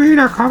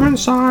 Mina, come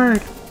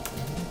inside.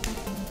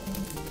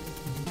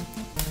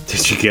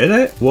 Did you get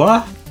it?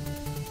 What?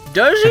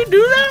 Does he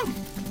do that?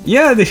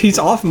 Yeah, he's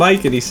off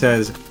mic and he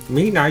says,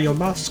 Mina, you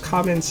must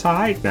come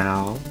inside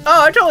now.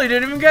 Oh, I totally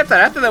didn't even get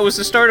that. I thought that was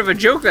the start of a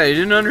joke that I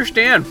didn't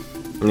understand.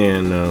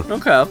 Yeah, no.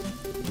 Okay.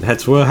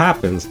 That's what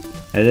happens.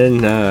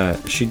 And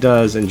then she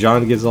does, and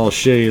John gets all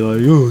shitty,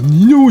 like, oh,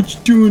 you know what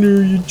you're doing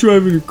here, you're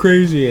driving her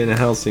crazy. And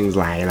Helsing's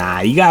like, nah,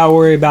 you gotta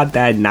worry about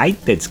that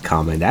night that's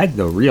coming. That's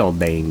the real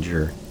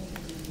danger.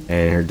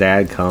 And her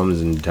dad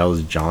comes and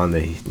tells John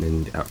that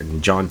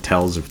and John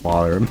tells her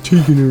father, I'm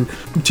taking her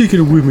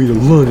with me to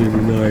London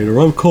tonight, or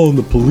I'm calling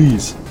the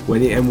police.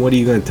 And what are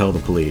you going to tell the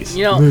police?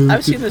 You know,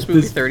 I've seen this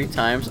movie 30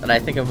 times, and I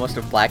think I must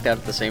have blacked out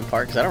at the same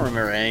part, because I don't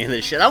remember any of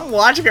this shit. I'm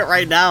watching it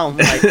right now. I'm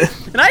like,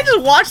 and I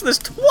just watched this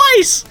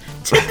twice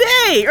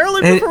today,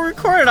 early before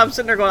recording. I'm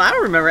sitting there going, I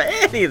don't remember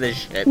any of this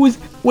shit.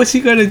 What's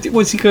he gonna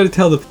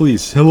tell the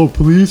police? Hello,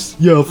 police?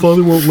 Yeah,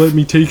 father won't let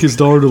me take his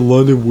daughter to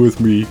London with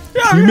me.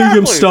 Yeah, Can you make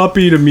him stop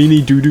being a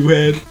meanie doo-doo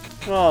head?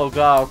 Oh,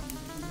 God.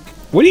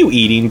 What are you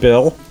eating,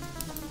 Bill?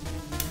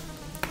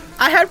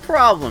 I had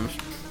problems.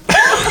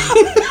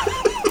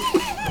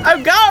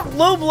 I've got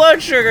low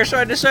blood sugar, so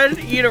I decided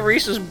to eat a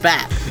Reese's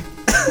Bat.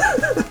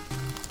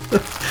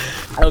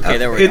 Okay,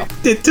 there we go.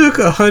 It took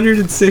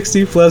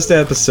 160 plus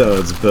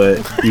episodes, but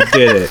you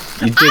did it.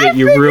 You did it.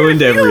 You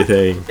ruined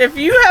everything. If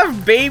you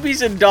have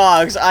babies and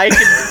dogs, I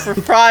can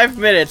for 5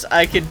 minutes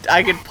I could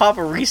pop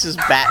a Reese's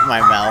Bat in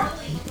my mouth.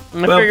 I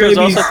figure it was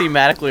also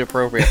thematically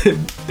appropriate.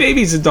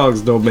 Babies and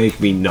dogs don't make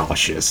me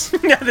nauseous.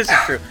 Yeah, this is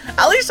true.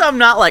 At least I'm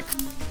not like.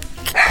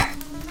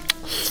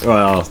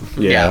 Well,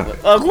 yeah.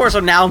 Of course,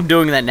 now I'm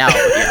doing that now.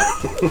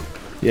 But yeah.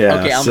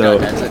 Yeah. Okay, I'm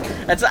done.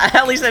 That's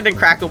at least I didn't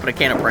crack open a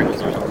can of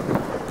Pringles or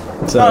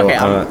something. So,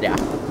 yeah.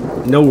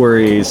 No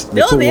worries.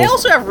 They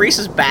also have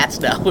Reese's Bats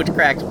now, which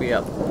cracks me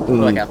up.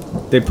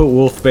 They put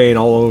Wolfbane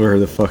all over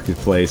the fucking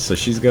place, so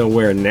she's gonna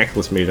wear a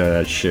necklace made out of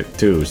that shit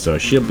too, so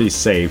she'll be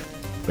safe.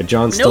 But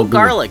John's still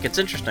garlic. It's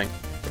interesting.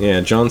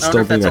 Yeah, John's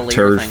still being a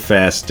turd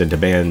fest and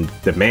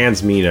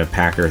demands me to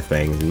pack her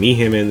things. Meet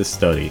him in the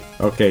study.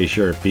 Okay,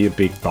 sure, be a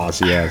big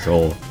bossy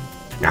asshole.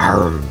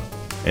 Arrgh.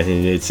 And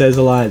it says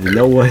a lot.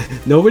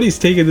 Nobody's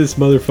taking this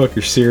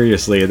motherfucker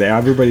seriously, and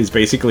everybody's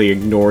basically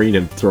ignoring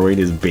him throwing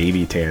his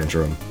baby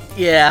tantrum.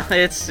 Yeah,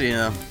 it's, you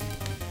know.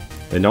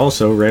 And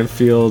also,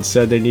 Renfield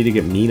said they need to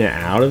get Mina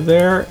out of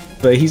there,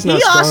 but he's not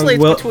strong. He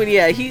oscillates between,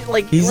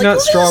 he's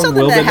not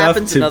strong-willed that enough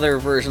happens in other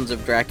versions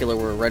of Dracula,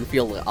 where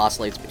Renfield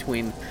oscillates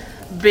between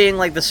being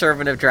like the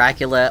servant of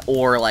Dracula,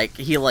 or like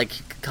he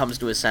comes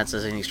to his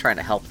senses and he's trying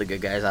to help the good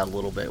guys out a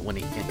little bit when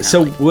he can.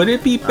 So would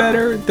it be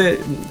better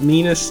that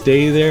Mina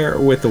stay there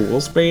with the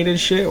Wolfsbane and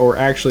shit, or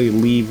actually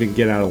leave and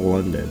get out of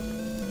London?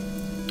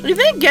 You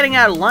think getting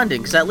out of London,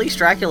 because at least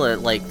Dracula,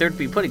 there'd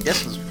be putting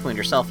distance between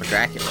yourself and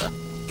Dracula.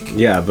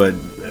 Yeah, but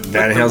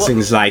Van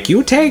Helsing's like,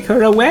 you take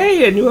her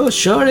away and you'll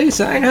surely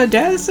sign her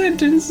death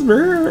sentence.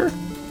 Brr.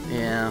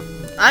 Yeah.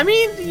 I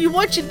mean,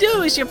 what you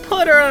do is you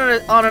put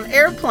her on an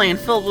airplane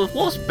filled with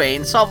Wolfsbane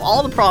and solve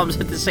all the problems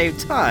at the same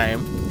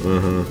time.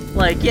 Mm-hmm.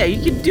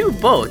 You can do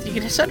both. You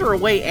can send her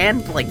away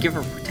and, give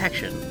her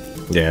protection.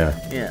 Yeah.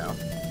 Yeah.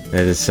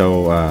 That is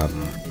so,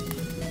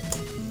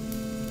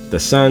 the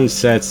sun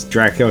sets,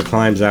 Dracula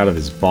climbs out of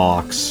his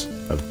box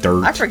of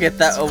dirt. I forget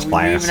that we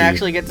even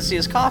actually get to see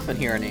his coffin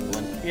here in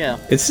England. Yeah.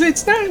 It's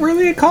not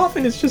really a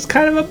coffin, it's just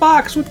kind of a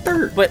box with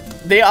dirt. But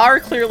they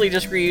are clearly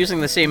just reusing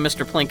the same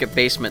Mr. Plinkett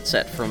basement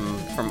set from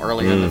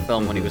earlier in the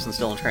film when he was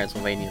still in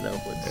Transylvania, though.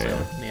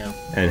 Yeah.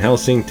 And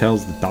Helsing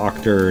tells the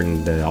doctor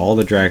and all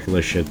the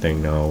Dracula shit they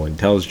know, and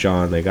tells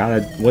John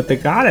what they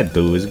gotta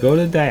do is go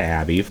to the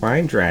Abbey,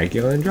 find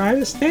Dracula, and drive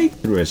a stake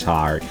through his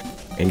heart.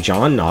 And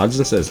John nods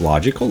and says,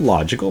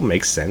 logical,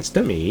 makes sense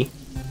to me.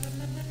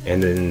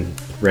 And then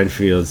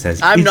Renfield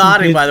says, I'm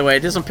nodding, by the way.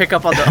 It doesn't pick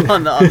up on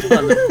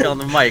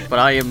the mic, but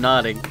I am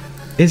nodding.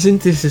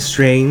 Isn't this a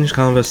strange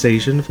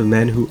conversation for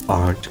men who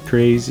aren't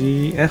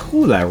crazy? And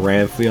who let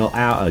Renfield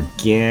out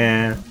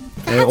again?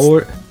 And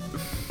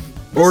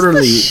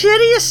orderly. This is the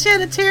shittiest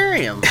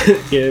sanitarium.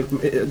 Yeah,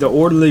 the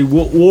orderly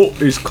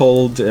is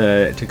called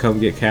to come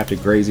get Captain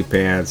Crazy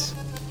Pants.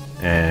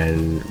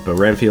 But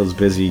Renfield's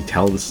busy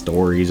telling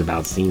stories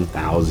about seeing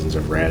thousands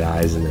of red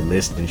eyes in the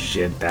mist and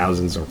shit,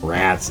 thousands of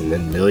rats, and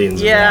then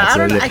millions of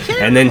rats.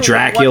 And then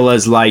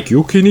Dracula's like,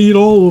 you can eat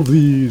all of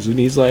these. And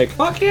he's like,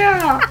 fuck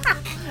yeah.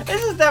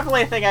 This is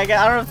definitely a thing. I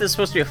don't know if this is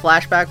supposed to be a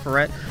flashback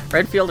for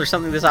Renfield or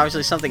something. This is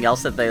obviously something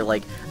else that they're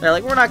like, we're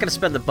not going to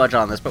spend the budget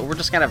on this, but we're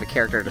just going to have a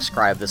character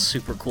describe this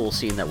super cool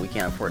scene that we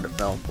can't afford to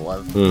film.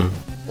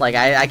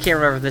 I can't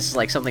remember if this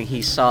is something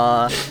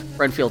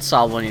Renfield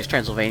saw when he was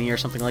Transylvania or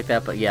something like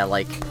that, but yeah,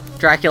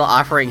 Dracula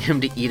offering him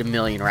to eat 1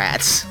 million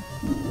rats.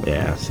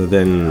 Yeah, so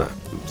then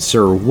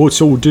Sir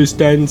What's All This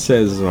then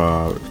says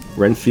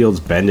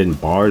Renfield's bending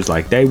bars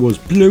like they was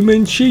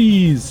bloomin'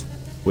 cheese.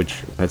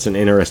 Which, that's an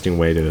interesting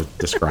way to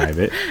describe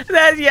it.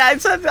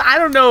 I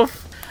don't know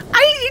if...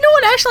 you know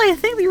what, actually, I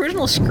think the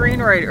original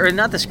screenwriter, or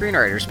not the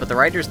screenwriters, but the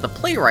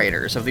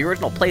playwriters of the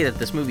original play that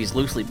this movie is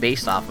loosely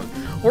based off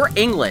of, were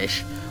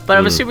English. But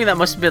I'm assuming that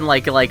must have been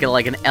like an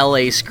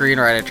LA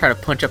screenwriter trying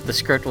to punch up the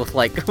script with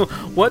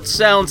what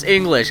sounds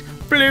English?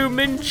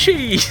 Bloomin'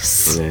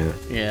 cheese.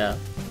 Yeah.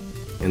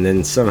 And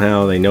then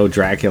somehow they know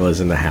Dracula's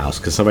in the house,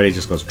 because somebody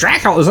just goes,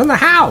 Dracula's in the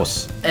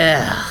house!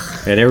 Ugh.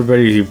 And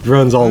everybody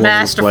runs all over the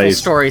place. Masterful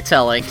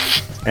storytelling.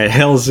 And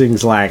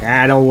Helsing's like,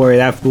 don't worry,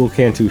 that fool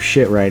can't do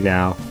shit right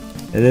now.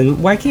 And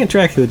then why can't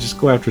Dracula just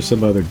go after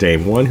some other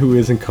dame? One who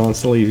isn't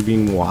constantly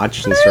being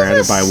watched and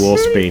surrounded by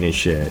wolfsbane and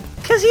shit.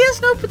 Because he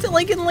has no,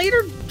 like in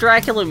later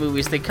Dracula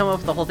movies, they come up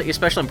with the whole thing,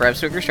 especially in Bram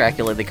Stoker's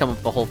Dracula, they come up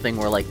with the whole thing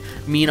where like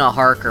Mina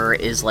Harker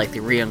is like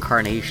the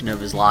reincarnation of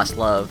his lost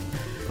love.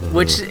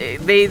 Which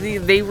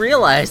they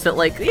realize that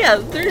like,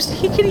 yeah,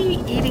 he could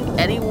be eating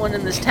anyone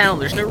in this town.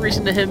 There's no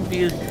reason to him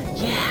be,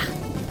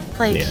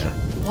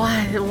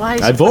 why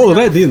is I've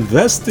already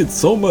invested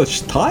so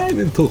much time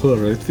into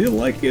her, I feel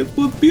like it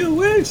would be a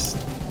waste.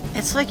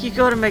 It's like you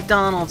go to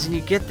McDonald's and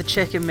you get the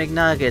chicken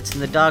McNuggets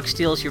and the dog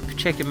steals your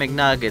chicken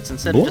McNuggets.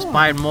 Instead of just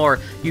buying more,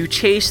 you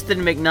chase the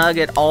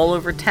McNugget all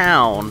over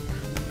town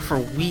for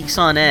weeks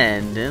on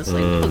end. And it's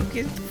like, look,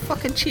 get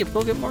fucking cheap,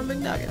 go get more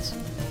McNuggets.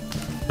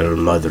 Her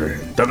mother,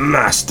 the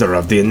master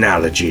of the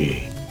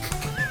analogy.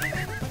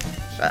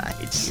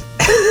 Right.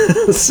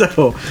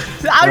 So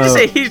I'm just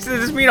saying,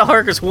 this Mina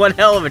Harker's one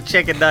hell of a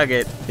chicken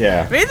nugget.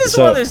 Yeah. Maybe this is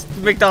one of those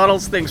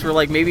McDonald's things where,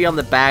 like, maybe on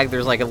the bag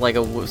there's like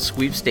a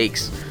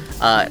sweepstakes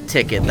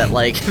ticket that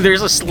like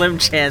there's a slim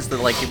chance that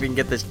like if you can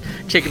get this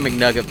chicken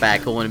McNugget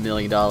back, he'll win $1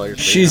 million.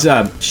 She's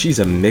a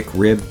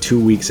McRib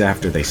 2 weeks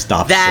after they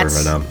stopped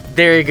serving them.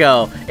 There you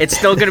go. It's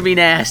still gonna be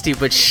nasty,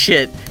 but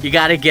shit, you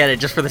gotta get it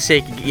just for the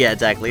sake of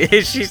exactly.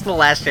 She's the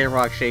last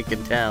Shamrock Shake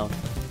in town.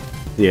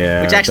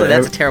 Yeah. Which actually,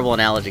 that's a terrible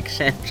analogy because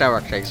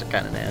Shamrock Shakes are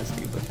kind of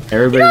nasty. But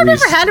I've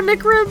never had a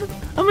McRib.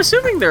 I'm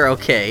assuming they're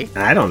okay.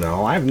 I don't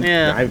know.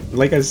 I've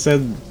like I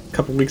said a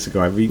couple weeks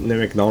ago, I've eaten at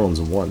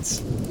McDonald's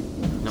once.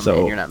 So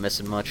man, you're not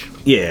missing much.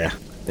 Yeah.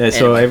 And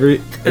so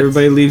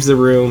everybody leaves the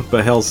room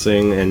but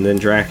Helsing, and then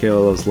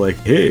Dracula's like,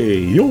 "Hey,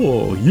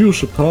 you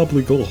should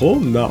probably go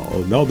home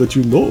now that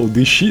you know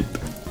this shit."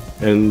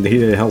 And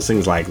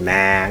Helsing's like, "Nah,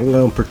 I'm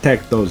gonna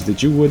protect those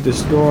that you would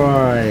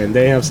destroy." And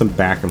they have some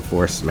back and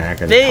forth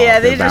smacking.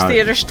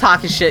 They're just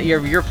talking shit.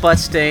 Your butt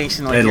stinks,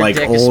 and your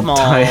dick is small.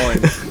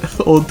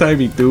 Old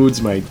timey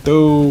dudes might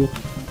do.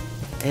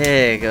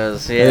 There it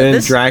goes. Yeah,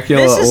 and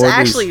Dracula. This is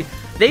actually,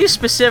 they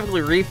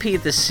specifically repeat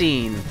the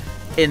scene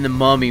in the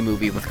Mummy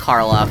movie with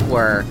Karloff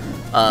where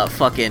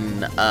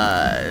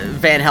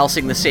Van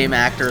Helsing, the same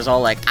actor, is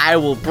all like, "I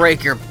will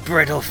break your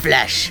brittle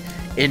flesh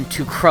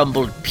into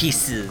crumbled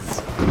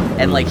pieces."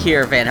 And like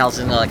here, Van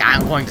Helsing is like,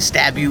 "I'm going to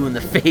stab you in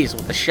the face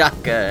with a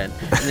shotgun."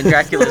 And then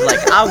Dracula's like,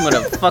 "I'm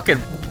gonna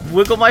fucking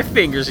wiggle my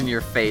fingers in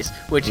your face."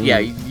 Which, yeah,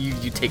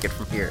 you take it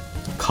from here.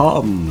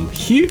 Come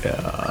here.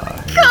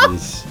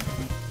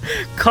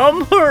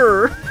 Come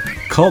her.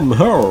 Come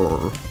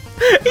her.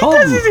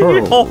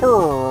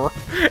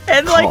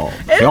 And like,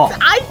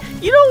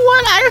 you know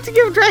what? I have to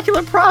give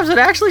Dracula props. It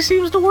actually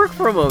seems to work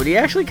for a moment. He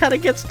actually kind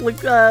of gets like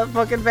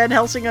fucking Van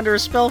Helsing under a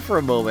spell for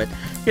a moment.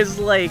 Because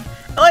like,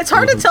 it's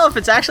hard to tell if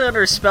it's actually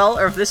under a spell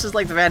or if this is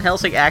like the Van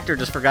Helsing actor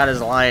just forgot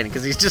his line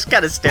because he's just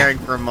kind of staring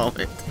for a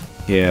moment.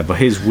 Yeah, but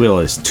his will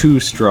is too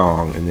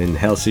strong, and then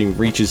Helsing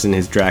reaches in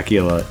his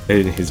Dracula.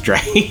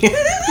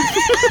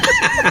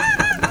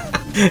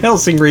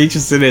 Helsing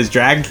reaches in his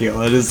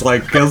Dracula and is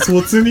like, "Guess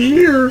what's in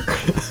here?"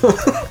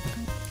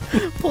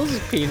 Pulls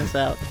his penis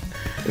out.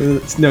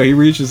 No, he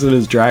reaches in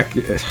his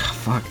Dracula.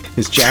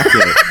 His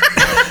jacket.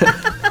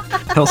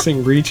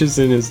 Helsing reaches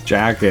in his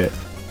jacket,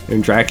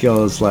 and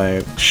Dracula's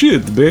like,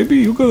 "Shit, baby,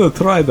 you gonna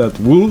try that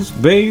wolf's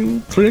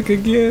bane trick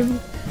again?"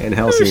 And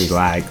Helsing's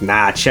like,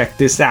 "Nah, check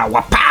this out.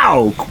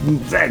 Wapow!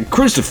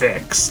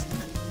 Crucifix!"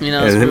 You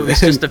know,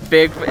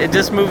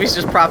 this movie's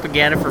just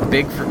propaganda for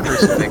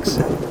Crucifix.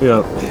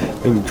 Yeah,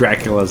 and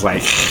Dracula's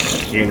like,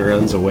 and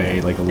runs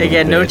away like a little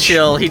Again, bitch. no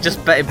chill. He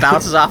just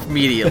bounces off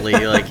immediately.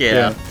 Like,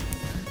 yeah.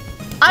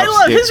 I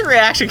love his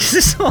reaction because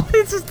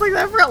it's just like,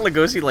 I forgot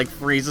Lugosi like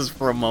freezes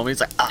for a moment.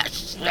 He's like, "Oh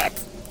shit."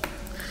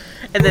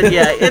 And then,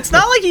 yeah, it's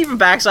not like he even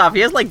backs off.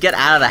 He has, like, get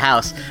out of the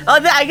house.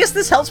 I guess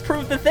this helps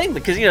prove the thing,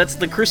 because, you know,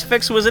 the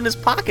crucifix was in his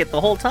pocket the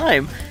whole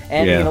time.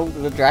 And, you know,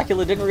 the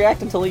Dracula didn't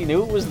react until he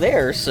knew it was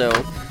there, so,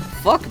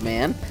 fuck,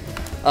 man.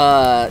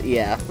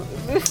 Yeah.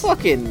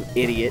 Fucking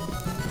idiot.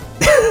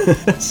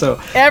 So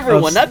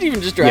everyone, not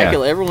even just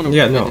Dracula, everyone.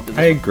 Yeah, no,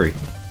 I agree.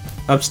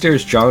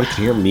 Upstairs, John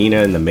can hear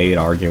Mina and the maid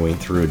arguing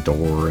through a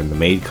door, and the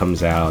maid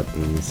comes out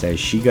and says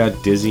she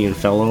got dizzy and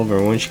fell over,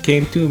 and when she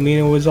came to,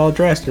 Mina was all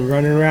dressed and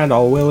running around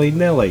all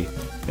willy-nilly.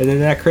 And then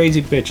that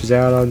crazy bitch is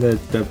out on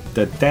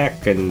the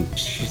deck, and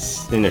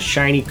she's in a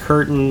shiny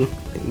curtain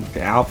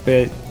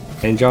outfit,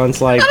 and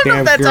John's like, I don't know "Damn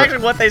if that's girl."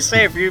 actually what they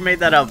say, if you made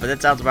that up, but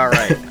that sounds about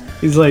right.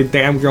 He's like,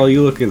 "Damn girl,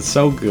 you looking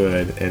so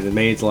good." And the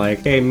maid's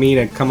like, "Hey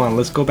Mina, come on,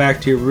 let's go back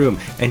to your room."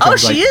 And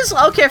John's she is?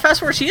 Okay, fast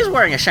forward, she is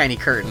wearing a shiny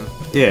curtain.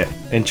 Yeah,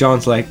 and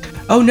John's like,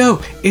 "Oh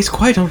no, it's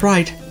quite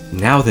alright,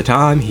 now that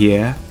I'm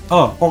here."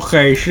 "Oh,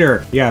 okay,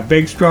 sure. Yeah,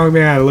 big strong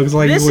man, looks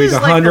like he weighs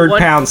 100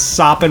 pounds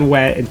sopping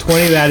wet, and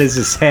 20 of that is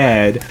his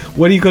head.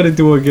 What are you gonna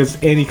do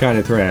against any kind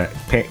of threat?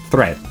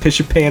 Piss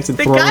your pants and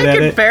throw it at it?" The guy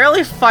can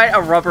barely fight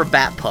a rubber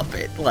bat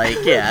puppet. Like,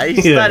 yeah,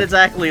 he's not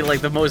exactly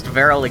like the most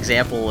virile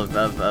example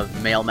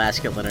of male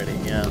masculinity,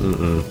 yeah.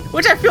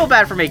 Which I feel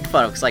bad for making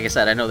fun of, because like I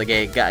said, I know the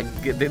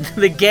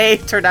gay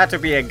turned out to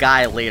be a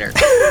guy later.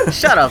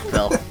 Shut up,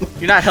 Phil.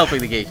 You're not helping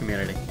the gay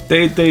community.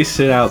 They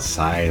sit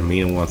outside, and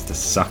Mina wants to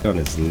suck on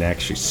his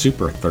neck. She's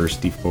super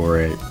thirsty for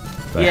it.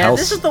 But yeah,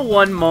 this is the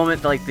one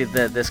moment like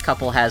this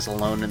couple has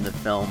alone in the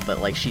film, but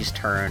like she's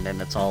turned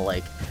and it's all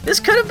like,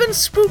 this could have been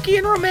spooky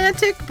and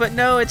romantic, but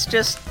no, it's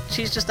just,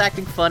 she's just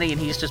acting funny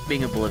and he's just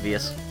being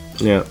oblivious.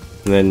 Yeah,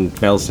 and then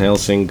Van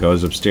Helsing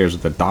goes upstairs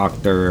with the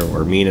doctor,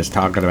 where Mina's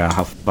talking about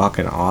how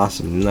fucking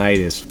awesome night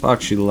is.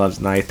 Fuck, she loves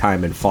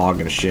nighttime and fog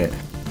and shit.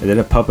 And then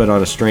a puppet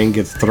on a string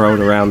gets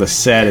thrown around the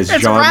set as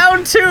it's John...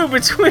 round two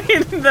between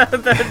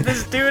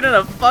this dude and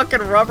a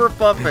fucking rubber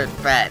puppet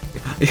bat.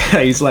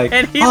 Yeah, he's like,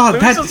 and he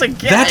loses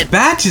again. That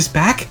bat is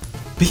back.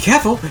 Be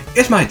careful,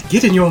 it might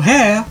get in your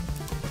hair.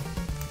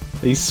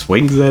 He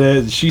swings at it,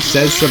 and she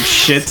says some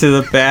shit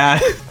to the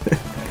bat.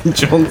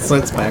 John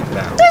sits back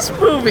down. This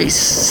movie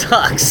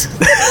sucks.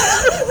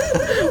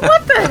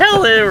 What the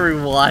hell are we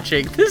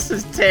watching? This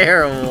is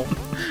terrible.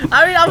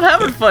 I mean, I'm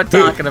having fun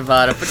talking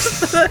about it, but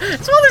it's one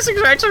of those things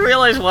where I actually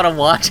realize what I'm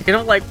watching.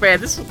 I'm like, man,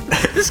 this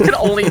could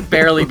only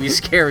barely be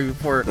scary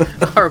before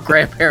our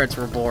grandparents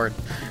were born.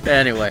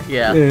 Anyway,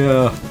 yeah.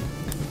 Yeah.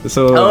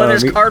 So,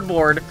 there's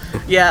cardboard.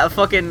 Yeah,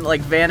 fucking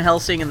like Van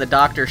Helsing and the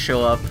doctor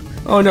show up.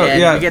 Oh no, and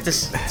yeah. we get to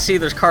see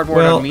there's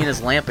cardboard on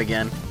Mina's lamp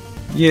again.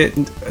 Yeah,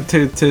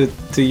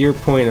 to your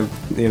point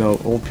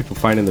of, old people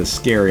finding this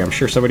scary, I'm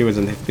sure somebody was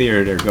in the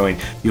theater going,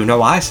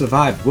 I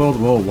survived World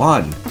War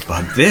I,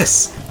 but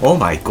this, oh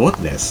my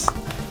goodness.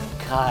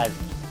 God,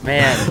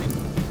 man.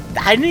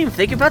 I didn't even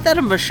think about that.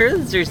 I'm sure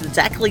that there's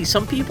exactly,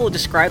 some people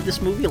describe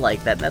this movie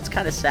like that. That's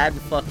kind of sad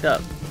and fucked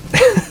up.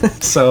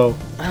 So,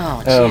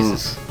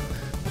 Jesus.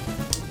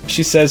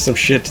 She says some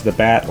shit to the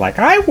bat, like,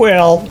 I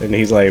will, and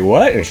he's like,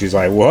 what? And she's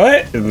like,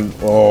 what? And,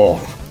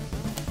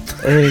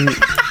 and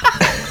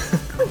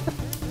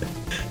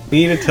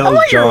Mina tells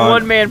John... your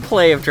one-man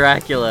play of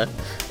Dracula.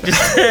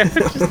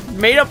 Just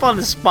made up on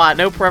the spot,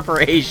 no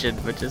preparation,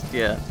 but just,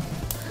 yeah.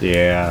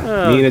 Yeah.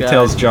 Oh, Mina God.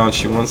 tells John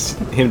she wants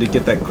him to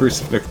get that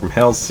crucifix from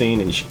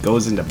Helsing, and she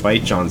goes in to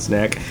bite John's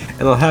neck.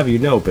 And I'll have you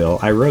know, Bill,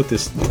 I wrote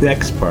this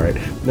next part,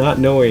 not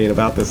knowing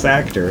about this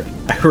actor.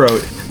 I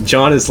wrote,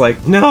 John is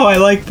like, no, I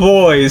like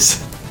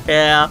boys.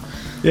 Yeah.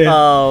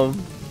 Yeah.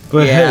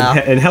 But yeah.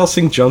 And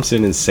Helsing jumps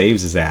in and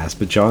saves his ass,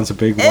 but John's a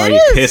big whiny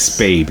piss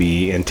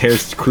baby and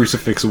tears the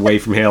crucifix away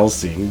from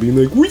Helsing, being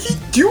like, what are you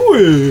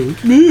doing?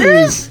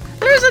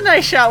 There's a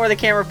nice shot where the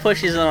camera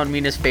pushes in on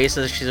Mina's face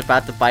as she's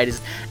about to bite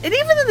his... And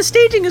even then the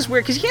staging is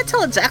weird, because you can't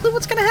tell exactly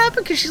what's going to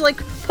happen, because she's, like,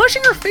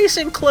 pushing her face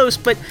in close,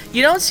 but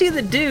you don't see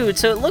the dude,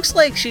 so it looks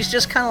like she's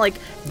just kind of, like,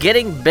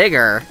 getting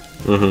bigger.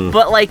 Mm-hmm.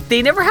 But, like,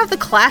 they never have the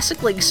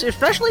classic, like,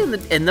 especially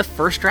in the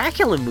first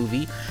Dracula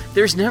movie,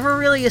 there's never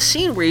really a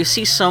scene where you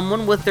see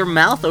someone with their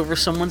mouth over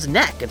someone's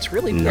neck. It's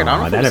really weird.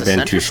 No, that'd have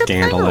been too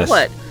scandalous.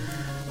 What?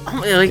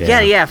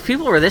 Yeah. If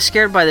people were this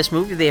scared by this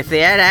movie, if they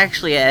had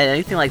actually had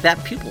anything like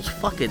that, people's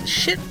fucking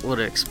shit would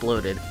have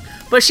exploded.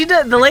 But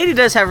the lady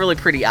does have really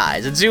pretty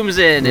eyes. It zooms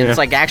in, and it's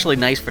like actually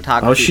nice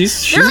photography. Oh,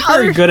 she's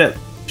very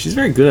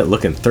good at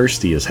looking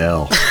thirsty as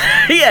hell.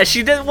 Yeah,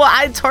 she did. Well,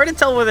 it's hard to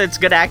tell whether it's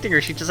good acting or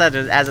she just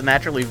has a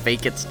naturally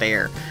vacant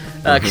stare.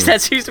 Because that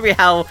seems to be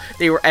how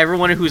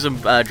everyone who's a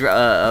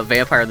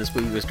vampire in this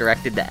movie was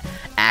directed to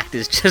act,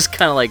 is just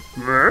kind of like,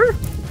 Murr?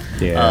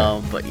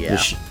 Yeah. But yeah.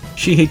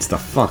 She hates the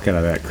fuck out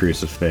of that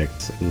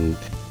crucifix, and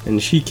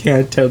she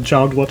can't tell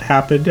John what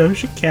happened. No,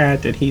 she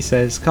can't. And he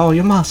says, "Oh,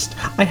 you must.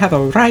 I have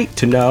a right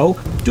to know.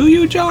 Do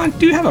you, John?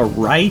 Do you have a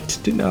right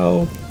to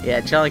know?"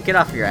 Yeah, John, get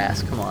off your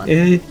ass. Come on.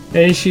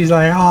 And she's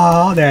like,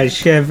 "Oh, that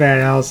shit Van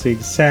Helsing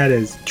said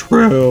is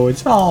true.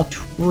 It's all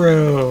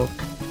true."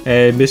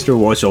 And Mr.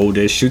 What's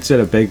Oldest shoots at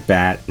a big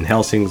bat, and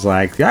Helsing's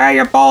like,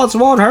 your bullets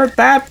won't hurt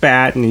that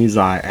bat. And he's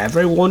like,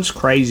 everyone's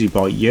crazy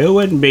but you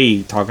and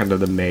me, talking to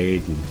the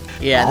maid. And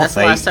that's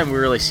the last time we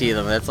really see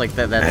them. That's like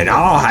that. And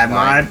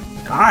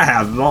I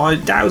have my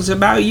doubts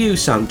about you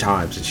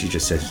sometimes. And she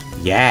just says,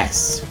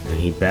 yes. And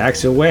he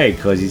backs away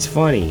because he's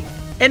funny.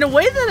 In a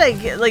way that I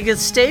get, like,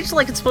 it's staged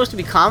like it's supposed to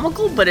be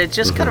comical, but it's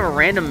just kind of a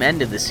random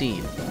end to the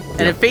scene.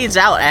 And it fades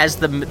out as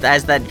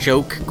that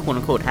joke, quote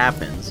unquote,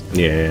 happens.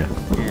 Yeah.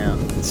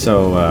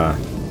 So,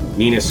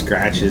 Mina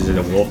scratches at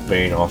a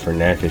wolfbane off her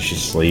neck as she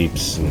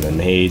sleeps, and the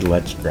maid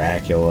lets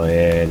Dracula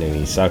in, and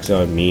he sucks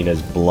on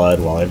Mina's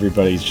blood while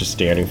everybody's just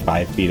standing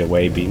 5 feet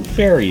away, being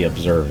very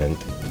observant.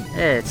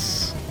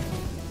 It's...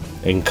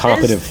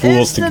 Incompetent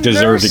fools to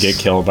deserve to get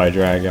killed by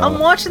Dracula. I'm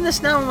watching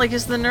this now, and, like,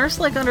 is the nurse,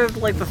 like, under,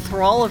 like, the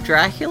thrall of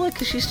Dracula?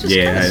 Because she's just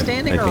kind of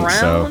standing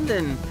around,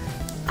 and...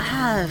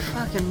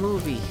 fucking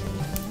movie.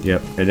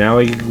 Yep, and now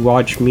we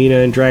watch Mina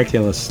and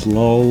Dracula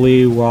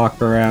slowly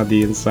walk around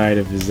the inside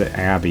of his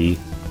abbey,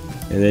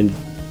 and then,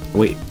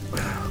 wait,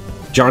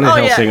 John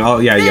and Helsing,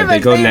 they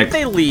go next.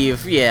 They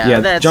leave,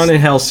 John and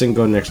Helsing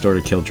go next door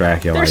to kill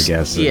Dracula, I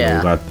guess.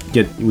 Yeah.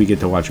 And we get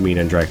to watch Mina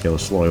and Dracula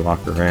slowly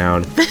walk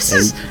around.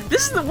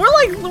 We're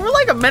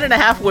like a minute and a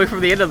half away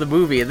from the end of the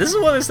movie, and this is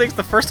one of those things.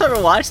 The first time I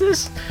watched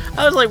this,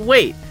 I was like,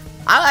 wait.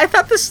 I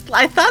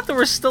thought there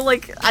was still,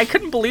 like, I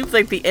couldn't believe,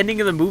 like, the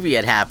ending of the movie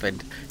had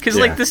happened. Because,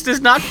 like, this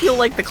does not feel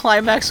like the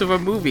climax of a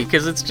movie,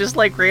 because it's just,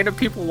 like, random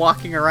people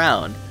walking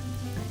around.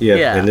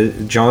 Yeah.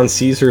 And John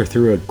sees her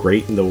through a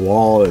grate in the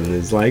wall and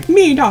is like,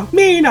 Mina,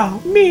 Mina,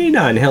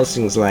 Mina. And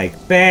Helsing's like,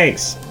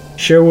 thanks.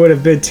 Sure would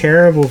have been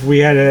terrible if we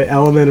had an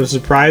element of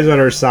surprise on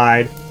our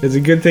side. It's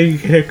a good thing you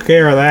can take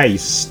care of that, you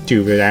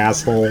stupid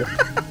asshole.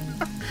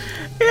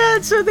 Yeah,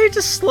 and so they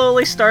just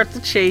slowly start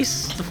to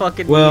chase the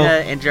fucking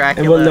Mina and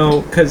Dracula. Well,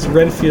 no, because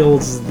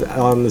Renfield's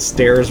on the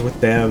stairs with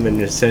them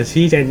and it says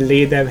he didn't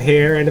lead them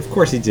here, and of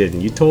course he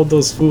didn't. You told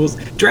those fools.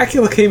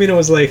 Dracula came in and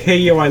was like, hey,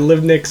 yo, I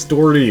live next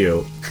door to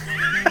you.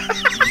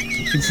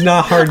 It's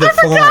not hard to find.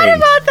 I forgot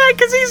about that,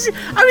 because he's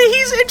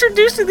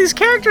introducing these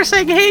characters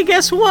saying, hey,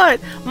 guess what?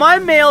 My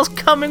mail's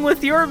coming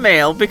with your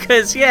mail,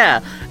 because, we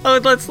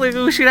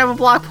should have a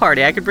block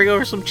party. I could bring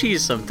over some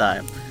cheese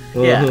sometime.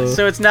 Yeah,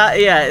 so it's not,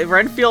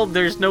 Renfield,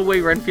 there's no way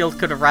Renfield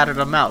could have ratted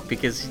him out,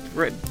 because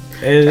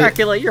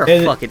Dracula, you're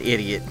a fucking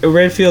idiot.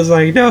 Renfield's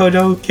like, no,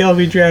 don't kill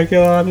me,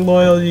 Dracula, I'm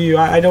loyal to you,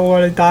 I don't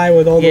want to die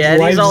with all those lives. Yeah,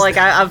 and he's all like,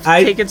 I've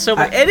taken so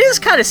much, it is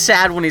kind of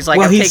sad when he's like,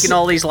 I've taken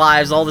all these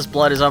lives, all this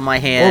blood is on my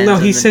hands. Well,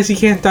 no, he says he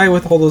can't die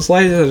with all those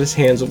lives on his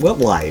hands. What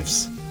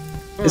lives?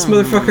 This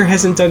motherfucker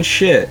hasn't done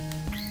shit.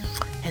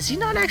 Has he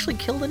not actually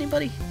killed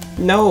anybody?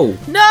 No,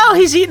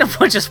 he's eating a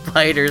bunch of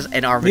spiders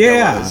and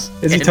armadillos. Yeah,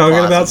 is he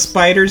talking about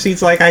spiders?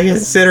 He's like, I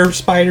consider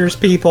spiders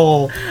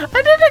people. I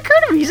didn't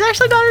occur to me. He's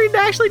actually not even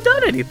actually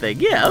done anything.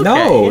 Yeah, okay.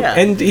 No, yeah.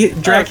 And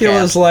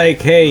Dracula's like,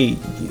 hey,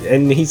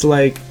 and he's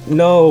like,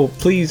 no,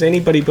 please,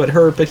 anybody but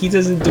her, but he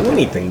doesn't do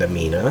anything to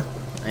Mina.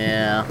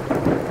 Yeah.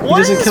 He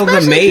doesn't kill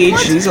the mage,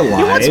 she's alive.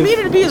 He wants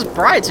Mina to be his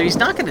bride, so he's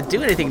not going to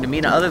do anything to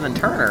Mina other than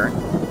turn her.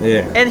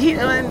 Yeah. And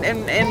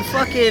and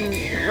fucking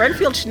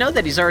Renfield should know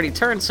that he's already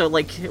turned, so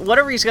like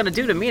whatever he's gonna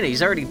do to Mina,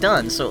 he's already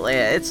done. So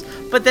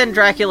but then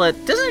Dracula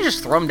doesn't he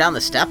just throw him down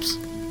the steps?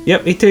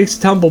 Yep, he takes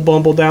Tumble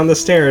Bumble down the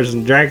stairs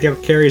and Dracula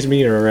carries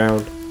Mina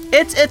around.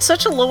 It's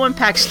such a low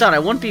impact stunt. I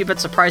wouldn't be a bit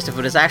surprised if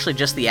it was actually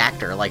just the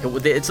actor. Like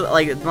it's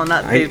like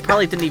they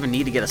probably didn't even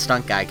need to get a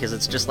stunt guy because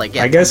it's just like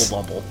Tumble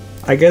Bumble.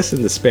 I guess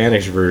in the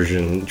Spanish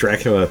version,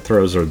 Dracula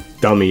throws a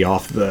dummy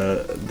off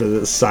the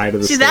side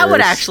of the stairs. See, that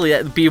would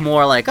actually be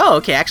more like, oh,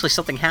 okay, actually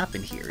something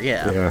happened here.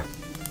 Yeah.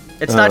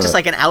 It's not just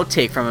like an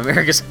outtake from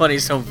America's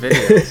Funniest Home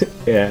Videos.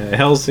 Yeah,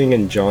 Helsing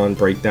and John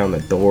break down the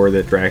door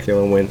that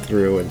Dracula went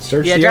through and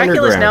search the Dracula's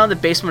underground. now in the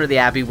basement of the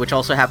Abbey, which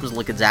also happens to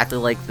look exactly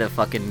like the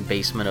fucking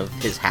basement of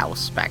his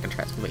house back in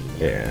Transylvania.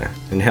 Yeah,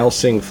 and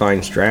Helsing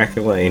finds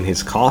Dracula in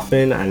his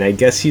coffin, and I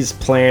guess his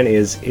plan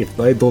is, if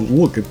I don't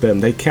look at them,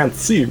 they can't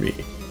see me.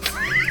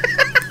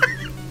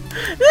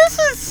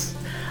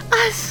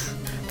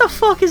 The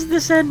fuck is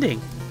this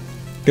ending?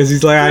 Because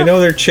he's like, I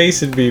know they're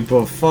chasing me,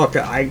 but fuck,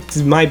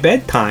 it's my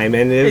bedtime,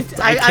 and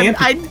I can't.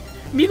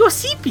 Migo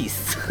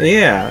Sipis.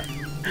 Yeah.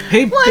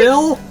 Hey,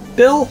 what?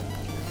 Bill,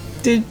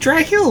 did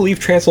Dracula leave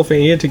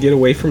Transylvania to get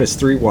away from his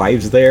 3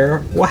 wives there?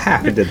 What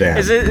happened to them?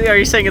 Are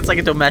you saying it's like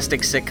a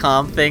domestic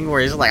sitcom thing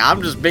where he's like,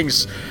 I'm just being,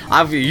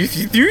 you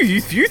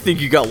think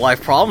you got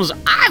wife problems?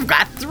 I've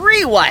got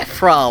 3 wife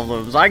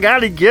problems. I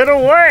gotta get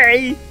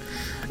away.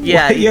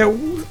 Yeah. What? Yeah.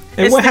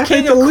 And it's what the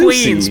happened King to of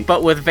Lucy? Queens,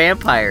 but with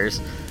vampires.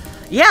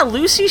 Yeah,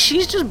 Lucy,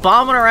 she's just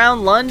bombing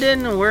around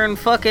London, wearing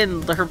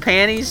fucking her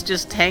panties,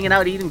 just hanging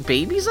out eating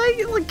babies.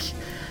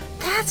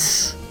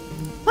 That's...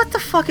 What the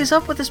fuck is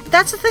up with this?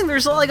 That's the thing,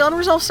 there's like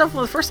unresolved stuff.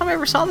 The first time I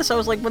ever saw this, I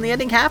was like, when the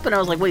ending happened, I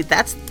was like, wait,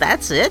 that's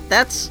it?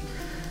 That's...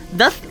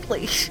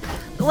 Nothing...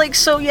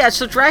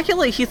 So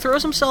Dracula, he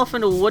throws himself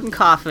into a wooden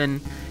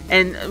coffin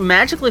and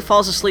magically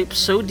falls asleep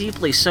so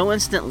deeply, so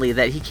instantly,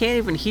 that he can't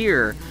even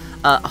hear...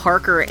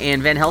 Harker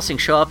and Van Helsing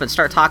show up and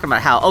start talking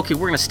about how, okay,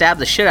 we're gonna stab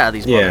the shit out of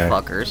these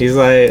motherfuckers. He's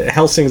like,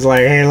 Helsing's like,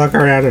 hey, look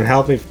around and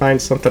help me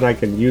find something I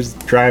can use to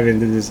drive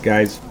into this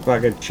guy's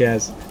fucking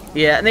chest.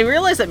 Yeah, and they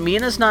realize that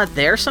Mina's not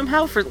there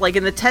somehow. For like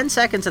in the 10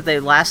 seconds that they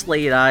last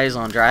laid eyes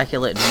on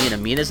Dracula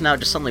and Mina's now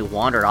just suddenly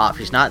wandered off.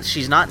 She's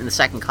not in the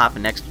second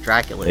coffin next to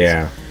Dracula's.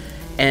 Yeah.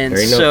 And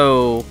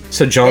so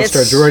John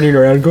starts running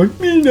around going,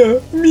 Mina.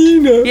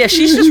 Yeah,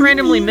 she's just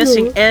randomly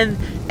missing, and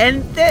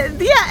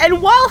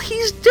while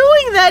he's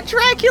doing that,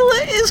 Dracula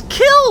is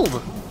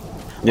killed.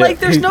 Yeah, like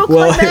there's no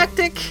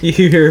climactic. You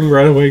hear him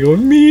run away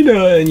going,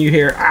 Mina, and you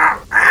hear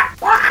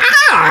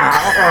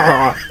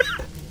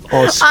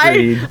all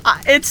scream.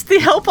 It's the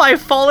help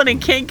I've fallen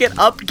and can't get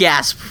up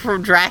gasp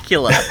from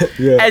Dracula.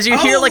 As you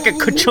hear like a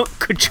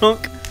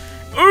ka-chunk.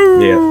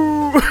 Ooh.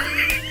 Yeah.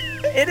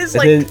 It is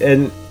like,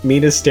 and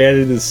Mina was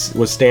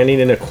standing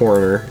in a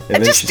corner,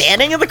 and just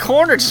standing in the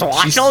corner, just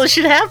watching all this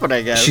shit happen.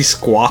 I guess she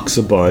squawks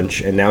a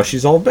bunch, and now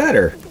she's all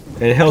better.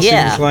 And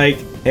Helsing's like,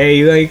 "Hey,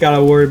 you ain't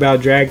gotta worry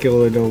about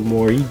Dracula no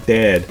more. He's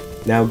dead.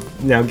 Now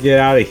get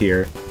out of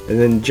here." And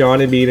then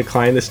John and Mina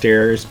climb the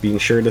stairs, being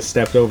sure to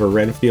step over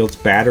Renfield's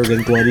battered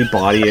and bloody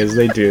body as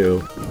they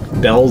do.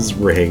 Bells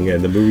ring,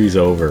 and the movie's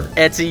over.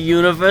 It's a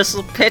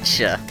universal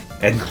picture.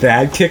 And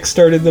that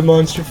kickstarted the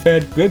Monster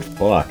Fed. Good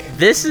fuck.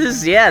 This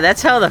is,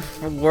 that's how the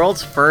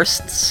world's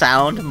first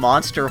sound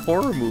monster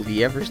horror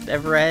movie ever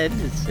had.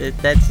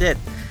 That's it.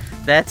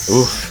 That's...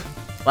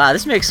 Oof. Wow,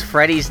 this makes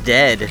Freddy's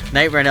Dead,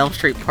 Nightmare on Elm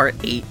Street Part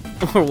 8,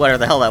 or whatever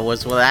the hell that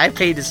was, what I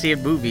paid to see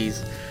in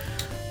movies.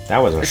 That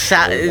was a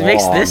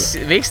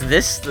it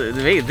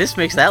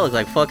makes that look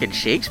like fucking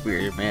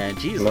Shakespeare, man.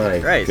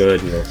 Jesus Christ.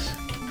 Goodness.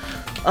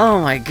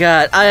 Oh my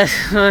god. I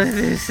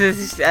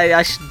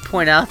should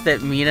point out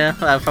that Mina,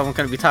 if I'm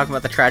going to be talking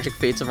about the tragic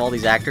fates of all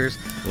these actors,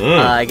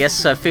 I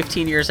guess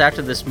 15 years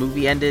after this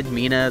movie ended,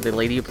 Mina, the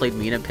lady who played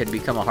Mina, had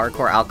become a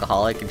hardcore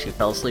alcoholic, and she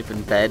fell asleep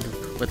in bed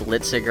with a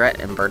lit cigarette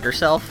and burned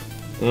herself.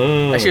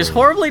 She was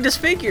horribly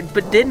disfigured,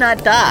 but did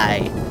not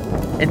die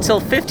until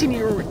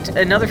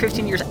another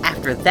 15 years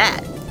after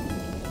that.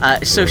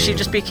 So she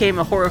just became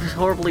a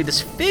horribly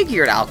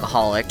disfigured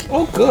alcoholic.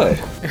 Oh, good.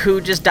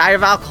 Who just died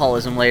of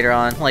alcoholism later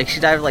on. Like,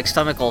 she died of, like,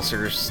 stomach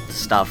ulcers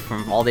stuff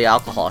from all the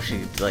alcohol.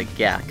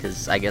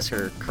 Because I guess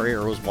her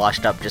career was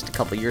washed up just a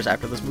couple years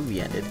after this movie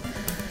ended.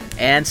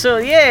 And so,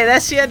 yeah,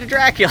 that's the end of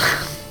Dracula.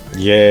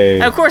 Yay.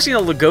 And of course,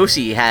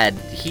 Lugosi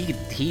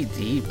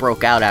he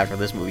broke out after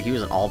this movie. He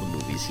was in all the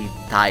movies. He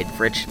died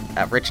rich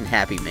and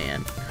happy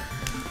man.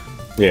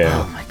 Yeah.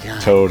 Oh, my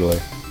God. Totally.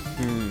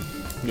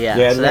 Yeah,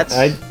 so that's...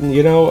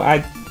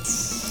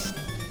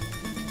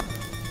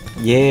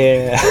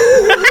 Yeah.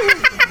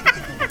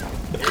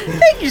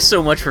 Thank you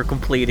so much for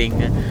completing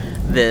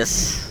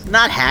this,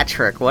 not hat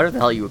trick, whatever the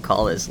hell you would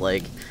call this,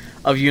 like,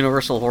 of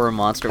Universal Horror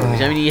Monster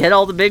movies. I mean, you hit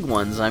all the big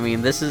ones. I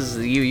mean, this is,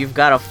 you've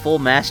got a full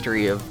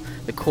mastery of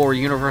the core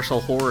Universal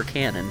Horror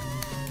canon.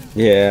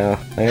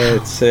 Yeah,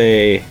 I'd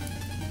say...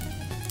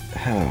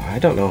 I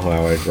don't know how I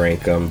would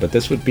rank them, but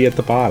this would be at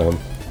the bottom.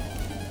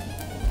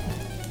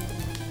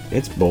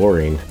 It's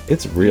boring.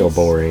 It's real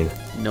boring.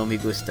 No me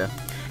gusta.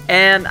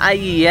 And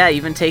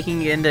even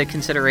taking into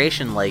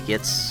consideration, like,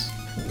 it's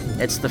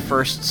the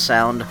first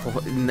sound,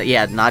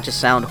 not just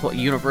sound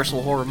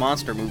Universal Horror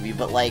Monster movie,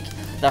 but, like,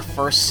 the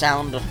first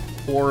sound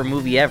horror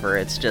movie ever.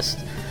 It's just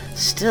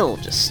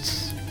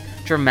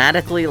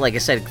dramatically, like I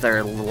said,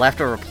 their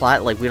leftover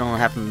plot, like, we don't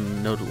have to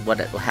know what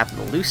happened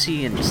to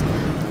Lucy, and just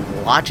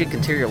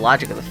interior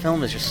logic of the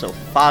film is just so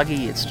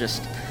foggy. It's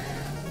just,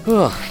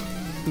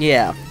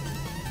 yeah.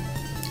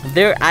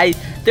 There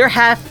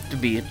have to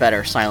be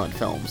better silent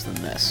films than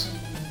this.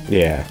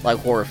 Yeah. Like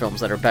horror films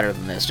that are better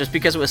than this. Just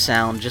because it was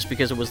sound, just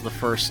because it was the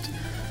first,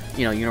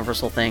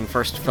 Universal thing,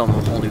 first film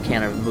of a whole new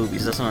canon of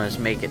movies, doesn't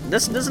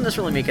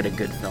necessarily make it a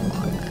good film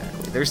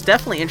automatically. There's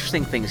definitely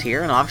interesting things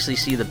here, and obviously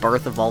see the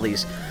birth of all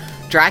these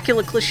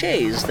Dracula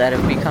cliches that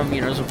have become,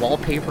 as a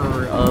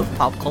wallpaper of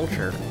pop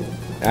culture.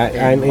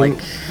 I mean, like,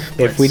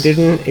 if we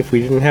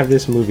didn't have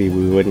this movie,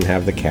 we wouldn't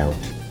have The Count.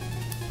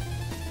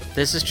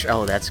 This is true.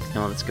 Oh, that's a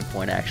good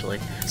point, actually.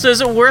 So is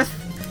it worth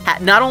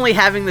not only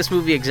having this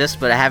movie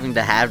exist, but having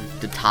to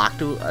talk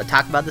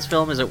about this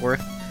film? Is it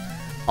worth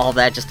all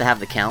that just to have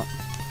The Count?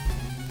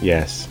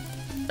 Yes.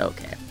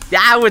 Okay.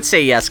 Yeah, I would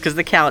say yes, because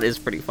The Count is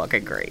pretty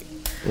fucking great.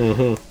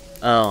 Mm-hmm.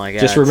 Oh my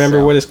god. Just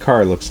remember what his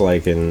car looks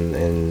like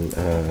in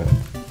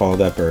Follow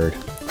That Bird.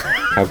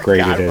 How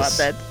great it is.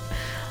 About that.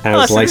 And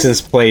his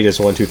license plate is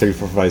 1, 2, 3,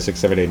 4, 5, 6,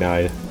 7, 8,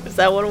 9. Is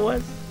that what it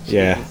was?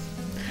 Yeah. Jesus.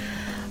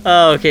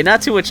 Okay,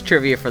 not too much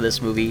trivia for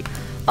this movie.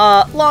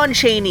 Lon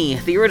Chaney,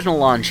 the original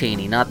Lon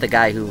Chaney, not the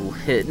guy who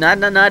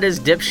not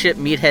his dipshit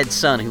meathead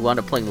son who wound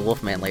up playing the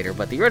Wolfman later,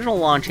 but the original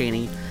Lon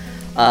Chaney,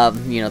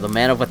 the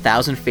man of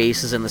 1,000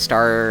 faces and the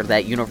star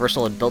that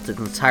Universal had built its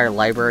entire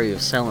library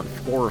of silent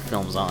horror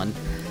films on.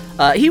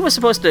 He was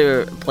supposed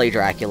to play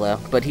Dracula,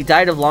 but he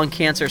died of lung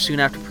cancer soon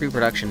after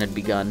pre-production had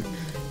begun,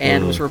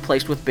 and was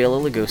replaced with Bela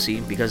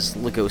Lugosi because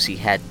Lugosi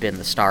had been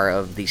the star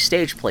of the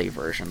stage play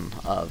version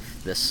of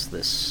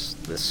this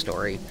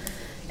story.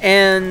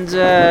 And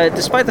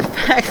despite the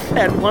fact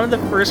that one of the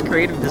first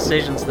creative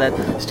decisions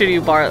that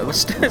studio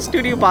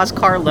boss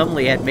Carl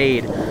Laemmle had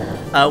made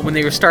when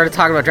they started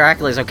talking about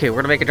Dracula is, okay, we're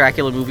gonna make a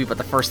Dracula movie, but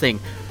the first thing,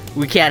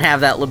 we can't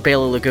have that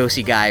Bela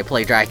Lugosi guy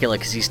play Dracula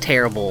because he's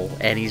terrible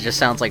and he just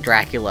sounds like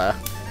Dracula.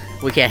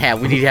 We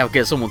need to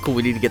get someone cool.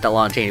 We need to get that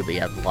Lon Chaney, but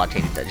yeah, Lon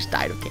Chaney that just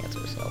died of cancer.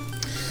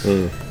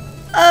 So.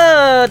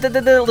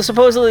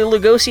 Supposedly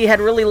Lugosi had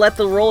really let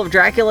the role of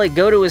Dracula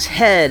go to his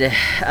head,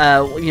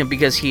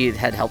 because he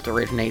had helped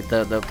originate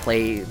the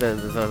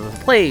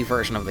play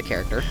version of the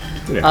character.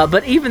 Yeah.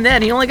 But even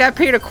then, he only got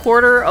paid a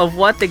quarter of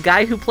what the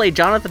guy who played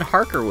Jonathan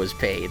Harker was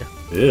paid.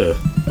 Yeah.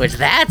 Which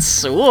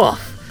that's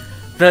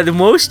the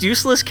most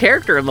useless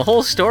character in the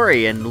whole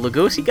story, and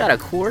Lugosi got a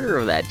quarter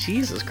of that.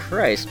 Jesus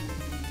Christ.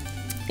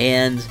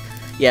 And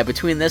yeah,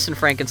 between this and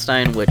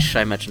Frankenstein, which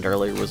I mentioned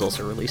earlier was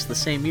also released the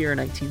same year,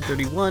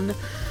 1931,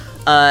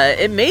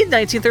 it made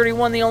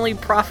 1931 the only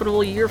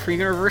profitable year for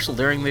Universal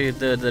during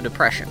the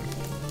Depression.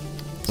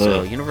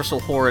 So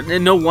Universal Horror,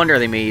 and no wonder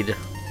they made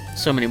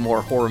so many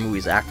more horror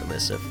movies after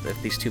this,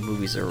 if these two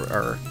movies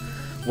are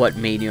what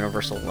made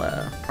Universal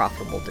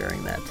profitable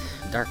during that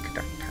dark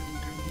time.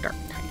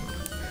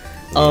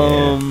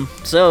 Yeah.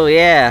 So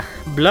yeah,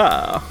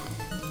 blah.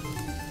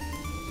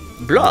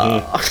 Blah.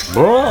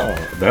 Blah.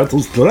 That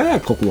was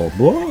Dracula.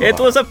 Blah. It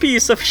was a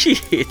piece of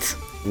shit.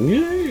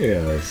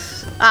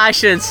 Yes. I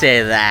shouldn't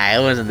say that.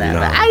 It wasn't that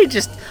bad.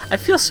 I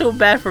feel so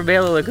bad for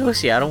Bela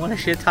Lugosi. I don't want to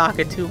shit talk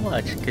it too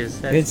much because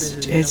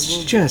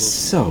it's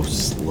just so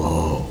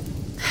slow.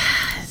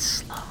 It's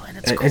slow and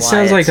it's It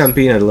sounds like I'm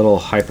being a little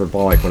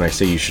hyperbolic when I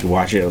say you should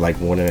watch it at like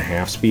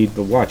 1.5 speed,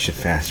 but watch it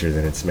faster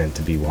than it's meant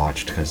to be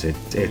watched because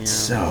there's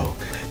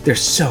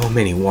so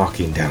many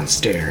walking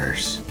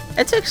downstairs.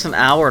 It takes an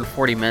hour and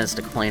 40 minutes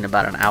to complain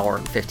about an hour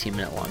and 15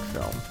 minute long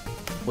film,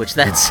 which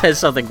that says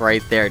something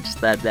right there. Just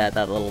that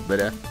little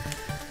bit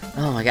of,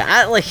 oh my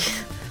god,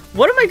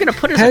 what am I gonna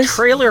put as a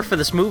trailer for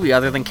this movie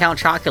other than Count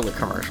Chocula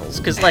commercials?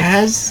 Because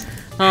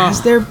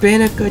has there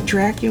been a good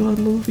Dracula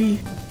movie?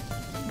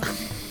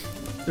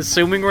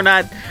 Assuming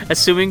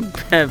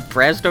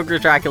Bram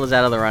Stoker's Dracula's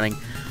out of the running.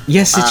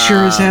 Yes, it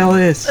sure as hell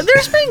is.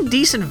 There's been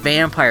decent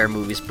vampire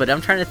movies, but I'm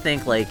trying to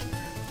think, like,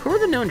 who are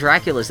the known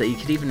Draculas that you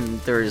could even...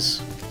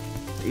 There's...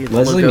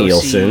 Leslie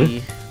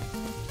Nielsen.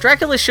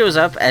 Dracula shows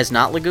up as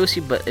not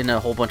Lugosi, but in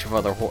a whole bunch of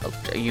other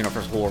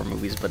Universal horror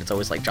movies, but it's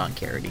always like John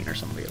Carradine or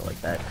somebody like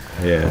that.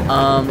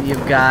 Yeah.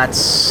 You've got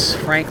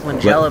Frank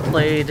Langella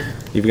played.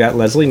 You've got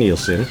Leslie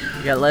Nielsen.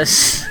 You got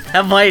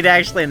that might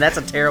actually, and that's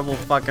a terrible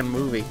fucking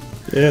movie.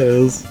 Yeah, it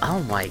is. Oh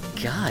my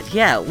god.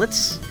 Yeah,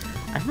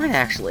 I might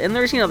actually. And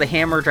there's, the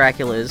Hammer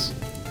Draculas.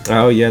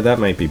 Oh yeah, that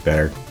might be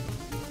better.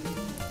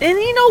 And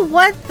you know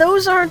what?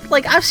 Those aren't,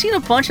 like, I've seen a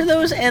bunch of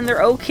those, and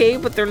they're okay,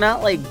 but they're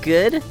not, like,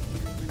 good.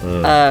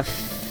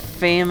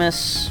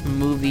 Famous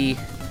movie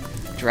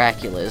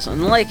Draculas.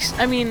 And, like,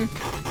 I mean,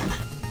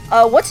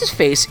 what's his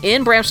face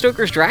in Bram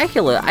Stoker's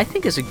Dracula, I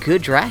think is a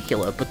good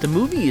Dracula, but the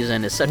movie he's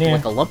in is such,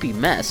 like, a lumpy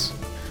mess.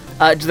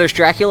 There's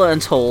Dracula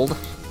Untold.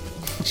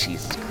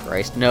 Jesus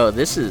Christ. No,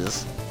 this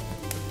is...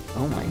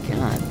 Oh, my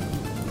God.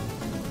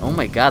 Oh,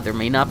 my God, there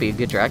may not be a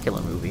good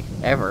Dracula movie.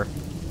 Ever.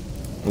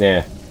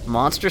 Yeah.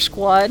 Monster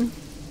Squad?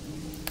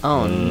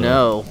 Oh,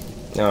 no.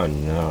 Oh,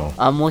 no.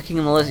 I'm looking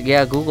in the list.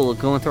 Yeah, Google it,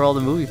 going through all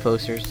the movie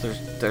posters.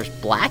 There's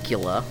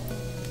Blackula.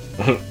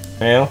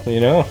 Well,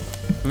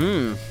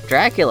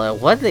 Dracula,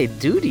 what'd they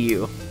do to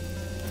you?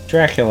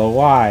 Dracula,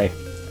 why?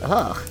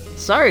 Ugh.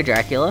 Sorry,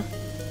 Dracula.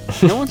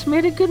 No one's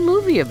made a good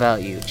movie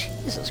about you.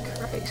 Jesus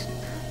Christ.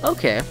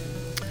 Okay.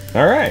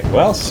 Alright,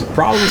 well,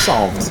 problem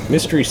solved.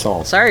 Mystery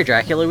solved. Sorry,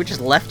 Dracula, we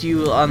just left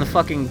you on the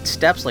fucking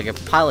steps like a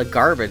pile of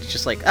garbage.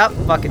 Just like,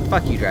 fuck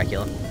you,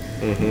 Dracula.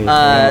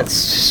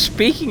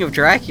 Speaking of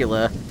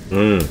Dracula,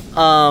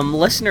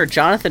 listener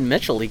Jonathan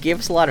Mitchell, he gave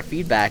us a lot of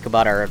feedback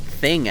about our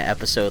Thing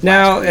episode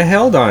last week.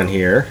 Held on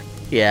here.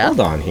 Yeah? Hold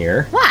on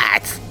here.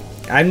 What?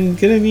 I'm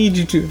gonna need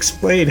you to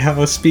explain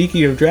how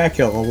speaking of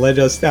Dracula led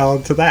us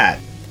down to that.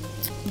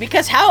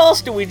 Because how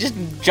else do we just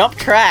jump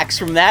tracks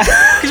from that?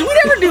 Because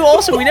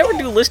we never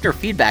do listener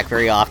feedback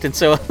very often,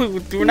 so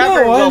we're not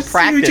very well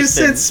practiced. You just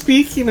said,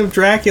 speaking of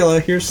Dracula,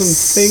 here's some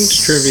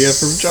Things trivia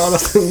from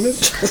Jonathan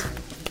Mitchell.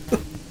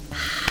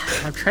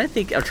 I'm trying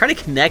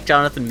to connect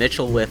Jonathan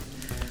Mitchell with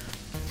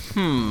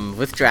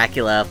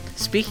Dracula.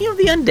 Speaking of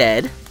the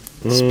undead,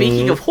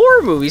 speaking of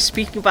horror movies,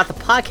 speaking about the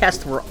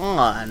podcast we're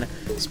on,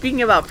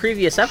 speaking about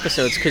previous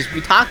episodes, because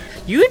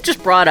you had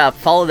just brought up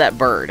Follow That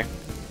Bird.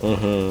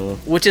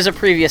 Which is a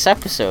previous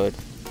episode.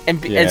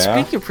 And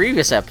speaking of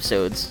previous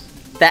episodes,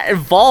 that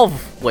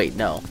involve... Wait,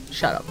 no.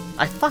 Shut up.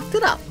 I fucked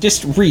it up.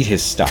 Just read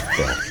his stuff,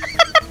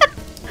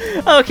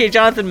 Bill. Okay,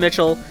 Jonathan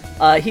Mitchell.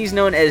 He's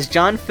known as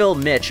John Phil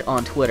Mitch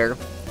on Twitter.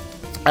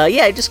 He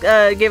just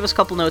gave us a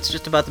couple notes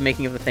just about the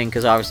making of the Thing,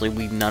 because obviously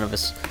neither of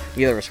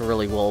us are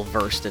really well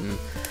versed in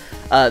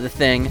the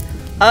Thing.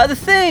 The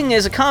Thing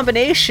is a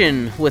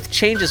combination, with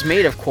changes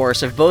made, of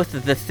course, of both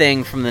the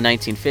Thing from the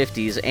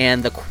 1950s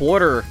and the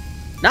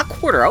I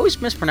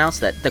always mispronounce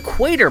that. The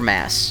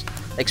Quatermass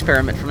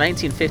experiment from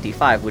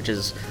 1955, which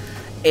is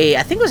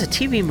I think it was a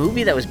TV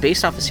movie that was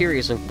based off a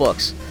series of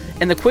books.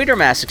 In the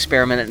Quatermass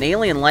experiment, an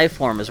alien life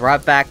form is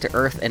brought back to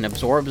Earth and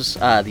absorbs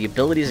the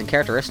abilities and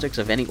characteristics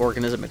of any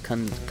organism it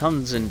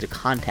comes into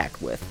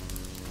contact with.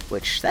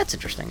 Which, that's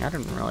interesting. I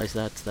didn't realize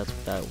that's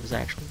what that was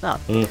actually about.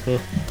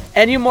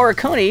 Ennio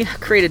Morricone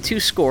created 2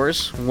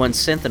 scores, one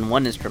synth and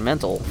one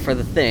instrumental, for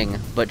The Thing,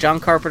 but John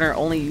Carpenter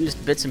only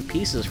used bits and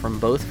pieces from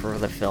both for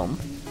the film.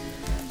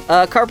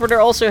 Carpenter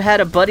also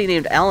had a buddy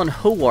named Alan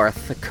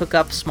Howarth cook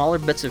up smaller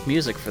bits of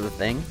music for The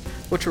Thing,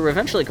 which were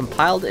eventually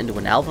compiled into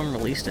an album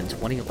released in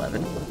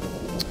 2011.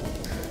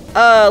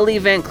 Lee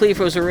Van Cleef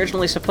was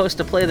originally supposed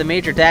to play the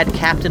Major Dad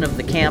captain of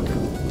the camp.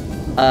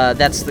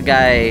 That's the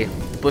guy,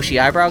 bushy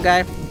eyebrow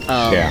guy.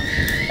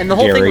 And the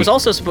whole thing was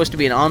also supposed to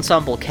be an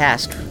ensemble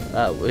cast.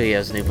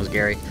 His name was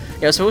Gary.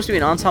 It was supposed to be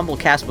an ensemble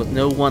cast with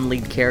no one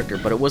lead character,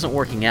 but it wasn't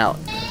working out.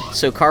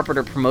 So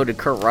Carpenter promoted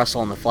Kurt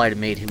Russell on the fly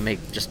to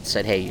just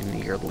said, hey,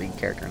 you're the lead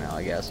character now,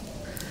 I guess.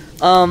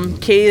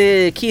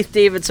 Keith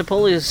David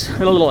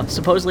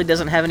supposedly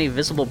doesn't have any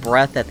visible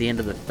breath at the end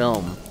of the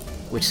film,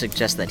 which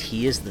suggests that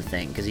he is the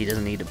Thing, because he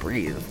doesn't need to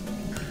breathe.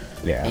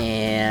 Yeah.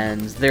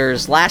 And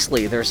there's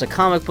a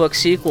comic book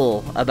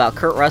sequel about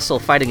Kurt Russell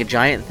fighting a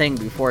giant thing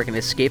before it can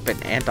escape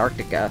in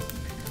Antarctica.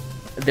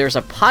 There's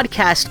a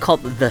podcast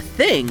called The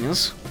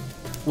Things,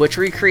 which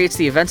recreates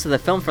the events of the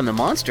film from the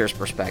monster's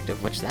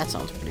perspective, which that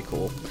sounds pretty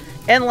cool.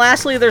 And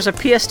lastly, there's a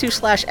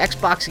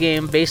PS2/Xbox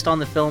game based on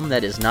the film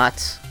that is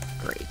not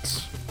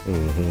great.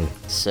 Mm-hmm.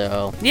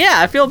 So, yeah,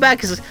 I feel bad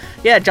because,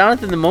 yeah,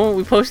 Jonathan, the moment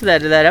we posted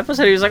that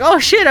episode, he was like, oh,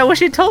 shit, I wish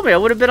he'd told me. I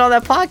would have been on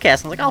that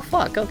podcast. I'm like, oh,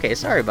 fuck. Okay,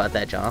 sorry about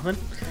that, Jonathan.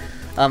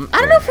 I don't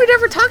know if we'd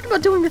ever talked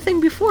about doing the thing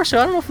before, so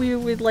I don't know if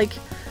we'd like...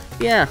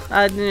 Yeah,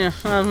 I'm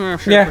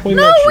not sure. Yeah, we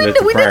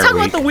did talk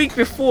about the week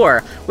before,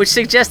 which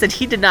suggests that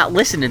he did not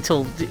listen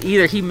until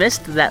either he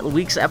missed that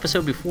week's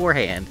episode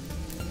beforehand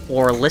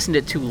or listened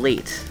it too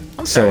late.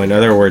 So, in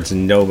other words,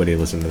 nobody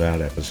listened to that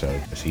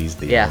episode because he's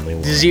the only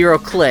one. 0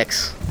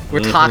 clicks. We're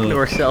talking to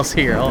ourselves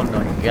here. Oh,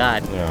 my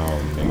God.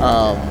 Oh, my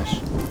gosh.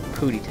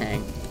 Pootie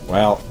Tang.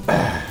 Well,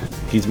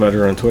 he's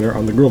Mudder on Twitter,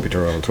 on the Grumpy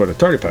Turtle on Twitter,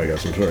 Tardy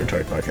Podcast on Twitter,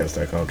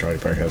 TardyPodcast.com, Tardy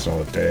Podcast, all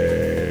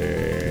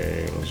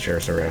the things, share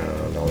us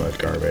around, all that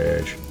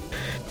garbage.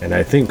 And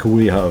I think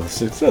we have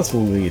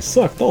successfully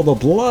sucked all the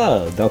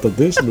blood out of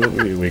this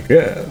movie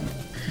weekend.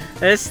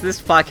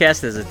 This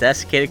podcast is a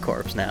desiccated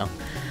corpse now.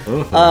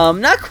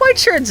 Not quite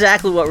sure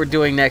exactly what we're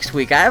doing next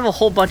week. I have a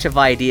whole bunch of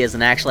ideas,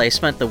 and actually I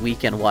spent the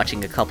weekend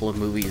watching a couple of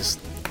movies.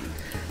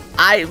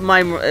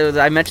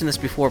 I mentioned this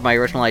before. My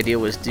original idea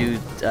was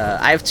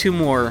I have 2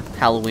 more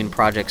Halloween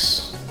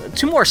projects,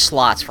 2 more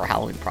slots for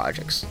Halloween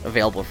projects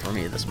available for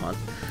me this month.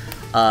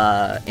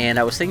 And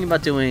I was thinking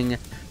about doing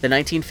the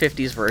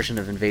 1950s version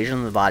of Invasion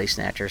of the Body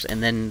Snatchers,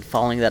 and then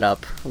following that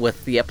up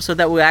with the episode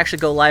that would actually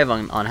go live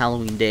on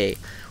Halloween Day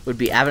would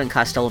be Abbott and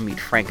Costello Meet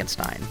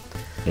Frankenstein.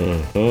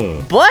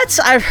 Mm-hmm. But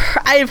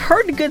I've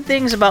heard good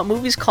things about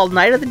movies called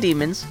Night of the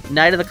Demons,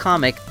 Night of the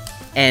Comic,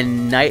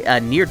 and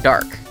Near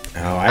Dark.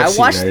 Oh, I've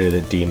seen Night of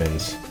the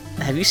Demons.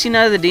 Have you seen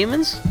Night of the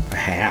Demons? I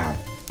have.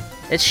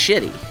 It's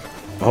shitty.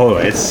 Oh,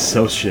 it's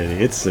so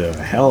shitty. It's a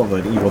hell of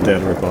an Evil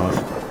Dead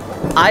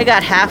ripoff. I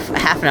got half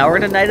an hour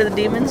into Night of the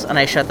Demons, and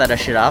I shut that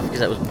shit off because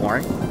that was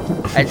boring.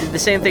 I did the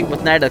same thing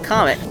with Night of the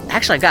Comet.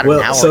 Actually, I got an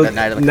hour into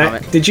Night of the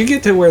Comet. Did you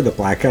get to where the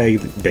black guy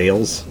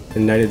bails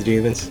in Night of the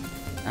Demons?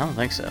 I don't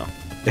think so.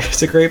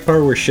 There's a great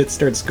part where shit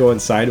starts going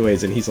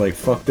sideways, and he's like,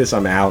 fuck this,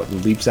 I'm out,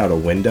 and leaps out a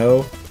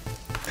window.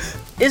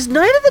 Is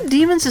Night of the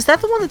Demons, is that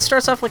the one that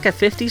starts off like a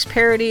 50s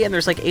parody, and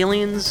there's like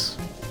aliens?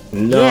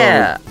 No.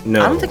 Yeah.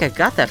 No. I don't think I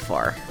got that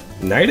far.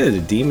 Night of the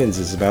Demons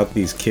is about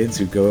these kids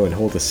who go and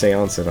hold a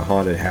seance at a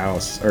haunted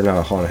house, or not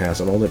a haunted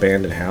house, an old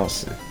abandoned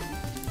house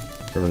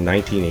from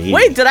 1980.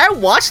 Wait, did I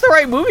watch the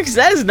right movie? Because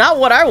that is not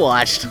what I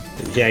watched.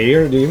 Yeah,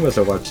 you must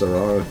have watched the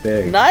wrong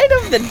thing. Night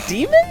of the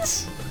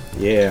Demons?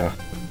 Yeah.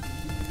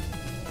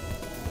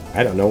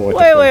 I don't know what.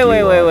 Wait.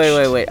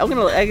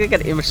 I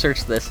gotta image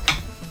search this.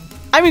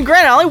 I mean,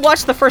 granted, I only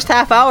watched the first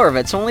half hour of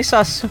it, so I only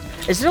saw.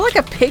 Is there like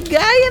a pig guy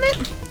in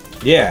it?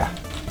 Yeah.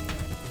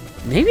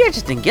 Maybe I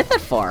just didn't get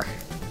that far.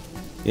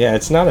 Yeah,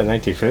 it's not a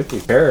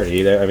 1950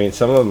 parody. I mean,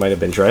 some of them might have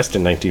been dressed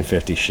in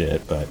 1950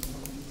 shit, but.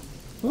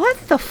 What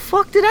the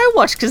fuck did I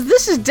watch? Because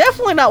this is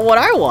definitely not what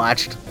I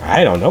watched.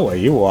 I don't know what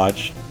you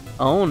watched.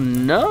 Oh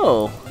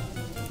no.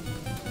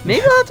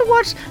 Maybe I'll have to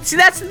watch. See,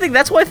 that's the thing.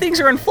 That's why things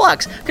are in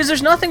flux. Because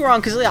there's nothing wrong.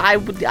 Because I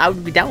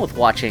would be down with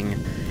watching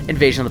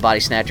Invasion of the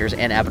Body Snatchers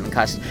and Abbott and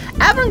Costello.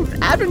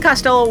 Abbott and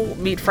Costello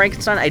Meet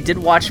Frankenstein. I did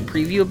watch a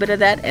preview a bit of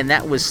that, and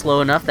that was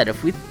slow enough that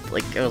if we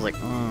I was like,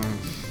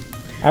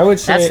 I would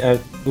say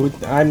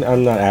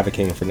I'm not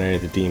advocating for Night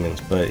of the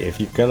Demons, but if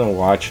you're gonna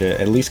watch it,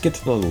 at least get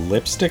to the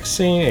lipstick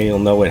scene, and you'll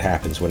know what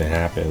happens when it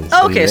happens.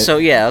 Okay, so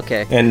yeah,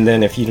 okay. And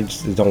then if you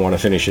just don't want to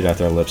finish it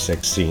after the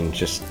lipstick scene,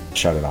 just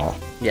shut it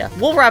off. Yeah,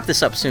 we'll wrap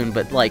this up soon,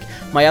 but like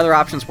my other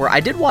options were I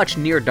did watch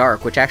Near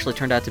Dark, which actually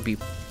turned out to be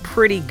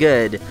pretty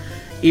good,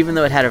 even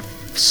though it had a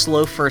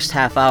slow first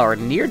half hour.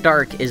 Near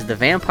Dark is the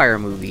vampire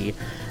movie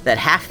that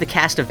half the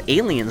cast of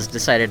Aliens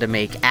decided to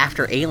make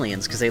after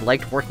Aliens because they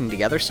liked working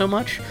together so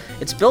much.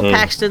 It's Bill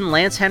Paxton,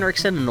 Lance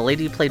Henriksen, and the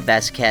lady who played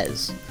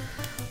Vasquez.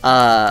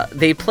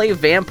 They play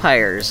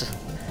vampires,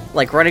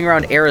 like running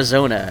around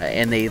Arizona,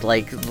 and they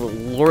like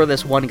lure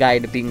this one guy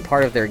into being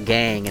part of their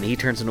gang, and he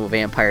turns into a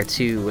vampire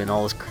too, and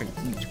all this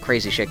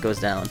crazy shit goes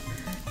down.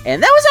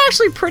 And that was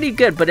actually pretty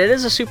good, but it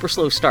is a super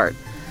slow start.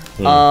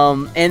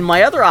 And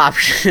my other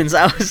options,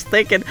 I was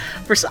thinking,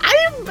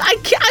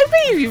 I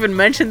may have even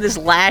mentioned this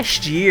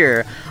last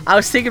year. I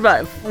was thinking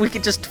about if we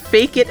could just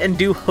fake it and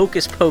do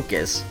Hocus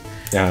Pocus.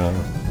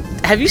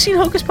 Have you seen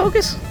Hocus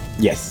Pocus?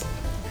 Yes.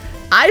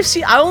 I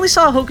only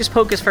saw Hocus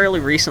Pocus fairly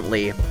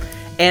recently,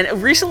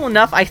 and recently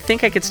enough, I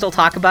think I could still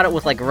talk about it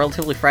with like a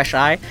relatively fresh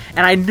eye.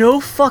 And I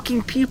know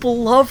fucking people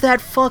love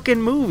that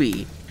fucking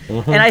movie,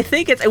 and I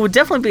think it would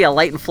definitely be a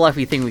light and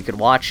fluffy thing we could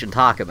watch and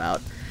talk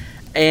about.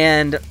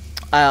 And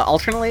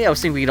alternately, I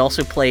was thinking we could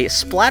also play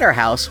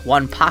Splatterhouse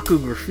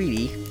Wanpaku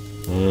Graffiti,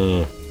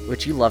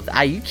 which you love.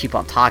 You keep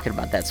on talking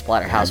about that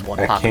Splatterhouse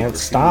Wanpaku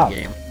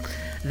Graffiti game.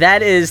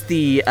 That is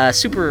the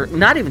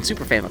not even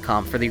Super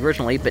Famicom for the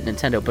original 8-bit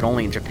Nintendo, but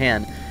only in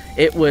Japan.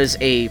 It was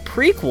a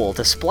prequel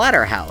to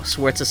Splatterhouse,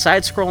 where it's a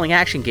side-scrolling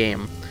action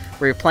game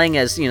where you're playing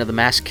as, the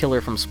masked killer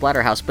from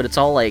Splatterhouse, but it's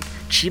all like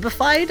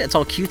chibified. It's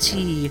all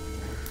cutesy,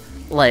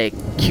 like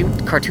cute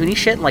cartoony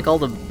shit, and like all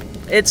the.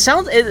 It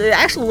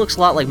actually looks a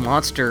lot like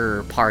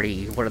Monster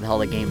Party, whatever the hell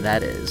the game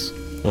that is.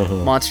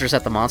 Monsters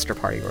at the Monster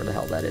Party, whatever the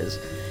hell that is.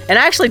 And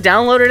I actually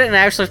downloaded it, and I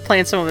actually was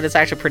playing some of it. It's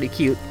actually pretty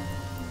cute.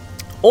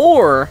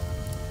 Or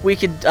we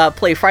could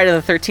play Friday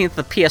the 13th,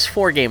 the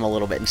PS4 game, a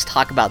little bit and just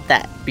talk about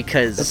that,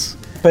 because...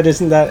 But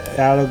isn't that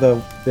out of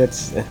the...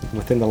 That's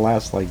within the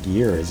last, like,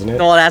 year, isn't it?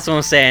 Well, that's what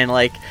I'm saying.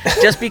 Like,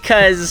 just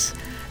because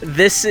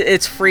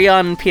it's free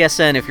on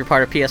PSN if you're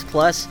part of PS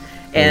Plus,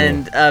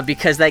 and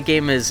because that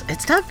game is...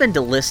 It's not been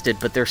delisted,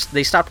 but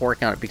they stopped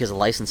working on it because of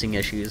licensing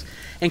issues.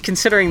 And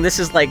considering this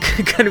is, like,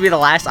 going to be the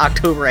last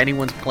October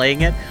anyone's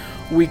playing it,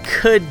 we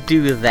could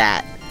do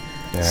that.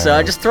 Yeah.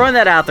 So just throwing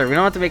that out there. We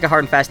don't have to make a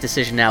hard and fast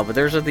decision now, but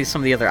those are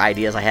some of the other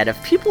ideas I had.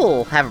 If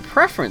people have a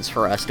preference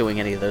for us doing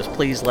any of those,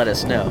 please let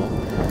us know.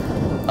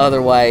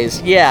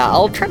 Otherwise, yeah,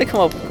 I'll try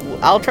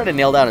to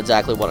nail down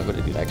exactly what I'm going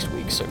to do next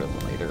week, sooner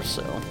than later,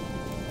 so.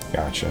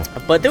 Gotcha.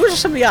 But those are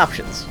some of the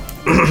options.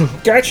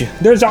 Gotcha.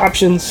 There's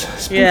options.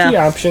 Spooky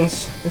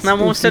options. And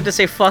I'm almost tempted to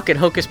say, fuck it,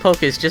 Hocus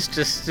Pocus.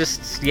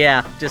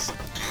 Yeah,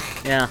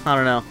 I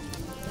don't know.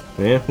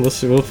 Yeah,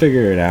 we'll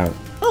figure it out.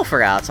 We'll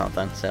figure out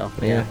something, so,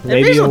 yeah.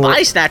 Maybe Invasion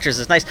Body Snatchers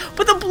is nice,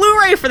 but the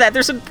Blu-ray for that,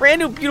 there's a brand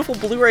new beautiful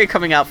Blu-ray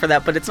coming out for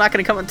that, but it's not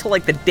going to come until,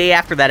 like, the day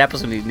after that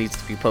episode needs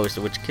to be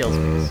posted, which kills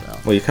me, so.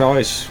 Well, you can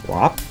always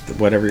swap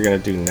whatever you're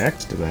going to do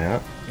next to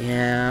that.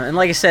 Yeah, and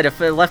like I said,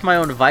 if I left my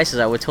own devices,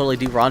 I would totally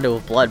do Rondo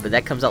of Blood, but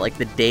that comes out, like,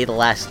 the day the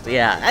last,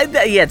 yeah,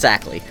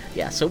 exactly.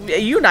 Yeah, so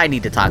you and I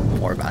need to talk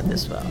more about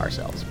this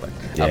ourselves, but.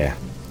 Yeah.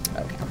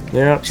 Okay.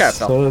 Yeah,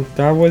 so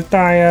that was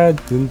Diad,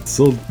 and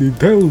so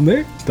until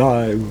next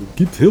time,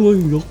 keep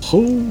filling your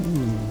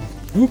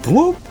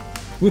hole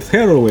with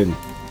heroin.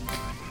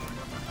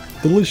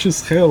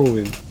 Delicious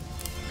heroin.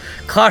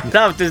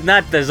 Karnov does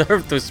not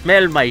deserve to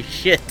smell my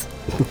shit.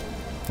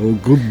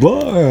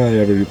 Goodbye,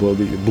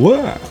 everybody.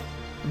 Blah.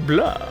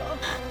 Blah.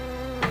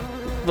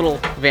 Little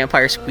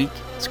vampire squeak.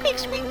 Squeak,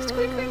 squeak,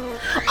 squeak, squeak.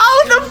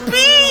 Oh, the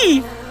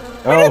bee!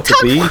 The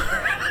bee?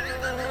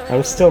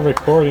 I'm still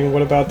recording.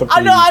 What about the bee?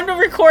 I know, I'm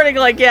recording.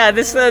 Like, yeah,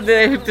 this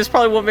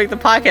probably won't make the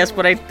podcast,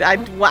 but I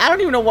don't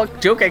even know what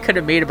joke I could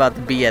have made about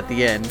the bee at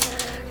the end.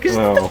 Because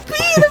the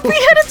bee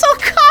had its own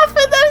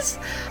coffin. That's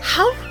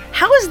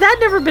how has that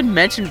never been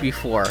mentioned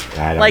before?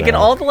 I don't know. In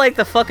all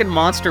the fucking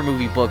monster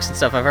movie books and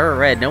stuff I've ever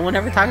read, no one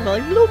ever talked about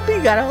little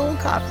bee got a little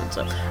coffin.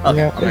 So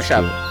okay, I'm gonna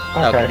shut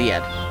up. Okay, the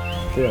end.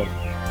 Good.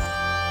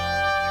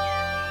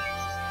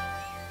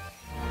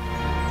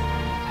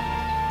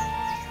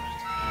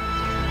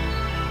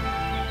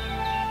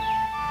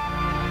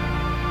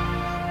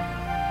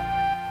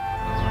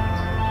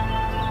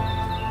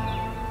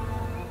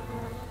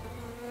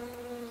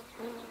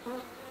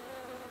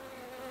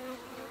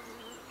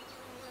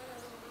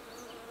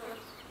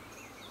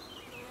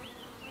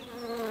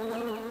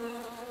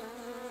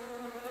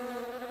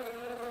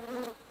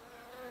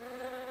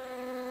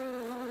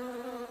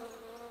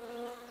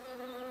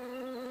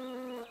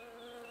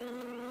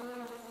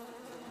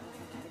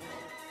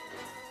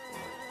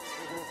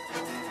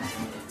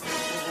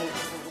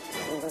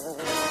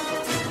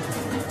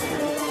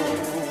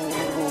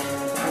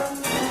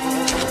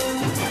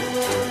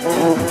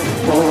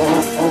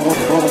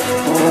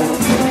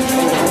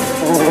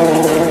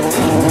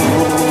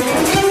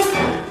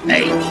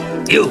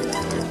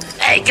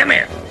 Hey, come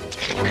here.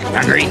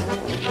 Hungry?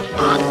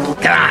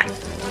 Come on.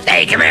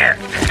 Hey, come here.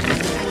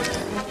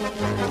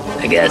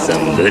 I got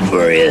something good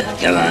for you.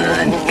 Come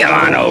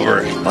on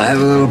over. I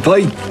have a little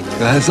plate.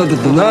 I have something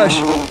to nosh.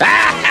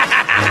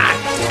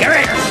 Come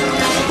here.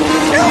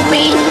 Help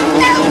me.